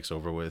pandemic's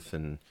over with,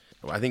 and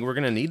I think we're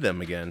gonna need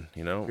them again.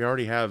 We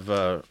already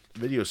have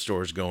video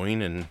stores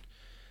going, and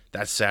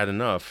that's sad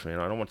enough. I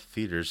don't want the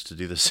theaters to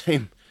do the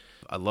same.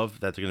 I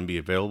love that they're gonna be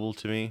available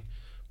to me,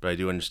 but I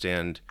do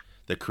understand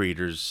the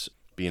creators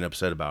being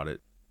upset about it.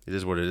 It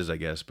is what it is, I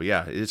guess. But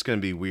yeah, it's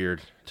gonna be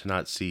weird to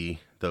not see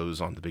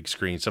those on the big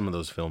screen. Some of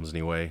those films,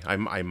 anyway. I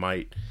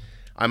might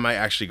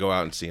actually go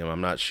out and see them.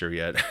 I'm not sure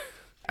yet.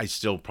 I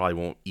still probably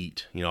won't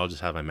eat. I'll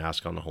just have my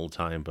mask on the whole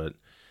time. But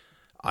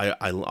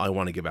I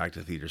want to get back to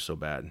the theater so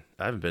bad.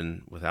 I haven't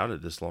been without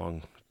it this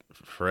long,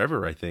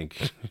 forever. I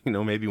think.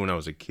 Maybe when I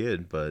was a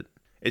kid, but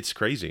it's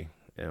crazy.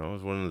 It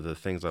was one of the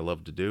things I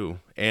love to do,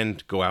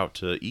 and go out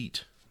to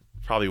eat.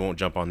 Probably won't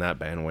jump on that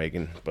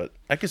bandwagon, but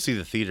I could see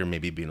the theater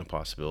maybe being a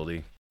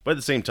possibility. But at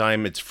the same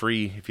time, it's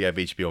free if you have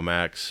HBO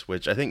Max,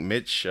 which I think,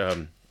 Mitch,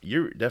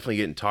 you're definitely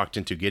getting talked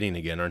into getting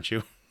again, aren't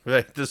you?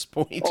 At this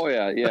point. Oh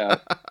yeah.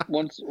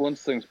 Once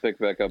things pick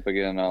back up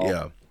again,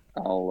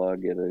 I'll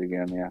get it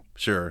again. Yeah.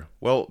 Sure.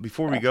 Well,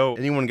 before we go,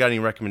 anyone got any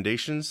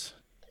recommendations?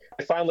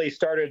 I finally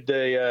started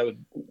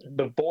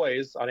the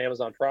Boys on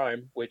Amazon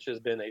Prime, which has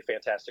been a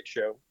fantastic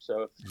show.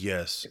 So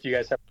yes, if you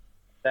guys have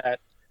that,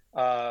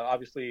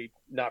 obviously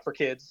not for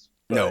kids.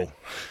 No.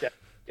 Check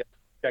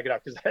it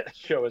out because that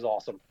show is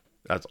awesome.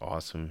 That's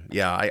awesome.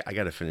 Yeah, I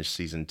got to finish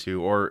season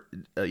 2. Or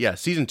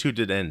season 2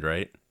 did end,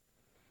 right?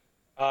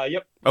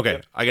 Yep. Okay,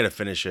 yep. I got to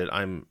finish it.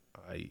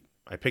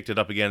 I picked it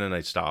up again and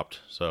I stopped,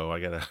 so I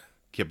got to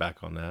get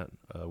back on that.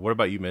 What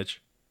about you, Mitch?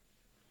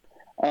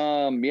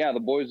 Yeah, The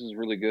Boys is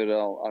really good.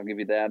 I'll give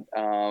you that.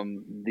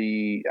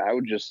 I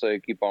would just say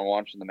keep on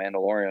watching The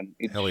Mandalorian.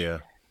 Hell yeah.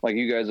 Like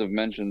you guys have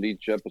mentioned,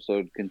 each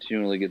episode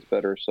continually gets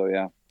better. So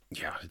yeah.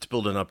 Yeah, it's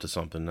building up to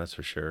something, that's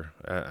for sure.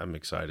 I'm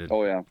excited.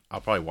 Oh yeah.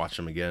 I'll probably watch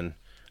them again.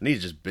 I need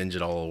to just binge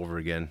it all over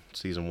again,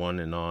 season 1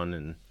 and on,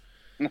 and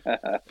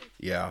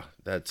yeah,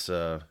 that's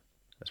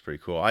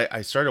pretty cool.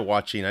 I started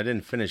watching. I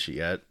didn't finish it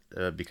yet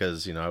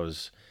because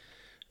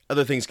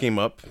other things came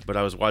up, but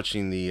I was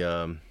watching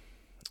the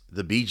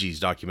Bee Gees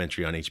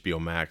documentary on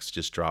HBO Max.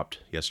 Just dropped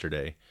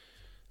yesterday,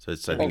 so I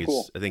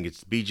think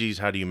it's Bee Gees.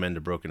 How do you mend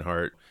a broken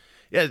heart?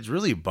 Yeah, it's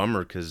really a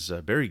bummer because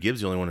Barry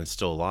Gibb's the only one that's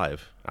still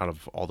alive out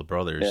of all the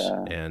brothers,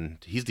 and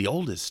he's the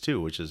oldest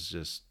too, which is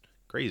just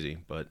crazy.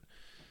 But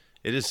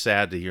it is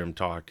sad to hear him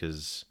talk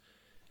because,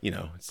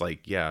 it's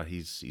like, yeah,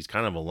 he's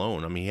kind of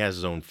alone. I mean, he has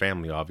his own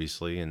family,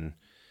 obviously,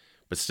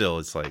 but still,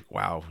 it's like,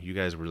 wow, you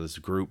guys were this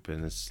group,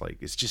 and it's like,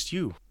 it's just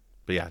you.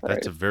 But yeah,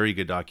 that's a very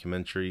good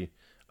documentary.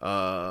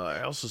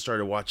 I also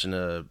started watching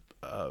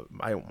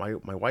my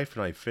wife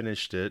and I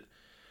finished it.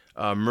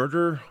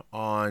 Murder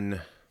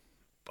on,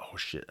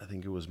 I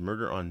think it was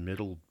Murder on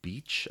Middle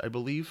Beach, I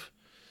believe.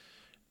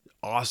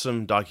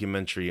 Awesome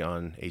documentary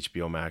on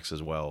HBO Max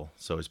as well.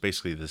 So it's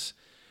basically this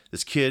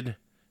kid,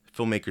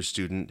 filmmaker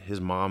student, his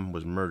mom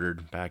was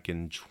murdered back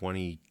in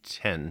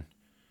 2010.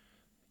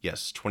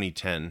 Yes,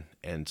 2010.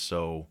 And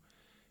so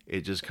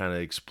it just kind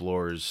of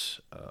explores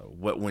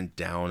what went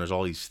down. There's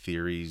all these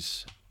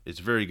theories. It's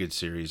a very good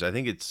series. I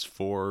think it's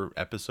 4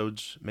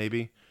 episodes,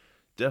 maybe.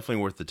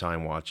 Definitely worth the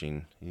time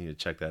watching. You need to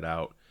check that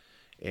out.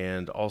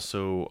 And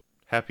also,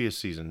 Happiest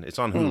Season. It's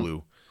on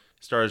Hulu.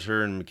 Stars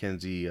her and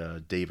Mackenzie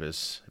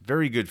Davis.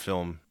 Very good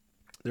film.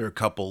 They're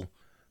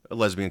a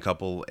lesbian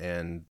couple,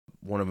 and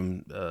one of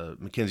them,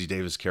 Mackenzie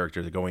Davis'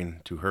 character, they're going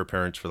to her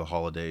parents for the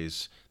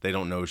holidays. They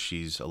don't know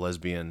she's a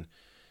lesbian,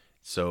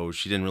 so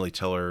she didn't really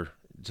tell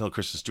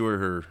Kristen Stewart,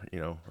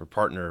 her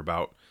partner,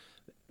 about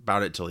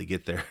it till they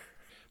get there.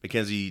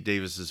 Mackenzie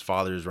Davis's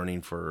father is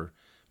running for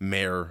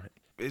mayor.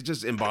 It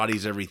just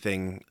embodies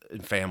everything in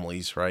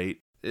families, right?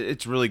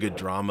 It's really good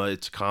drama.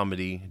 It's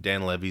comedy.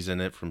 Dan Levy's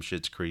in it from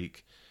Schitt's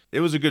Creek.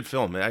 It was a good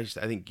film. I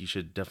think you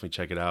should definitely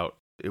check it out.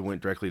 It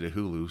went directly to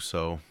Hulu,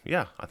 so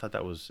yeah, I thought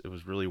it was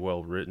really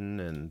well written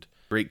and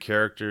great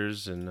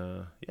characters,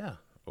 and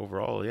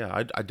overall, yeah,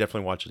 I'd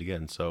definitely watch it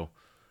again. So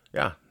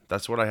yeah,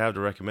 that's what I have to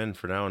recommend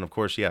for now. And of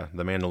course, yeah,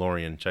 The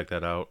Mandalorian, check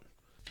that out.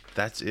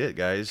 That's it,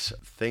 guys.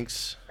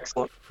 Thanks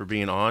for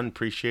being on.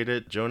 Appreciate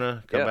it.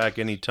 Jonah, come back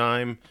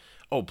anytime.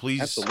 Oh,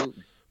 please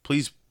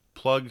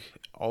plug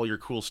all your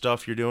cool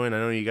stuff you're doing. I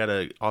know you got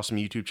an awesome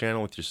YouTube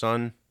channel with your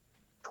son.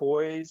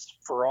 Toys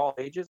for all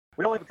ages.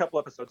 We only have a couple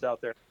episodes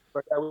out there,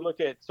 but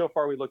so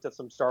far we looked at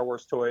some Star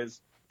Wars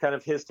toys, kind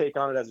of his take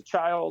on it as a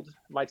child,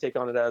 my take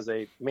on it as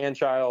a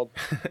man-child.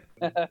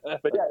 But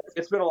yeah,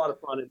 it's been a lot of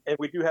fun, and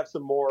we do have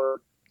some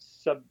more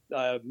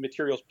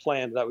materials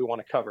planned that we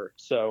want to cover.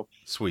 So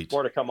sweet,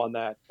 more to come on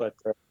that. But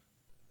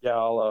yeah,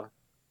 I'll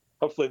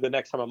hopefully the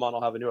next time I'm on,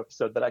 I'll have a new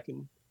episode that I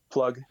can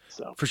plug.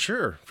 So for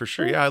sure.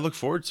 Yeah, I look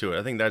forward to it.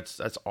 I think that's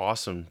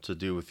awesome to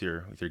do with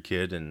your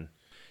kid, and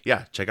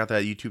yeah, check out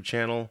that YouTube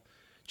channel.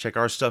 Check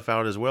our stuff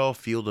out as well,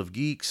 Field of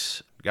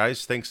Geeks.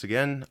 Guys, thanks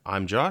again.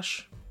 I'm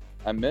Josh.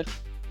 I'm Mitch.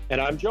 And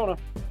I'm Jonah.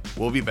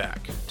 We'll be back.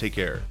 Take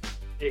care.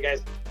 See you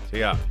guys. See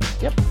ya.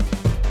 Yep.